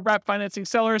characteristics of the wrap financing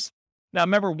sellers. Now,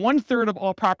 remember, 1/3 of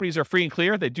all properties are free and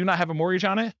clear. They do not have a mortgage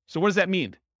on it. So what does that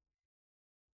mean?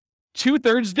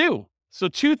 2/3 do. So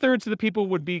 2/3 of the people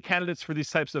would be candidates for these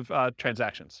types of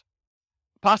transactions.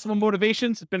 Possible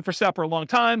motivations: it's been for sale for a long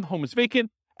time, home is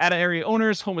vacant, out-of-area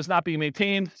owners, home is not being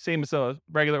maintained, same as a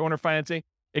regular owner financing.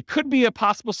 It could be a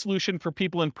possible solution for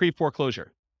people in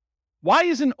pre-foreclosure. Why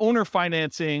isn't owner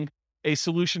financing a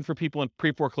solution for people in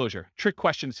pre-foreclosure? Trick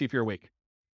question to see if you're awake.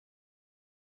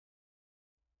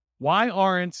 Why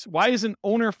isn't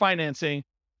owner financing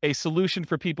a solution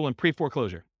for people in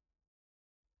pre-foreclosure?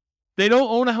 They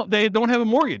don't have a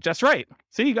mortgage. That's right.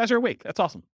 See, you guys are awake. That's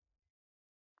awesome.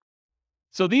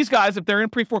 So these guys, if they're in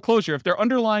pre-foreclosure, if their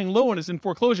underlying loan is in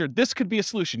foreclosure, this could be a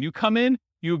solution. You come in,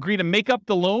 you agree to make up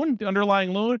the loan, the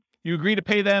underlying loan, you agree to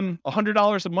pay them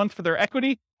 $100 a month for their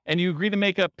equity, and you agree to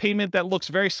make a payment that looks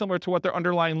very similar to what their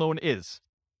underlying loan is.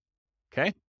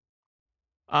 Okay?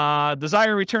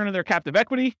 Desire return of their captive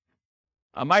equity.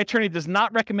 My attorney does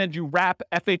not recommend you wrap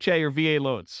FHA or VA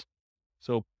loans.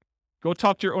 So go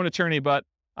talk to your own attorney, but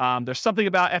there's something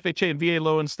about FHA and VA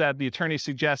loans that the attorney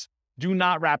suggests do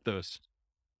not wrap those.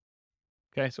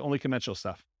 Okay, so only conventional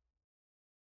stuff.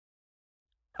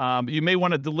 You may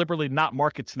want to deliberately not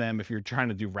market to them if you're trying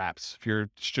to do wraps. If you're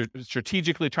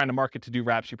strategically trying to market to do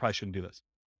wraps, you probably shouldn't do this.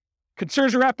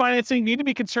 Concerns of wrap financing: you need to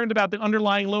be concerned about the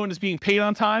underlying loan is being paid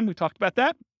on time. We talked about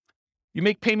that. You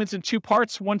make payments in two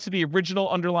parts, one to the original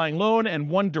underlying loan and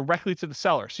one directly to the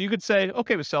seller. So you could say,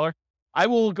 okay, the seller, I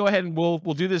will go ahead and we'll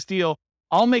do this deal.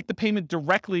 I'll make the payment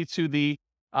directly to the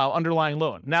underlying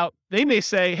loan. Now, they may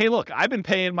say, hey, look, I've been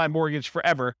paying my mortgage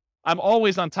forever. I'm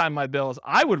always on time with my bills.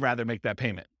 I would rather make that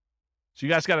payment. So you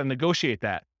guys got to negotiate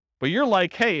that. But you're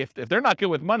like, hey, if they're not good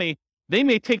with money, they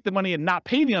may take the money and not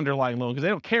pay the underlying loan because they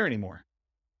don't care anymore.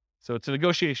 So it's a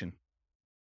negotiation.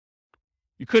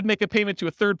 You could make a payment to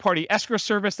a third-party escrow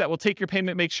service that will take your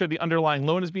payment, make sure the underlying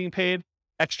loan is being paid.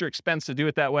 Extra expense to do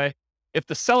it that way. If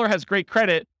the seller has great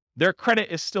credit, their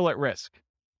credit is still at risk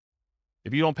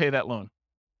if you don't pay that loan.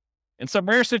 In some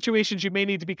rare situations, you may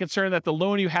need to be concerned that the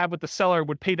loan you have with the seller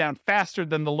would pay down faster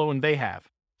than the loan they have.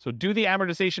 So do the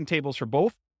amortization tables for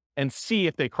both and see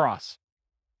if they cross.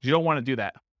 You don't want to do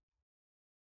that.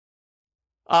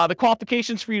 The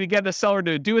qualifications for you to get the seller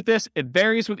to do with this, it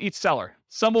varies with each seller.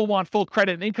 Some will want full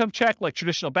credit and income check like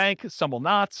traditional bank. Some will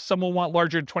not. Some will want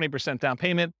larger than 20% down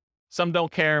payment. Some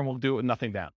don't care and will do it with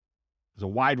nothing down. There's a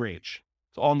wide range.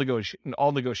 It's all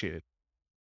negotiated.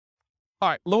 All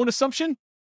right, loan assumption.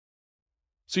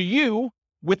 So you,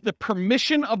 with the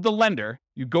permission of the lender,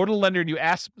 you go to the lender and you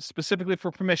ask specifically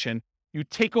for permission. You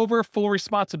take over full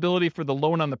responsibility for the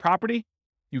loan on the property.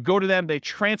 You go to them, they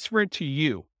transfer it to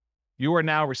you. You are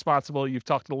now responsible. You've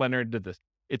talked to the lender and did this.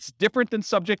 It's different than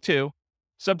subject to.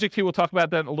 Subject to, we'll talk about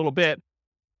that in a little bit.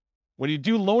 When you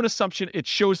do loan assumption, it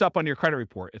shows up on your credit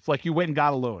report. It's like you went and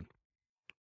got a loan.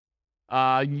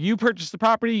 You purchase the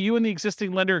property, you and the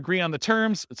existing lender agree on the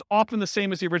terms. It's often the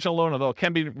same as the original loan, although it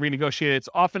can be renegotiated. It's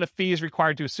often a fee is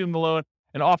required to assume the loan,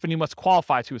 and often you must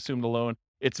qualify to assume the loan.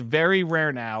 It's very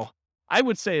rare now. I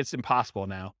would say it's impossible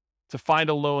now to find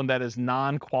a loan that is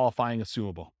non-qualifying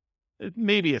assumable.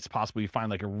 Maybe it's possible you find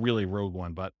like a really rogue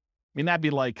one, but I mean, that'd be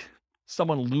like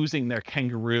someone losing their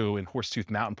kangaroo in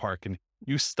Horsetooth Mountain Park and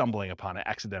you stumbling upon it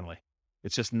accidentally.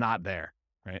 It's just not there,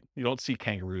 right? You don't see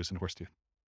kangaroos in Horsetooth.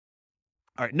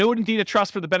 All right, note and deed of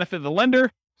trust for the benefit of the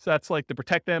lender. So that's like to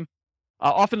protect them.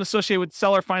 Often associated with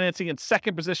seller financing in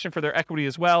second position for their equity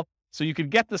as well. So you could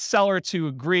get the seller to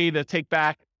agree to take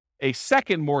back a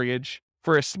second mortgage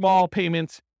for a small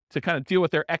payment to kind of deal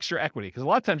with their extra equity. Because a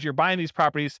lot of times you're buying these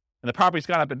properties and the property's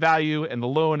gone up in value and the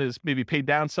loan is maybe paid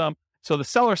down some. So the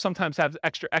seller sometimes has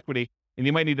extra equity and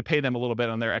you might need to pay them a little bit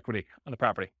on their equity on the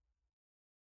property.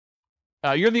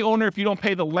 You're the owner. If you don't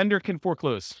pay, the lender can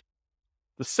foreclose.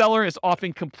 The seller is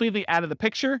often completely out of the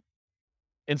picture.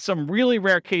 In some really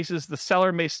rare cases, the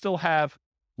seller may still have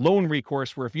loan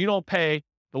recourse where if you don't pay,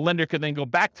 the lender could then go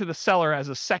back to the seller as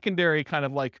a secondary kind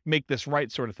of like make this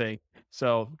right sort of thing.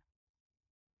 So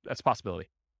that's a possibility.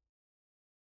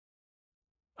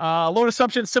 Loan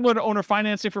assumption, similar to owner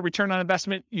financing for return on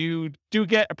investment, you do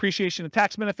get appreciation and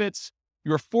tax benefits.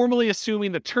 You are formally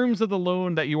assuming the terms of the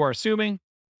loan that you are assuming.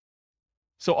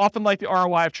 So often like the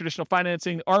ROI of traditional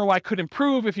financing, ROI could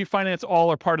improve if you finance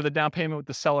all or part of the down payment with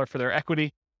the seller for their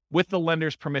equity with the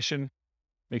lender's permission.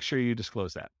 Make sure you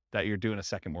disclose that you're doing a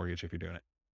second mortgage if you're doing it.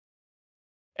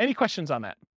 Any questions on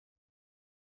that?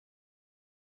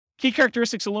 Key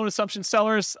characteristics of loan assumption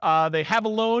sellers, they have a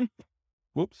loan.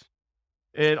 Whoops.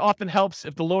 It often helps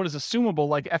if the loan is assumable,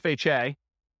 like FHA.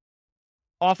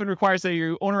 Often requires that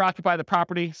you owner occupy the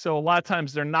property. So a lot of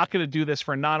times they're not going to do this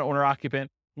for a non-owner occupant,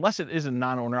 unless it is a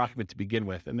non-owner occupant to begin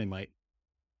with, and they might.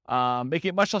 Make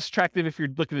it much less attractive if you're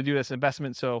looking to do this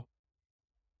investment. So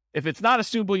if it's not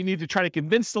assumable, you need to try to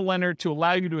convince the lender to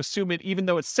allow you to assume it, even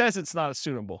though it says it's not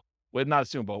assumable,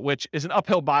 which is an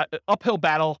uphill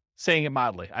battle, saying it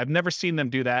mildly. I've never seen them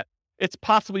do that. It's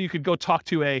possible you could go talk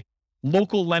to a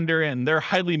local lender and they're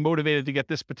highly motivated to get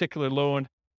this particular loan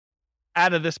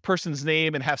out of this person's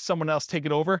name and have someone else take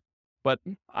it over. But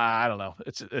I don't know.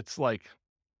 It's like,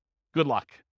 good luck.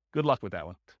 Good luck with that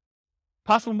one.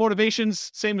 Possible motivations,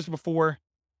 same as before.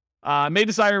 May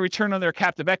desire a return on their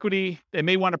captive equity. They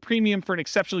may want a premium for an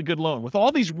exceptionally good loan. With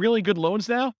all these really good loans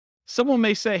now, someone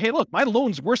may say, hey, look, my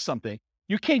loan's worth something.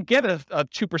 You can't get a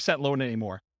 2% loan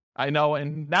anymore. I know,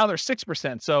 and now they're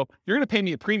 6%. So you're going to pay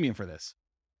me a premium for this.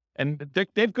 And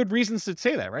they have good reasons to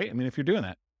say that, right? I mean, if you're doing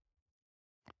that.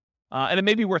 And it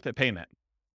may be worth it paying that.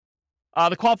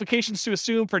 The qualifications to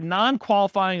assume for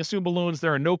non-qualifying assumable loans,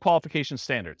 there are no qualification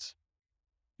standards.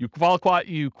 You qualify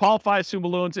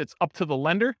assumable loans, it's up to the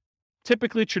lender,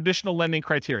 typically traditional lending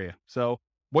criteria. So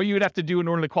what you would have to do in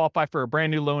order to qualify for a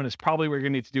brand new loan is probably what you're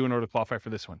going to need to do in order to qualify for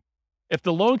this one. If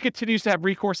the loan continues to have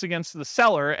recourse against the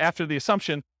seller after the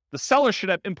assumption, the seller should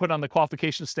have input on the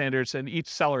qualification standards, and each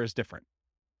seller is different,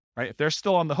 right? If they're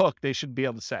still on the hook, they should be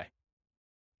able to say.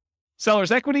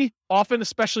 Seller's equity, often,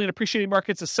 especially in appreciating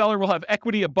markets, a seller will have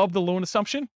equity above the loan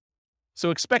assumption. So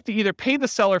expect to either pay the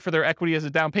seller for their equity as a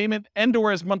down payment and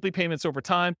or as monthly payments over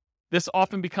time. This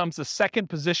often becomes the second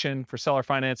position for seller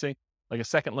financing, like a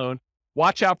second loan.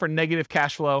 Watch out for negative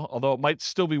cash flow, although it might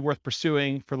still be worth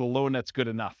pursuing for the loan that's good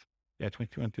enough. Yeah,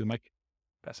 22 on through the mic.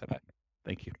 Pass that back.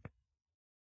 Thank you.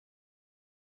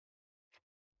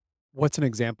 What's an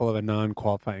example of a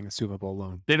non-qualifying assumable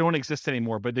loan? They don't exist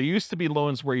anymore, but there used to be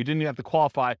loans where you didn't even have to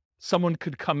qualify. Someone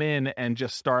could come in and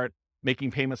just start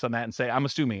making payments on that and say, I'm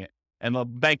assuming it. And the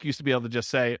bank used to be able to just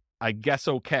say, I guess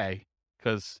okay,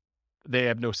 because they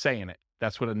have no say in it.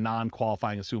 That's what a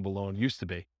non-qualifying assumable loan used to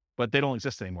be, but they don't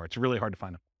exist anymore. It's really hard to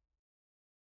find them.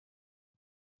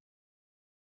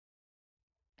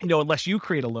 You know, unless you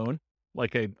create a loan,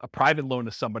 like a private loan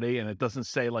to somebody, and it doesn't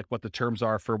say like what the terms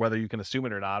are for whether you can assume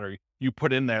it or not, or you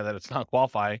put in there that it's not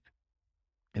qualifying,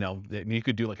 you know, you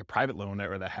could do like a private loan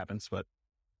where that happens, but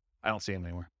I don't see them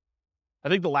anymore. I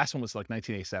think the last one was like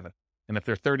 1987. And if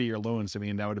they're 30-year loans, I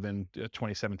mean, that would have been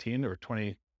 2017 or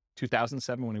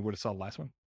 2007 when we would have saw the last one.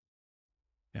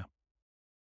 Yeah.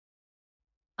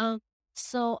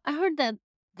 So I heard that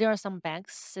there are some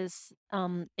banks says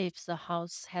if the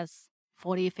house has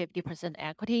 40-50%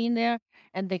 equity in there,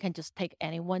 and they can just take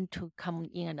anyone to come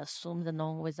in and assume the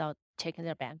loan without checking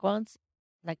their backgrounds,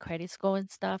 like credit score and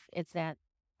stuff. Is that?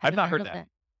 I've you not heard of that.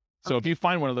 So if Okay. you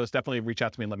find one of those, definitely reach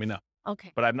out to me and let me know.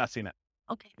 Okay. But I've not seen it.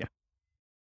 Okay. Yeah.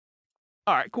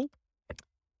 All right, cool.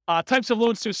 Types of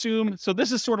loans to assume. So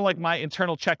this is sort of like my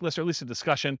internal checklist, or at least a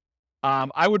discussion.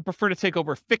 I would prefer to take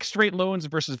over fixed rate loans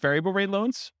versus variable rate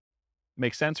loans.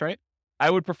 Makes sense, right? I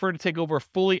would prefer to take over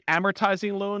fully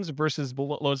amortizing loans versus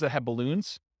loans that have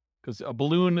balloons. Because a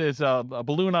balloon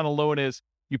on a loan is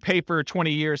you pay for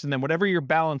 20 years, and then whatever your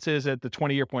balance is at the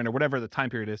 20-year point or whatever the time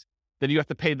period is, then you have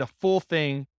to pay the full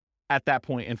thing at that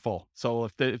point in full. So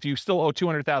if you still owe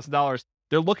 $200,000,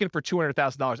 they're looking for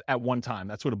 $200,000 at one time.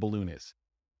 That's what a balloon is.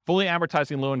 Fully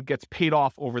amortizing loan gets paid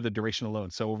off over the duration of the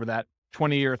loan. So over that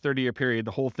 20-year, 30-year period,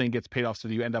 the whole thing gets paid off, so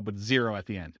you end up with zero at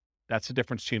the end. That's the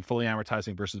difference between fully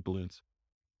amortizing versus balloons.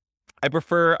 I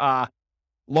prefer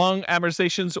long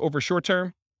amortizations over short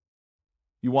term.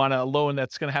 You want a loan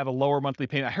that's going to have a lower monthly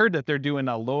payment. I heard that they're doing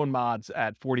loan mods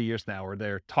at 40 years now, or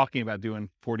they're talking about doing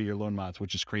 40-year loan mods,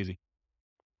 which is crazy.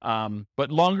 But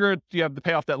longer you have to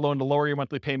pay off that loan, the lower your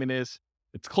monthly payment is.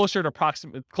 It's closer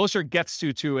it gets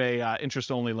to a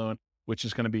interest-only loan, which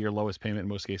is going to be your lowest payment in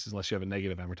most cases, unless you have a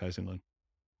negative amortizing loan.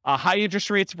 High interest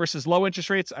rates versus low interest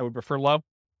rates, I would prefer low.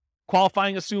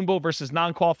 Qualifying assumable versus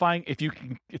non-qualifying. If you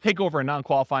can take over a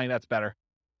non-qualifying, that's better.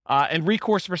 And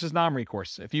recourse versus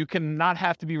non-recourse. If you cannot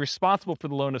have to be responsible for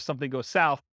the loan if something goes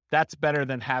south, that's better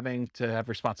than having to have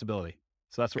responsibility.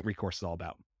 So that's what recourse is all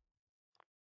about.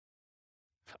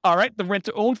 All right, the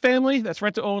rent-to-own family. That's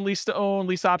rent-to-own, lease-to-own,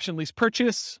 lease option, lease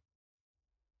purchase.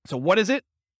 So what is it?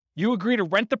 You agree to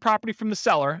rent the property from the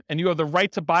seller, and you have the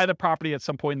right to buy the property at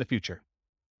some point in the future.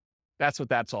 That's what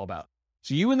that's all about.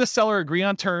 So you and the seller agree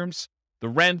on terms, the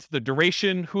rent, the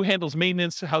duration, who handles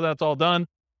maintenance, how that's all done.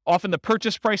 Often the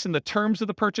purchase price and the terms of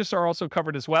the purchase are also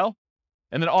covered as well.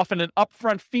 And then often an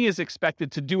upfront fee is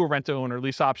expected to do a rent-to-own or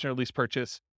lease option or lease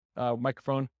purchase.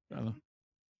 Microphone. I'm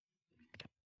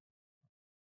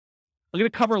going to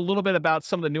cover a little bit about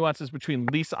some of the nuances between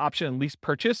lease option and lease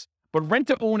purchase. But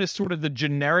rent-to-own is sort of the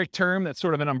generic term. That's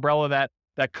sort of an umbrella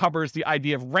that covers the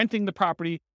idea of renting the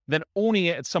property, then owning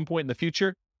it at some point in the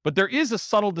future. But there is a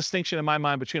subtle distinction in my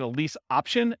mind between a lease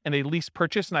option and a lease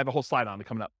purchase, and I have a whole slide on it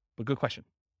coming up. But good question.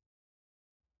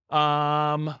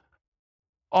 Often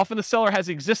the seller has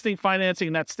existing financing,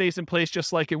 and that stays in place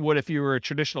just like it would if you were a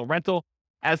traditional rental.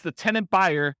 As the tenant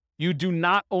buyer, you do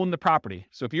not own the property.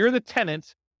 So if you're the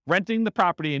tenant renting the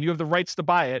property and you have the rights to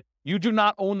buy it, you do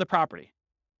not own the property.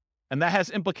 And that has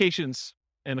implications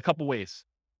in a couple ways.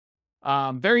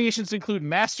 Variations include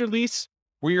master lease,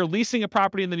 where you're leasing a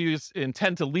property and then you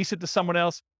intend to lease it to someone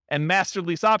else, and master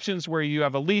lease options, where you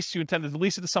have a lease, you intend to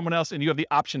lease it to someone else, and you have the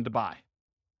option to buy.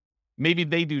 Maybe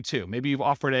they do too. Maybe you've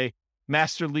offered a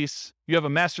master lease, you have a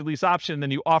master lease option,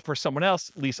 then you offer someone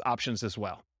else lease options as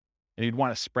well. And you'd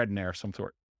want a spread in there of some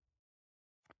sort.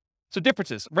 So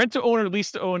differences. Rent to own or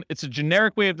lease to own, it's a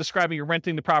generic way of describing you're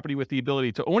renting the property with the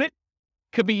ability to own it.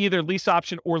 Could be either lease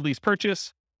option or lease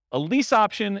purchase. A lease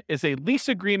option is a lease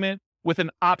agreement with an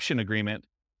option agreement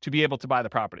to be able to buy the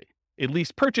property. A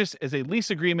lease purchase is a lease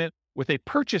agreement with a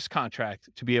purchase contract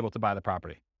to be able to buy the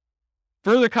property.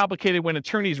 Further complicated when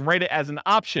attorneys write it as an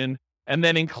option and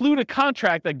then include a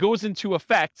contract that goes into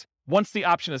effect once the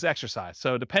option is exercised.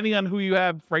 So depending on who you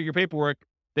have write your paperwork,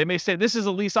 they may say, this is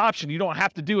a lease option. You don't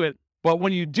have to do it. But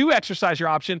when you do exercise your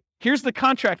option, here's the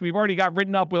contract we've already got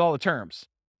written up with all the terms.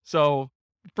 So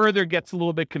further gets a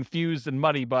little bit confused and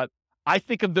muddy, but I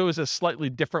think of those as slightly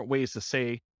different ways to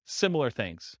say similar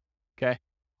things. Okay.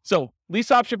 So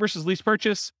lease option versus lease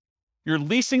purchase. You're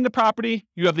leasing the property.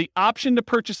 You have the option to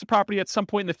purchase the property at some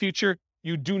point in the future.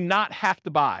 You do not have to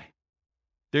buy.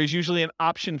 There's usually an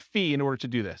option fee in order to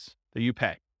do this that you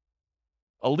pay.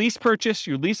 A lease purchase,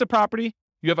 you lease a property.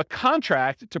 You have a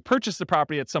contract to purchase the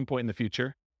property at some point in the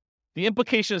future. The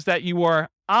implication is that you are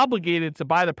obligated to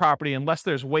buy the property unless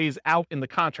there's ways out in the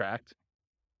contract,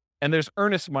 and there's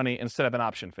earnest money instead of an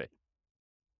option fee.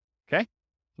 Okay?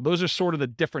 So those are sort of the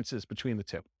differences between the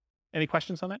two. Any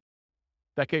questions on that?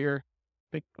 Did that get your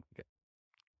big? Okay.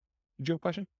 Did you have a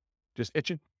question? Just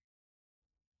itching?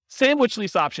 Sandwich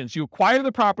lease options. You acquire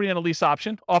the property on a lease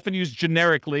option, often used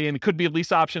generically, and it could be a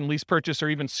lease option, lease purchase, or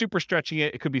even super stretching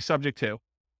it, it could be subject to.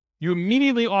 You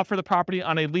immediately offer the property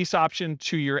on a lease option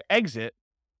to your exit,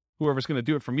 whoever's going to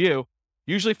do it from you,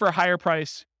 usually for a higher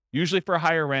price, usually for a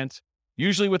higher rent,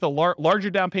 usually with a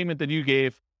larger down payment than you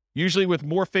gave, usually with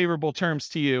more favorable terms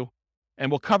to you.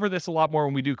 And we'll cover this a lot more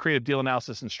when we do creative deal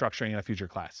analysis and structuring in a future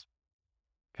class.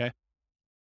 Okay.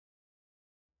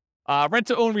 Rent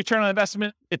to own return on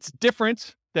investment. It's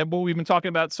different than what we've been talking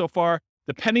about so far.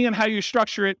 Depending on how you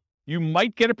structure it, you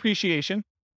might get appreciation.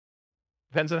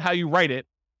 Depends on how you write it,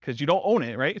 because you don't own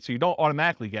it, right? So you don't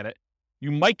automatically get it.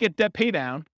 You might get debt pay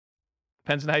down.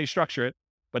 Depends on how you structure it,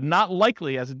 but not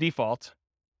likely as a default.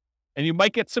 And you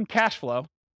might get some cash flow.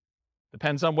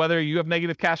 Depends on whether you have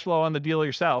negative cash flow on the deal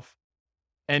yourself.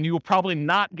 And you will probably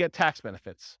not get tax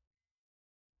benefits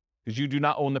because you do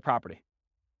not own the property.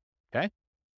 Okay?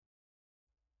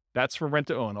 That's for rent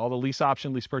to own. All the lease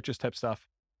option, lease purchase type stuff.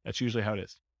 That's usually how it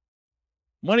is.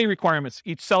 Money requirements.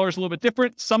 Each seller is a little bit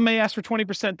different. Some may ask for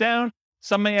 20% down.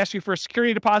 Some may ask you for a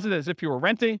security deposit as if you were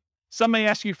renting. Some may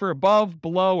ask you for above,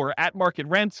 below, or at market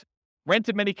rent. Rent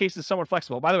in many cases is somewhat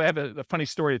flexible. By the way, I have a funny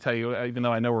story to tell you, even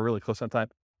though I know we're really close on time.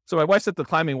 So my wife's at the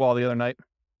climbing wall the other night,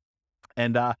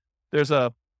 and there's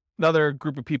another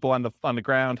group of people on the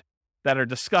ground that are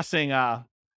discussing. The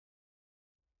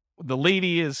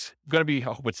lady is going to be.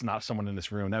 I hope it's not someone in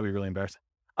this room. That'd be really embarrassing.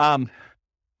 The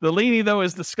lady though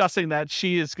is discussing that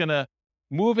she is going to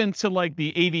move into like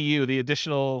the ADU, the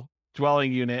additional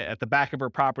dwelling unit at the back of her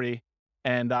property,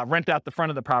 and rent out the front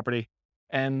of the property.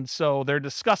 And so they're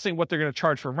discussing what they're going to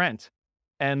charge for rent.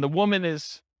 And the woman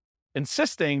is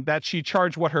insisting that she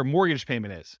charge what her mortgage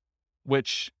payment is,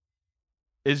 which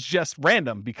is just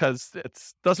random because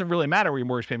it doesn't really matter what your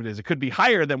mortgage payment is. It could be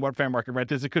higher than what fair market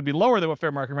rent is. It could be lower than what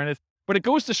fair market rent is. But it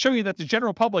goes to show you that the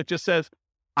general public just says,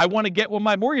 I want to get what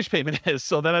my mortgage payment is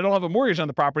so that I don't have a mortgage on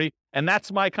the property. And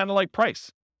that's my kind of like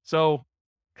price. So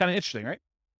kind of interesting, right?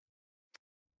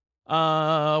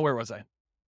 Where was I?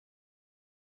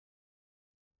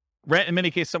 Rent, in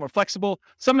many cases, somewhat flexible.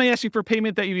 Some may ask you for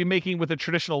payment that you'd be making with a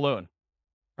traditional loan,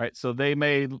 right? So they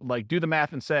may like do the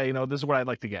math and say, this is what I'd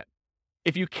like to get.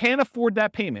 If you can't afford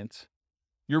that payment,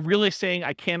 you're really saying,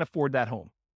 I can't afford that home,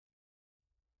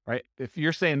 right? If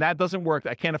you're saying that doesn't work,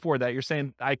 I can't afford that, you're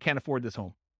saying, I can't afford this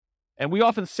home. And we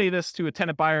often say this to a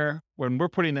tenant buyer when we're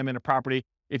putting them in a property.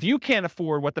 If you can't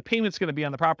afford what the payment's going to be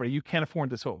on the property, you can't afford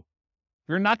this home. If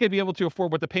you're not going to be able to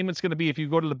afford what the payment's going to be if you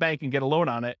go to the bank and get a loan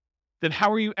on it, then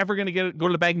how are you ever going to go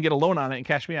to the bank and get a loan on it and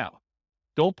cash me out?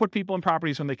 Don't put people in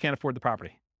properties when they can't afford the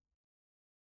property.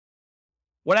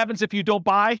 What happens if you don't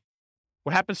buy?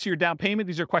 What happens to your down payment?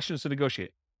 These are questions to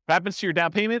negotiate. What happens to your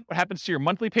down payment? What happens to your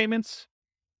monthly payments?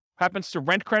 What happens to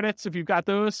rent credits if you've got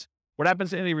those? What happens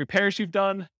to any repairs you've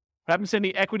done? What happens to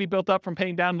any equity built up from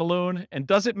paying down the loan? And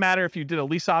does it matter if you did a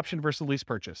lease option versus a lease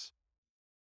purchase?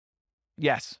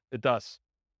 Yes, it does,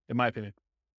 in my opinion.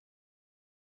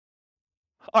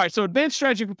 All right, so advanced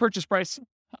strategy for purchase price.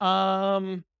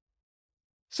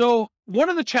 So one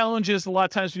of the challenges a lot of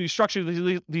times when you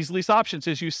structure these lease options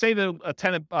is you say to a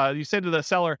tenant, you say to the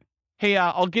seller, hey,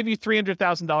 I'll give you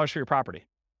 $300,000 for your property.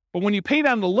 But when you pay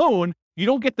down the loan, you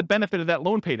don't get the benefit of that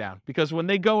loan pay down because when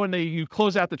they go and you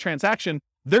close out the transaction,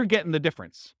 they're getting the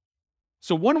difference.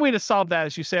 So one way to solve that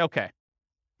is you say, okay,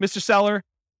 Mr. Seller,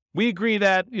 we agree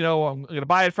that, I'm going to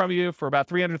buy it from you for about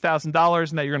 $300,000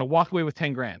 and that you're going to walk away with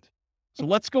 10 grand. So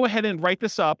let's go ahead and write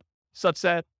this up such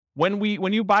that when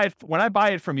I buy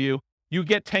it from you, you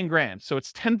get 10 grand. So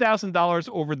it's $10,000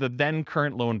 over the then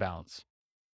current loan balance.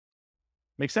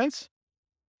 Make sense?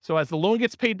 So as the loan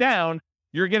gets paid down,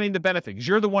 you're getting the benefit because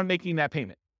you're the one making that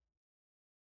payment.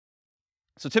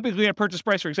 So typically a purchase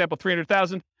price, for example,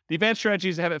 $300,000, the advanced strategy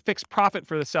is to have a fixed profit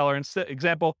for the seller.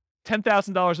 Example,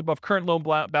 $10,000 above current loan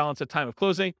balance at time of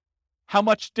closing. How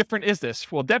much different is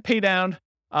this? Well, debt pay down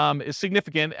is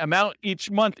significant. Amount each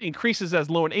month increases as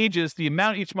loan ages. The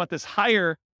amount each month is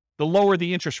higher, the lower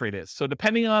the interest rate is. So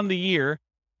depending on the year,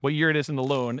 what year it is in the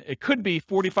loan, it could be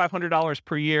 $4,500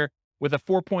 per year with a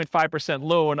 4.5%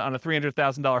 loan on a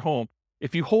 $300,000 home.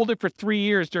 If you hold it for 3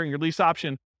 years during your lease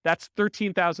option, that's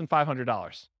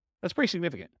 $13,500. That's pretty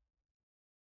significant.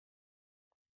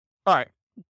 All right.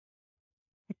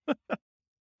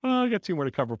 I got 2 more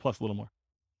to cover, plus a little more.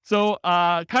 So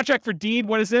contract for deed,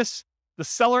 what is this? The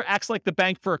seller acts like the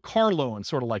bank for a car loan,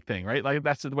 sort of like thing, right? Like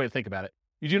that's the way to think about it.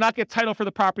 You do not get title for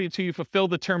the property until you fulfill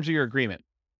the terms of your agreement.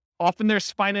 Often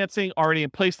there's financing already in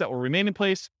place that will remain in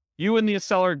place. You and the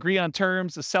seller agree on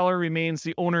terms. The seller remains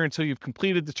the owner until you've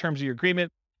completed the terms of your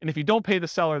agreement. And if you don't pay the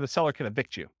seller can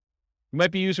evict you. It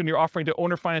might be used when you're offering to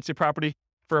owner finance a property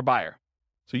for a buyer.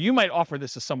 So you might offer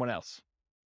this to someone else.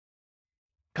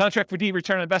 Contract for deed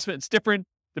return on investment, it's different.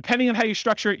 Depending on how you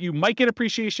structure it, you might get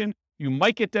appreciation, you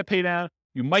might get debt pay down,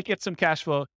 you might get some cash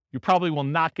flow. You probably will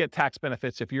not get tax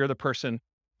benefits if you're the person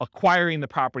acquiring the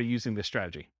property using this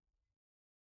strategy.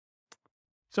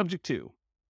 Subject 2.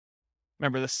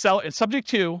 Remember, in subject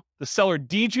 2, the seller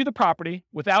deeds you the property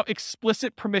without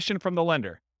explicit permission from the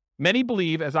lender. Many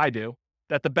believe, as I do,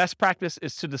 that the best practice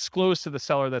is to disclose to the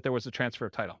seller that there was a transfer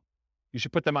of title. You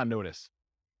should put them on notice.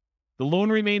 The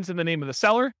loan remains in the name of the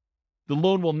seller. The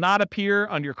loan will not appear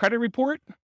on your credit report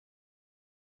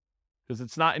because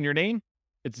it's not in your name.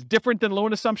 It's different than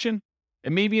loan assumption.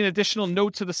 It may be an additional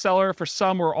note to the seller for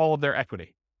some or all of their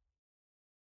equity.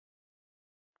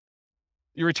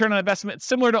 Your return on investment,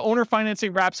 similar to owner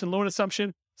financing, wraps, and loan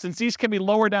assumption. Since these can be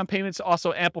lower down payments,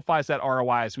 also amplifies that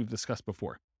ROI as we've discussed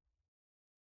before.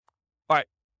 All right,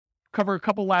 cover a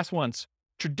couple last ones.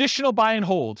 Traditional buy and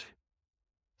hold.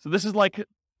 So this is like,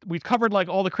 we've covered like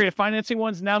all the creative financing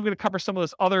ones. Now I'm going to cover some of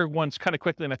those other ones kind of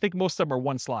quickly. And I think most of them are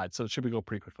one slide, so it should go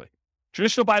pretty quickly.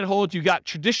 Traditional buy and hold, you got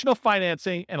traditional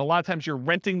financing, and a lot of times you're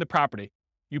renting the property.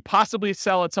 You possibly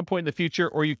sell at some point in the future,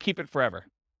 or you keep it forever.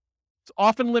 It's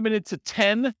often limited to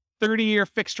 10 30-year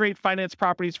fixed rate finance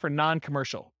properties for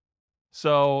non-commercial.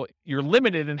 So you're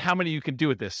limited in how many you can do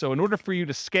with this. So in order for you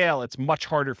to scale, it's much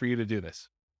harder for you to do this.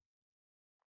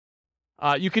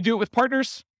 You could do it with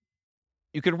partners.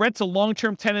 You could rent to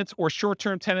long-term tenants or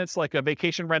short-term tenants like a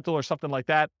vacation rental or something like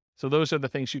that. So those are the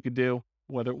things you could do,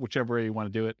 whichever way you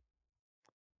want to do it.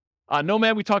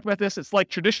 Nomad, we talked about this. It's like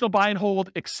traditional buy and hold,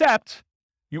 except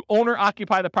you owner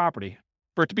occupy the property.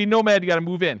 For it to be Nomad, you got to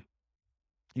move in.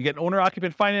 You get owner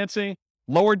occupant financing.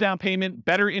 Lower down payment,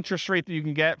 better interest rate that you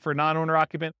can get for a non-owner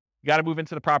occupant. You got to move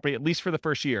into the property at least for the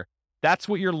first year. That's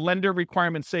what your lender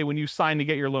requirements say when you sign to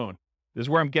get your loan. This is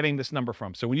where I'm getting this number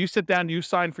from. So when you sit down and you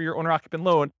sign for your owner occupant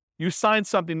loan, you sign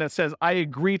something that says, I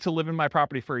agree to live in my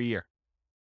property for a year.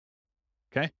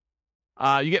 Okay.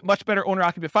 You get much better owner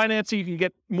occupant financing. You can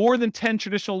get more than 10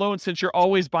 traditional loans since you're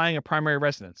always buying a primary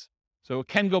residence. So it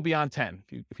can go beyond 10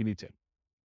 if you need to.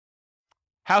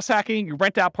 House hacking, you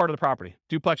rent out part of the property,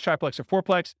 duplex, triplex, or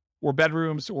fourplex, or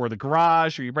bedrooms, or the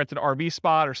garage, or you rent an RV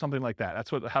spot or something like that.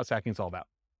 That's what the house hacking is all about.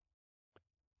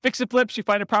 Fix and flips, you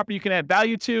find a property you can add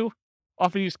value to,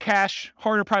 often use cash,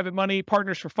 hard or private money,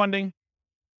 partners for funding.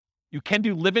 You can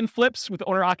do live-in flips with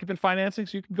owner-occupant financing,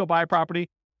 so you can go buy a property.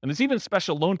 And there's even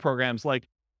special loan programs, like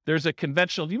there's a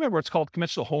conventional, do you remember what's called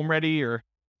conventional Home Ready, or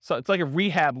so it's like a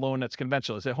rehab loan that's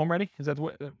conventional. Is it Home Ready? Is that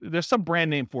what, there's some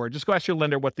brand name for it. Just go ask your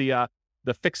lender what the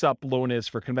fix-up loan is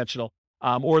for conventional.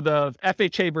 Or the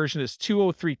FHA version is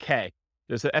 203K.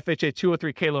 There's the FHA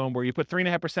 203K loan where you put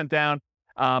 3.5% down,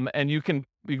 and you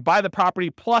buy the property,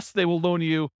 plus they will loan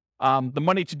you the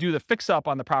money to do the fix-up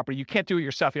on the property. You can't do it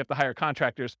yourself. You have to hire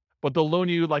contractors, but they'll loan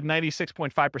you like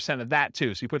 96.5% of that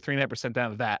too. So you put 3.5%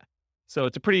 down of that. So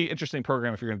it's a pretty interesting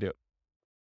program if you're going to do it.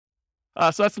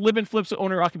 So that's live-in flips with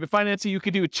owner-occupant financing. You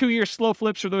could do a 2-year slow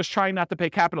flips for those trying not to pay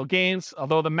capital gains,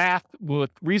 although the math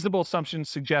with reasonable assumptions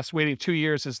suggests waiting 2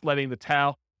 years is letting the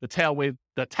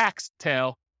tax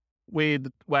tail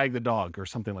wag the dog or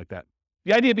something like that.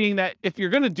 The idea being that if you're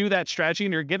going to do that strategy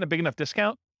and you're getting a big enough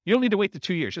discount, you don't need to wait the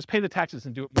 2 years. Just pay the taxes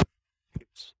and do it.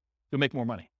 You'll make more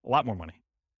money, a lot more money.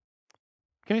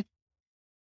 Okay.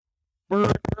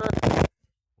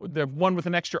 The one with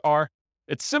an extra R.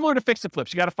 It's similar to fix and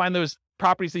flips. You got to find those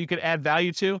properties that you could add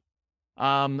value to.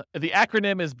 The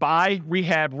acronym is buy,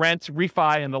 rehab, rent,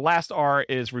 refi, and the last R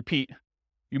is repeat.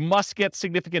 You must get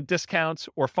significant discounts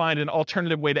or find an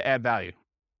alternative way to add value.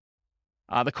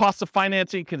 The cost of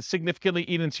financing can significantly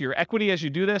eat into your equity as you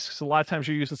do this. So a lot of times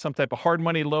you're using some type of hard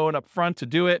money loan up front to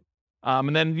do it.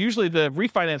 And then usually the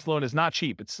refinance loan is not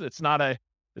cheap. It's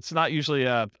not usually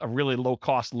a really low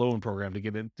cost loan program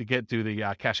to get to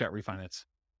the cash out refinance.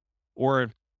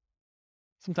 Or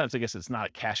sometimes I guess it's not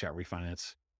a cash out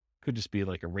refinance. Could just be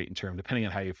like a rate and term, depending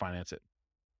on how you finance it.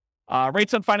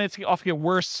 Rates on financing often get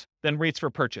worse than rates for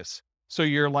purchase. So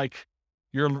your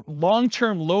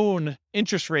long-term loan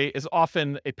interest rate is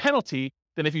often a penalty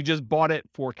than if you just bought it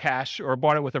for cash or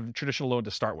bought it with a traditional loan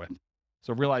to start with.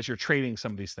 So realize you're trading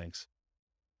some of these things.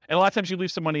 And a lot of times you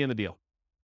leave some money in the deal.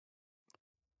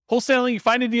 Wholesaling, you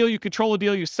find a deal, you control a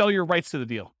deal, you sell your rights to the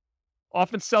deal.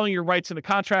 Often selling your rights in a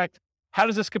contract. How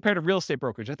does this compare to real estate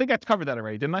brokerage? I think I covered that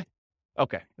already, didn't I?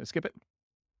 Okay, let's skip it.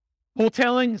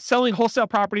 Wholesaling, selling wholesale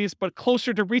properties, but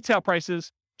closer to retail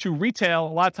prices to retail,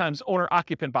 a lot of times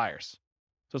owner-occupant buyers.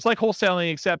 So it's like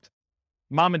wholesaling, except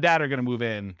mom and dad are going to move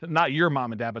in. Not your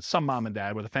mom and dad, but some mom and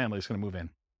dad with a family is going to move in.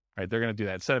 Right? They're going to do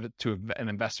that instead of it to an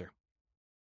investor.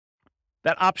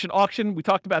 That option auction, we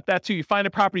talked about that too. You find a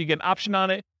property, you get an option on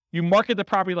it. You market the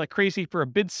property like crazy for a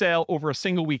bid sale over a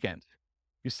single weekend.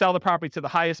 You sell the property to the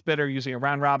highest bidder using a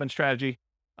round robin strategy.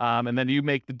 And then you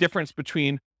make the difference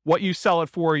between what you sell it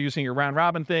for using your round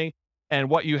robin thing and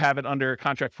what you have it under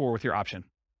contract for with your option.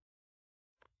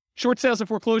 Short sales and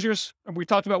foreclosures. We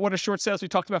talked about what are short sales. We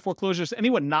talked about foreclosures.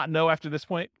 Anyone not know after this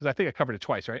point? Because I think I covered it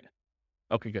twice, right?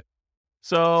 Okay, good.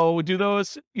 So we do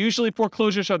those. Usually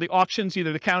foreclosures are the auctions,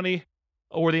 either the county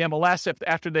or the MLS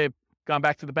after they've gone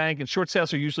back to the bank. And short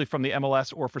sales are usually from the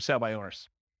MLS or for sale by owners.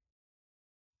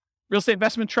 Real estate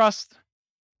investment trust.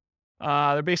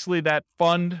 They're basically that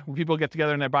fund where people get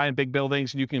together and they're buying big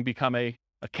buildings, and you can become a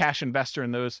cash investor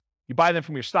in those. You buy them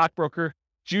from your stockbroker.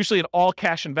 It's usually an all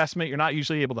cash investment. You're not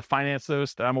usually able to finance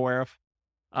those that I'm aware of.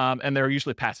 And they're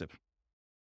usually passive.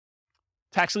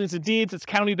 Tax liens and deeds, it's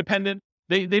county dependent.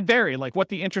 They vary, like what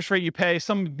the interest rate you pay.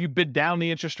 Some you bid down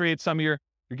the interest rate. Some you're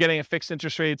getting a fixed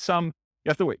interest rate. Some you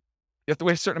have to wait. You have to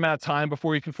wait a certain amount of time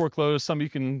before you can foreclose. Some you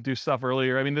can do stuff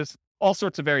earlier. I mean, there's all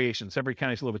sorts of variations. Every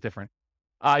county's a little bit different.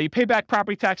 You pay back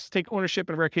property taxes, take ownership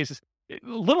in rare cases. A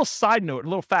little side note, a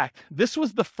little fact. This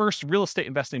was the first real estate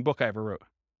investing book I ever wrote.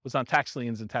 It was on tax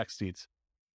liens and tax deeds.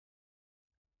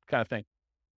 Kind of thing.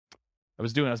 I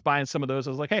was buying some of those. I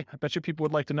was like, hey, I bet you people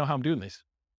would like to know how I'm doing these.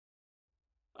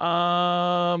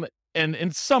 And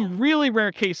in some really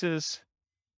rare cases,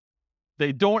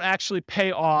 they don't actually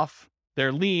pay off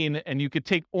their lien, and you could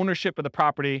take ownership of the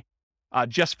property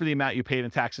just for the amount you paid in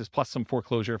taxes, plus some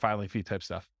foreclosure filing fee type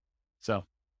stuff. So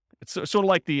it's sort of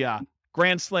like the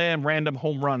grand slam random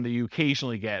home run that you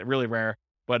occasionally get, really rare,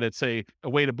 but it's a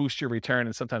way to boost your return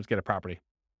and sometimes get a property.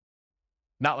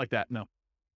 Not like that, no.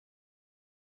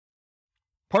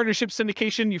 Partnership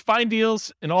syndication, you find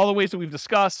deals in all the ways that we've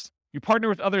discussed. You partner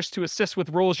with others to assist with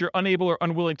roles you're unable or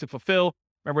unwilling to fulfill.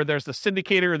 Remember, there's the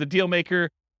syndicator or the deal maker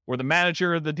or the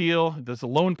manager of the deal. There's the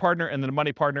loan partner and then the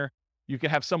money partner. You can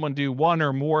have someone do one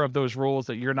or more of those roles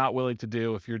that you're not willing to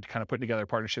do if you're kind of putting together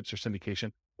partnerships or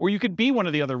syndication. Or you could be one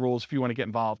of the other roles if you want to get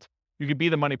involved. You could be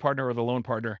the money partner or the loan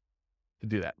partner to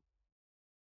do that.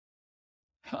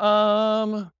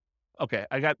 Okay,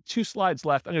 I got 2 slides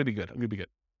left. I'm going to be good.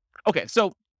 Okay,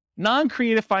 so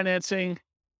non-creative financing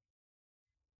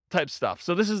type stuff.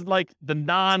 So this is like the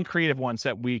non-creative ones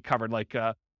that we covered. Like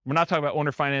we're not talking about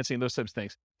owner financing, those types of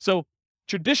things. So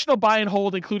traditional buy and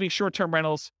hold, including short-term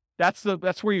rentals, that's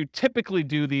where you typically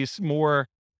do these more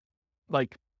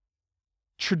like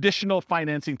traditional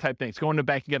financing type things. Going to the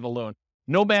bank and getting a loan.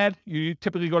 Nomad, you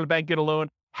typically go to the bank, get a loan.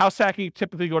 House hacking, you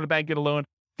typically go to the bank, get a loan.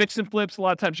 Fix and flips, a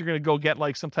lot of times you're going to go get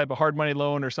like some type of hard money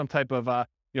loan or some type of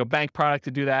bank product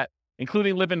to do that,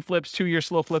 including live-in flips, 2-year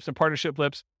slow flips, and partnership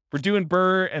flips. If we're doing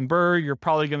BRRRR and BRRRR, you're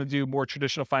probably going to do more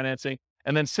traditional financing.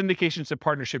 And then syndications and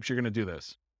partnerships, you're going to do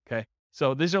those. Okay.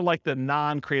 So these are like the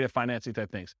non-creative financing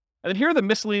type things. And then here are the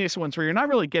miscellaneous ones where you're not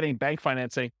really getting bank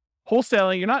financing.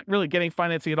 Wholesaling, you're not really getting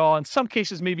financing at all. In some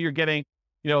cases, maybe you're getting,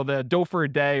 the dough for a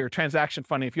day or transaction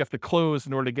funding if you have to close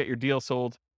in order to get your deal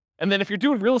sold. And then if you're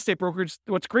doing real estate brokerage,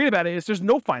 what's great about it is there's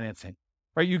no financing,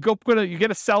 right? You get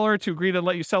a seller to agree to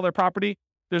let you sell their property.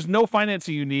 There's no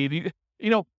financing you need.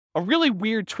 A really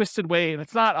weird, twisted way, and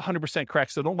it's not 100%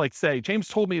 correct, so don't say, James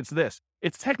told me it's this.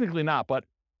 It's technically not, but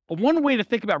one way to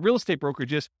think about real estate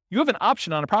brokerage is you have an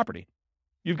option on a property.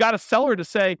 You've got a seller to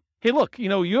say, hey, look, you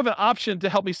have an option to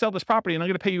help me sell this property, and I'm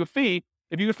going to pay you a fee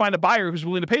if you can find a buyer who's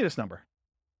willing to pay this number,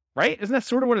 right? Isn't that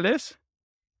sort of what it is?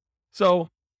 So,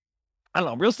 I don't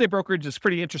know. Real estate brokerage is a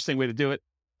pretty interesting way to do it.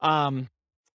 And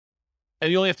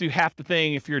you only have to do half the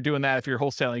thing if you're doing that. If you're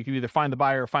wholesaling, you can either find the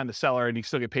buyer or find the seller and you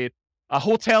still get paid.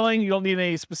 Wholetailing, you don't need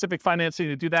any specific financing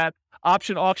to do that.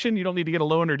 Option auction, you don't need to get a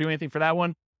loan or do anything for that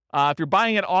one. If you're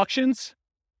buying at auctions,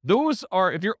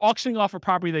 if you're auctioning off a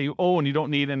property that you own, you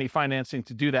don't need any financing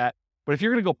to do that. But if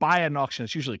you're going to go buy at an auction,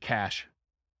 it's usually cash.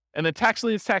 And then tax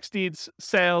liens, tax deeds,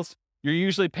 sales, you're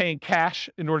usually paying cash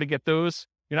in order to get those.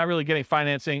 You're not really getting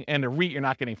financing, and a REIT, you're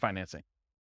not getting financing.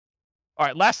 All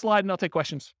right, last slide, and I'll take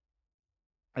questions.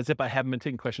 As if I haven't been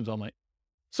taking questions all night.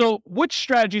 So which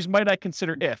strategies might I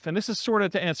consider if, and this is sort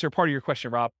of to answer part of your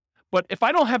question, Rob, but if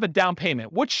I don't have a down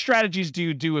payment, which strategies do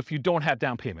you do if you don't have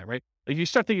down payment, right? Like you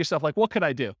start thinking to yourself, like, what could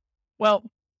I do? Well,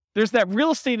 there's that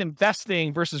real estate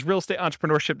investing versus real estate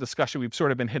entrepreneurship discussion we've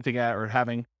sort of been hinting at or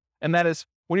having, and that is,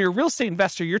 when you're a real estate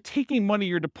investor, you're taking money,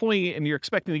 you're deploying it, and you're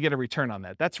expecting to get a return on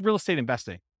that. That's real estate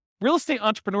investing. Real estate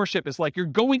entrepreneurship is like you're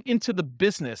going into the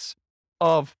business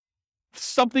of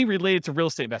something related to real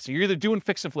estate investing. You're either doing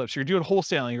fix and flips, you're doing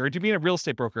wholesaling, or you're being a real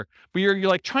estate broker, but you're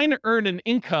like trying to earn an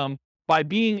income by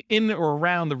being in or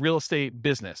around the real estate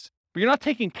business. But you're not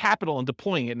taking capital and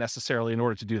deploying it necessarily in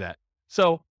order to do that.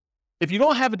 So if you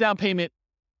don't have a down payment,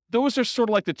 those are sort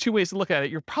of like the 2 ways to look at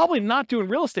it. You're probably not doing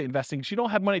real estate investing because you don't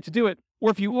have money to do it. Or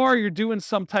if you are, you're doing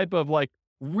some type of like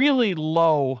really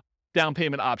low down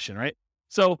payment option, right?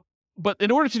 So, but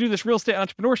in order to do this real estate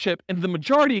entrepreneurship, in the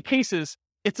majority of cases,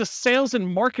 it's a sales and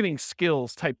marketing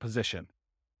skills type position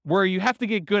where you have to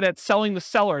get good at selling the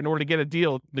seller in order to get a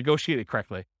deal negotiated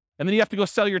correctly. And then you have to go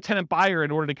sell your tenant buyer in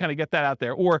order to kind of get that out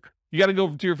there. Or you got to go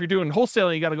do, if you're doing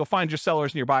wholesaling, you got to go find your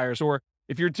sellers and your buyers. Or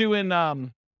if you're doing,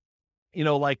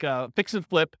 fix and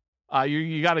flip,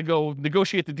 you got to go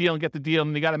negotiate the deal and get the deal,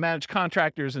 and you got to manage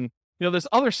contractors, and there's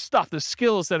other stuff, there's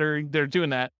skills they're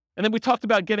doing that. And then we talked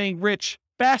about getting rich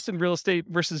fast in real estate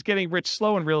versus getting rich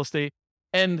slow in real estate,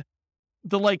 and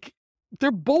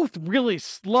they're both really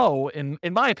slow in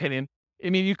my opinion. I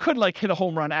mean, you could hit a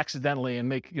home run accidentally and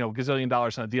make gazillion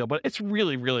dollars on a deal, but it's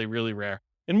really, really, really rare.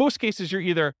 In most cases, you're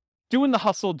either doing the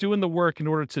hustle, doing the work in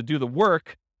order to do the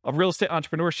work of real estate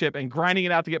entrepreneurship and grinding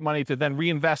it out to get money to then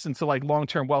reinvest into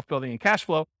long-term wealth building and cash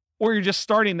flow, or you're just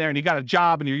starting there and you got a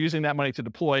job and you're using that money to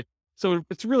deploy. So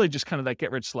it's really just kind of that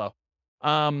get rich slow.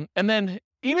 And then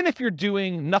even if you're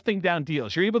doing nothing down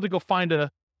deals, you're able to go find a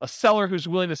seller who's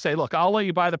willing to say, look, I'll let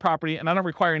you buy the property and I don't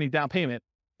require any down payment.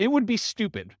 It would be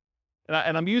stupid.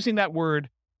 And I'm using that word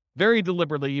very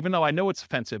deliberately, even though I know it's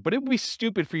offensive, but it would be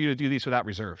stupid for you to do these without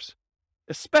reserves,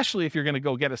 especially if you're going to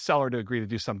go get a seller to agree to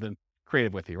do something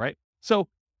creative with you, right? So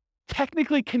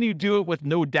technically, can you do it with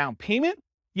no down payment?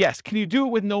 Yes. Can you do it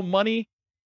with no money?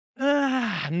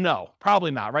 No,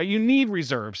 probably not, right? You need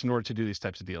reserves in order to do these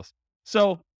types of deals.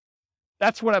 So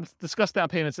that's what I've discussed, down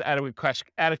payments,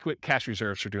 adequate cash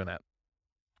reserves for doing that.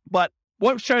 But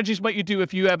what strategies might you do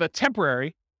if you have a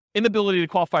temporary inability to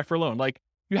qualify for a loan? Like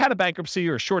you had a bankruptcy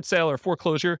or a short sale or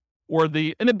foreclosure, or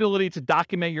the inability to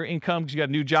document your income because you got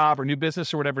a new job or new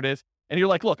business or whatever it is. And you're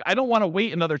like, look, I don't want to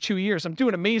wait another 2 years. I'm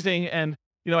doing amazing. And,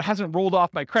 it hasn't rolled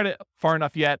off my credit far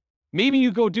enough yet. Maybe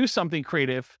you go do something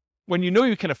creative when you know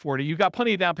you can afford it. You got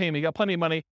plenty of down payment, you got plenty of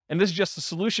money. And this is just a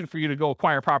solution for you to go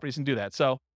acquire properties and do that.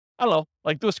 So I don't know,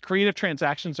 like those creative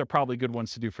transactions are probably good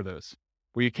ones to do for those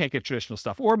where you can't get traditional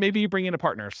stuff. Or maybe you bring in a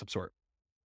partner of some sort.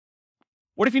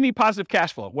 What if you need positive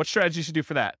cash flow? What strategies you do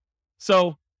for that?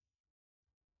 So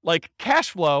like cash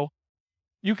flow,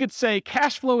 you could say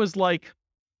cash flow is like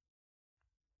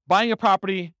buying a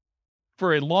property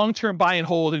for a long-term buy and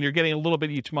hold, and you're getting a little bit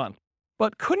each month.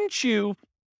 But couldn't you,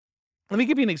 let me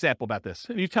give you an example about this,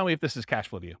 and you tell me if this is cash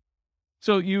flow to you.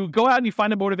 So you go out and you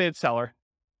find a motivated seller,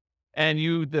 and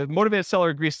the motivated seller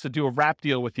agrees to do a wrap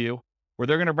deal with you, where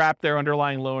they're going to wrap their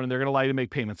underlying loan and they're going to allow you to make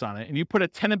payments on it. And you put a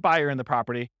tenant buyer in the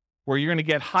property where you're going to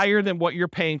get higher than what you're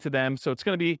paying to them. So it's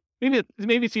going to be,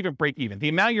 maybe it's even break even. The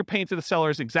amount you're paying to the seller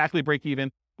is exactly break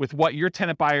even with what your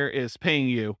tenant buyer is paying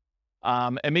you.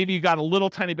 And maybe you got a little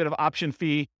tiny bit of option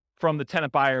fee from the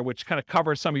tenant buyer, which kind of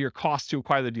covers some of your costs to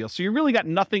acquire the deal. So you really got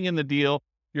nothing in the deal.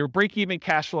 You're break even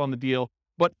cash flow on the deal.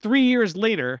 But 3 years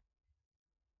later,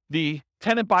 the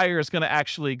tenant buyer is going to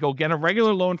actually go get a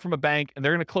regular loan from a bank, and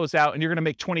they're going to close out, and you're going to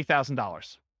make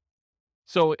 $20,000.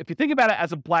 So if you think about it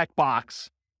as a black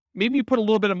box, maybe you put a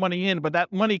little bit of money in, but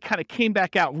that money kind of came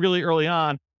back out really early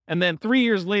on. And then 3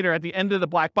 years later, at the end of the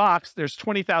black box, there's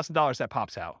 $20,000 that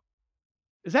pops out.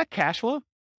 Is that cash flow?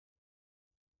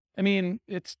 I mean,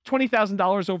 it's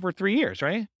 $20,000 over 3 years,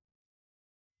 right?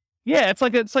 Yeah, it's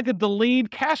like a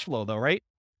delayed cash flow though, right?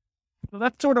 So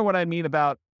that's sort of what I mean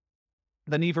about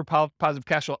the need for positive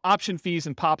cash flow, option fees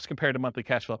and pops compared to monthly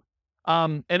cash flow.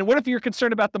 And what if you're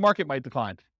concerned about the market might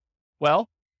decline? Well,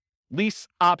 lease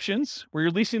options, where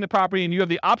you're leasing the property and you have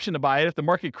the option to buy it. If the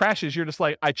market crashes, you're just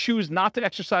like, I choose not to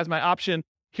exercise my option.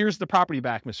 Here's the property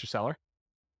back, Mr. Seller.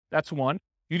 That's one.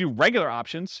 You do regular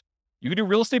options. You can do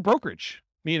real estate brokerage.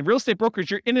 I mean, real estate brokerage,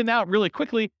 you're in and out really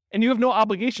quickly, and you have no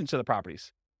obligation to the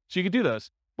properties. So you can do those.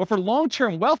 But for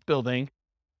long-term wealth building,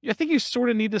 I think you sort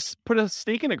of need to put a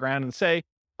stake in the ground and say,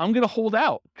 I'm going to hold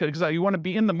out because you want to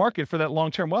be in the market for that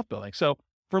long-term wealth building. So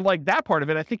for like that part of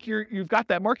it, I think you've got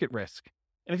that market risk.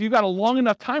 And if you've got a long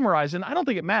enough time horizon, I don't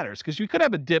think it matters because you could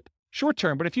have a dip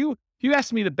short-term. But if you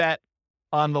asked me to bet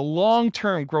on the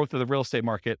long-term growth of the real estate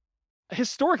market,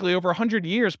 historically over 100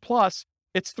 years plus,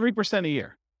 it's 3% a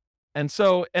year. And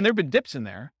there've been dips in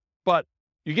there, but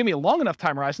you give me a long enough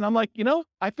time horizon, I'm like,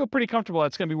 I feel pretty comfortable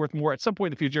it's going to be worth more at some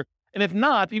point in the future. And if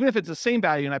not, even if it's the same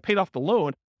value and I paid off the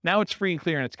loan, now it's free and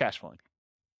clear and it's cash flowing.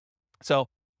 So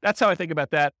that's how I think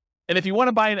about that. And if you want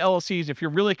to buy in LLCs, if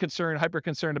you're really hyper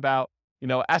concerned about,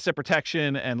 asset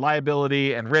protection and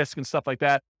liability and risk and stuff like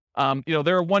that,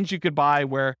 there are ones you could buy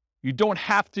where you don't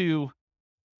have to,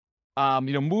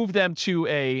 move them to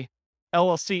a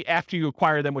LLC after you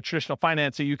acquire them with traditional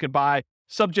financing. You could buy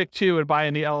subject to and buy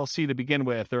in the LLC to begin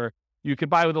with, or you could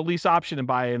buy with a lease option and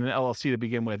buy in an LLC to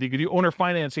begin with. You could do owner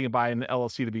financing and buy in an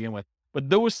LLC to begin with. But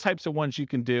those types of ones you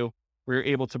can do where you're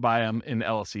able to buy them in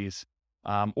LLCs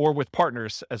or with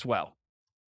partners as well.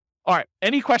 All right.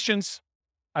 Any questions?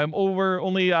 I'm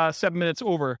only 7 minutes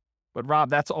over, but Rob,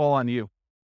 that's all on you.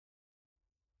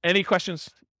 Any questions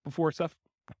before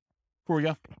we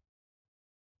go?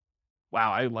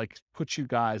 Wow, I put you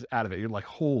guys out of it. You're like,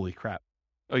 holy crap.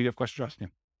 Oh, you have questions,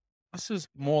 Justin? This is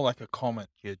more like a comment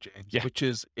here, James, Yeah. which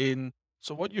is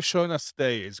so what you're showing us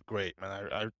today is great,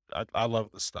 man. I love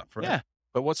this stuff, right? Yeah.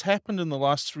 But what's happened in the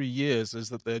last 3 years is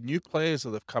that there are new players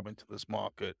that have come into this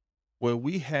market where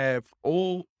we have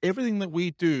everything that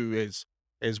we do is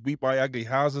we buy ugly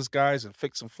houses, guys, and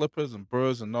fix and flippers and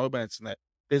burrs and nomads and that.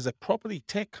 There's a property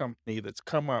tech company that's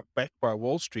come up backed by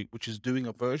Wall Street, which is doing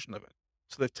a version of it.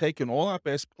 So they've taken all our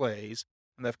best plays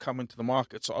and they've come into the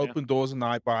market. So Open Doors an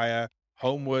iBuyer,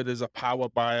 Homeward is a power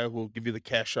buyer who will give you the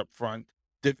cash up front.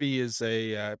 Divvy is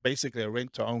basically a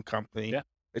rent-to-own company. Yeah.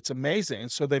 It's amazing.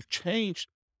 And so they've changed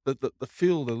the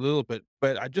field a little bit.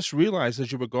 But I just realized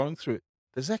as you were going through it,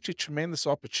 there's actually tremendous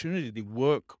opportunity to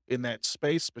work in that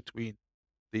space between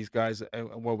these guys and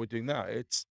what we're doing now.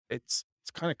 It's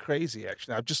kind of crazy,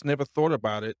 actually. I've just never thought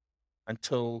about it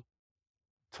until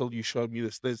you showed me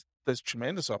this. There's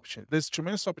tremendous opportunity. There's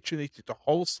tremendous opportunity to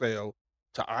wholesale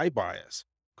to iBuyers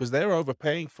because they're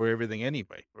overpaying for everything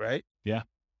anyway, right? Yeah.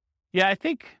 Yeah, I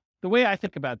think the way I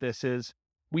think about this is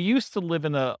we used to live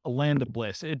in a land of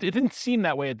bliss. It didn't seem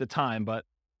that way at the time, but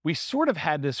we sort of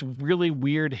had this really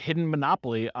weird hidden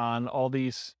monopoly on all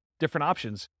these different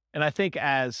options. And I think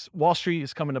as Wall Street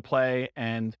is coming to play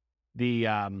and the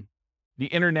the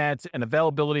internet and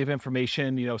availability of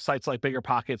information, sites like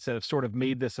BiggerPockets that have sort of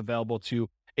made this available to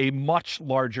a much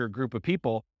larger group of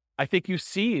people, I think you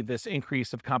see this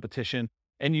increase of competition,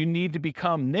 and you need to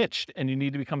become niched, and you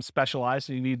need to become specialized,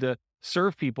 and you need to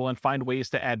serve people and find ways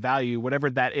to add value, whatever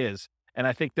that is. And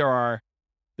I think there are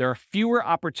fewer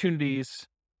opportunities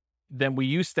than we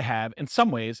used to have in some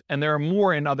ways, and there are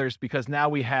more in others because now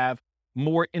we have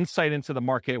more insight into the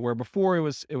market, where before it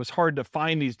was hard to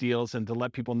find these deals and to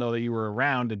let people know that you were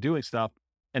around and doing stuff.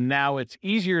 And now it's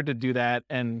easier to do that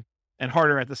and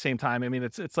harder at the same time. I mean,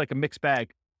 it's like a mixed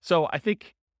bag. So I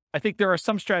think there are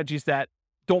some strategies that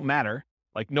don't matter,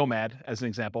 like Nomad as an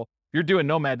example. If you're doing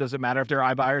Nomad, does it matter if there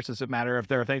are iBuyers? Does it matter if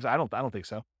there are things? I don't think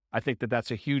so. I think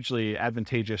that's a hugely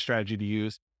advantageous strategy to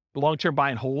use. Long-term buy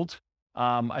and hold.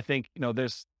 I think,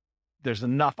 there's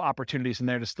enough opportunities in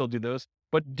there to still do those,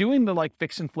 but doing the like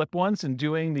fix and flip ones and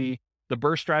doing the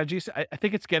burst strategies, I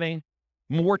think it's getting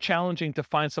more challenging to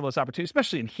find some of those opportunities,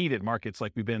 especially in heated markets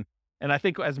like we've been. And I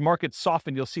think as markets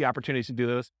soften, you'll see opportunities to do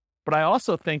those. But I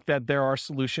also think that there are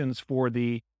solutions for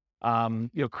the,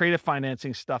 creative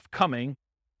financing stuff coming.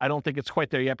 I don't think it's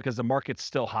quite there yet because the market's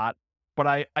still hot.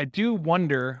 But I do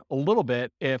wonder a little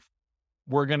bit if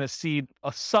we're going to see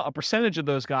a percentage of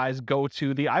those guys go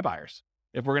to the iBuyers.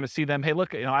 If we're going to see them, hey,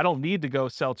 look, I don't need to go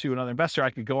sell to another investor.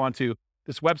 I could go onto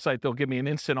this website. They'll give me an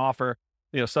instant offer,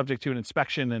 subject to an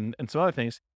inspection and some other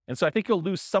things. And so I think you'll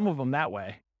lose some of them that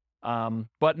way.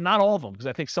 But not all of them, because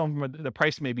I think some of them, the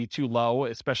price may be too low,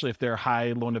 especially if they're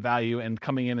high loan to value, and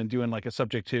coming in and doing like a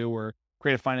subject to or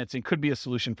creative financing could be a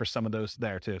solution for some of those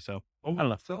there too. So I don't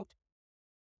know.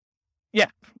 Yeah.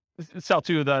 Sell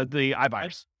to the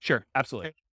iBuyers. Sure.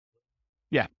 Absolutely.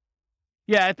 Yeah.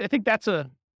 Yeah. I think that's a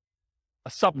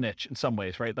sub niche in some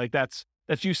ways, right? Like that's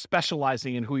you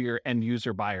specializing in who your end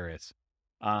user buyer is.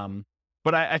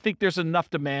 But I think there's enough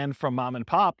demand from mom and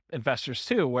pop investors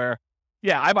too, where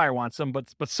iBuyer wants them,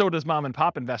 but so does mom and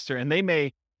pop investor. And they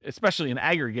may, especially in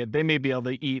aggregate, they may be able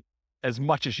to eat as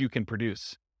much as you can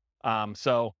produce.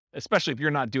 So especially if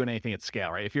you're not doing anything at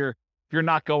scale, right? If you're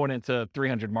not going into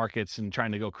 300 markets and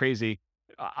trying to go crazy,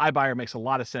 iBuyer makes a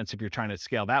lot of sense if you're trying to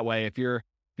scale that way. If you're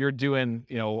doing,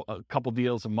 a couple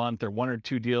deals a month or one or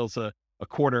two deals a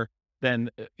quarter, then,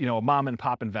 a mom and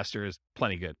pop investor is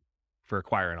plenty good for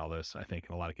acquiring all those, I think,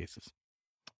 in a lot of cases.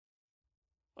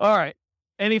 All right.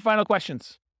 Any final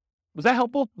questions? Was that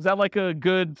helpful? Was that like a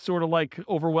good sort of like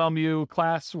overwhelm you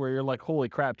class where you're like, holy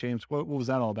crap, James, what was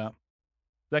that all about?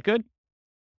 Is that good?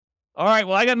 All right.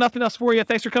 Well, I got nothing else for you.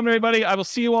 Thanks for coming, everybody. I will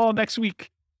see you all next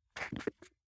week.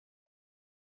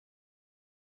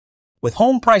 With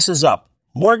home prices up,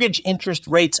 mortgage interest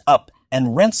rates up,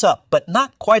 and rents up, but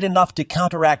not quite enough to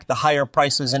counteract the higher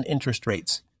prices and interest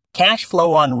rates, cash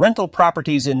flow on rental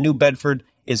properties in New Bedford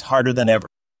is harder than ever.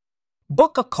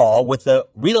 Book a call with the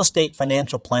Real Estate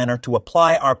Financial Planner to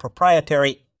apply our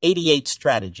proprietary 88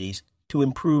 strategies to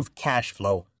improve cash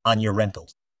flow on your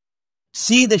rentals.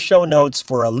 See the show notes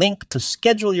for a link to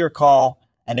schedule your call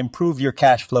and improve your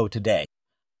cash flow today.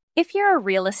 If you're a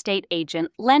real estate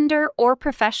agent, lender, or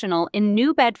professional in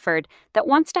New Bedford that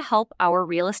wants to help our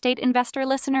real estate investor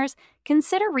listeners,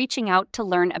 consider reaching out to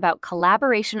learn about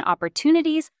collaboration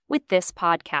opportunities with this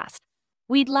podcast.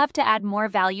 We'd love to add more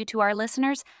value to our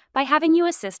listeners by having you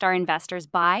assist our investors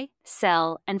buy,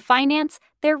 sell, and finance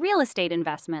their real estate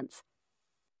investments.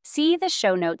 See the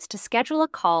show notes to schedule a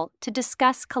call to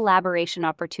discuss collaboration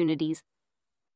opportunities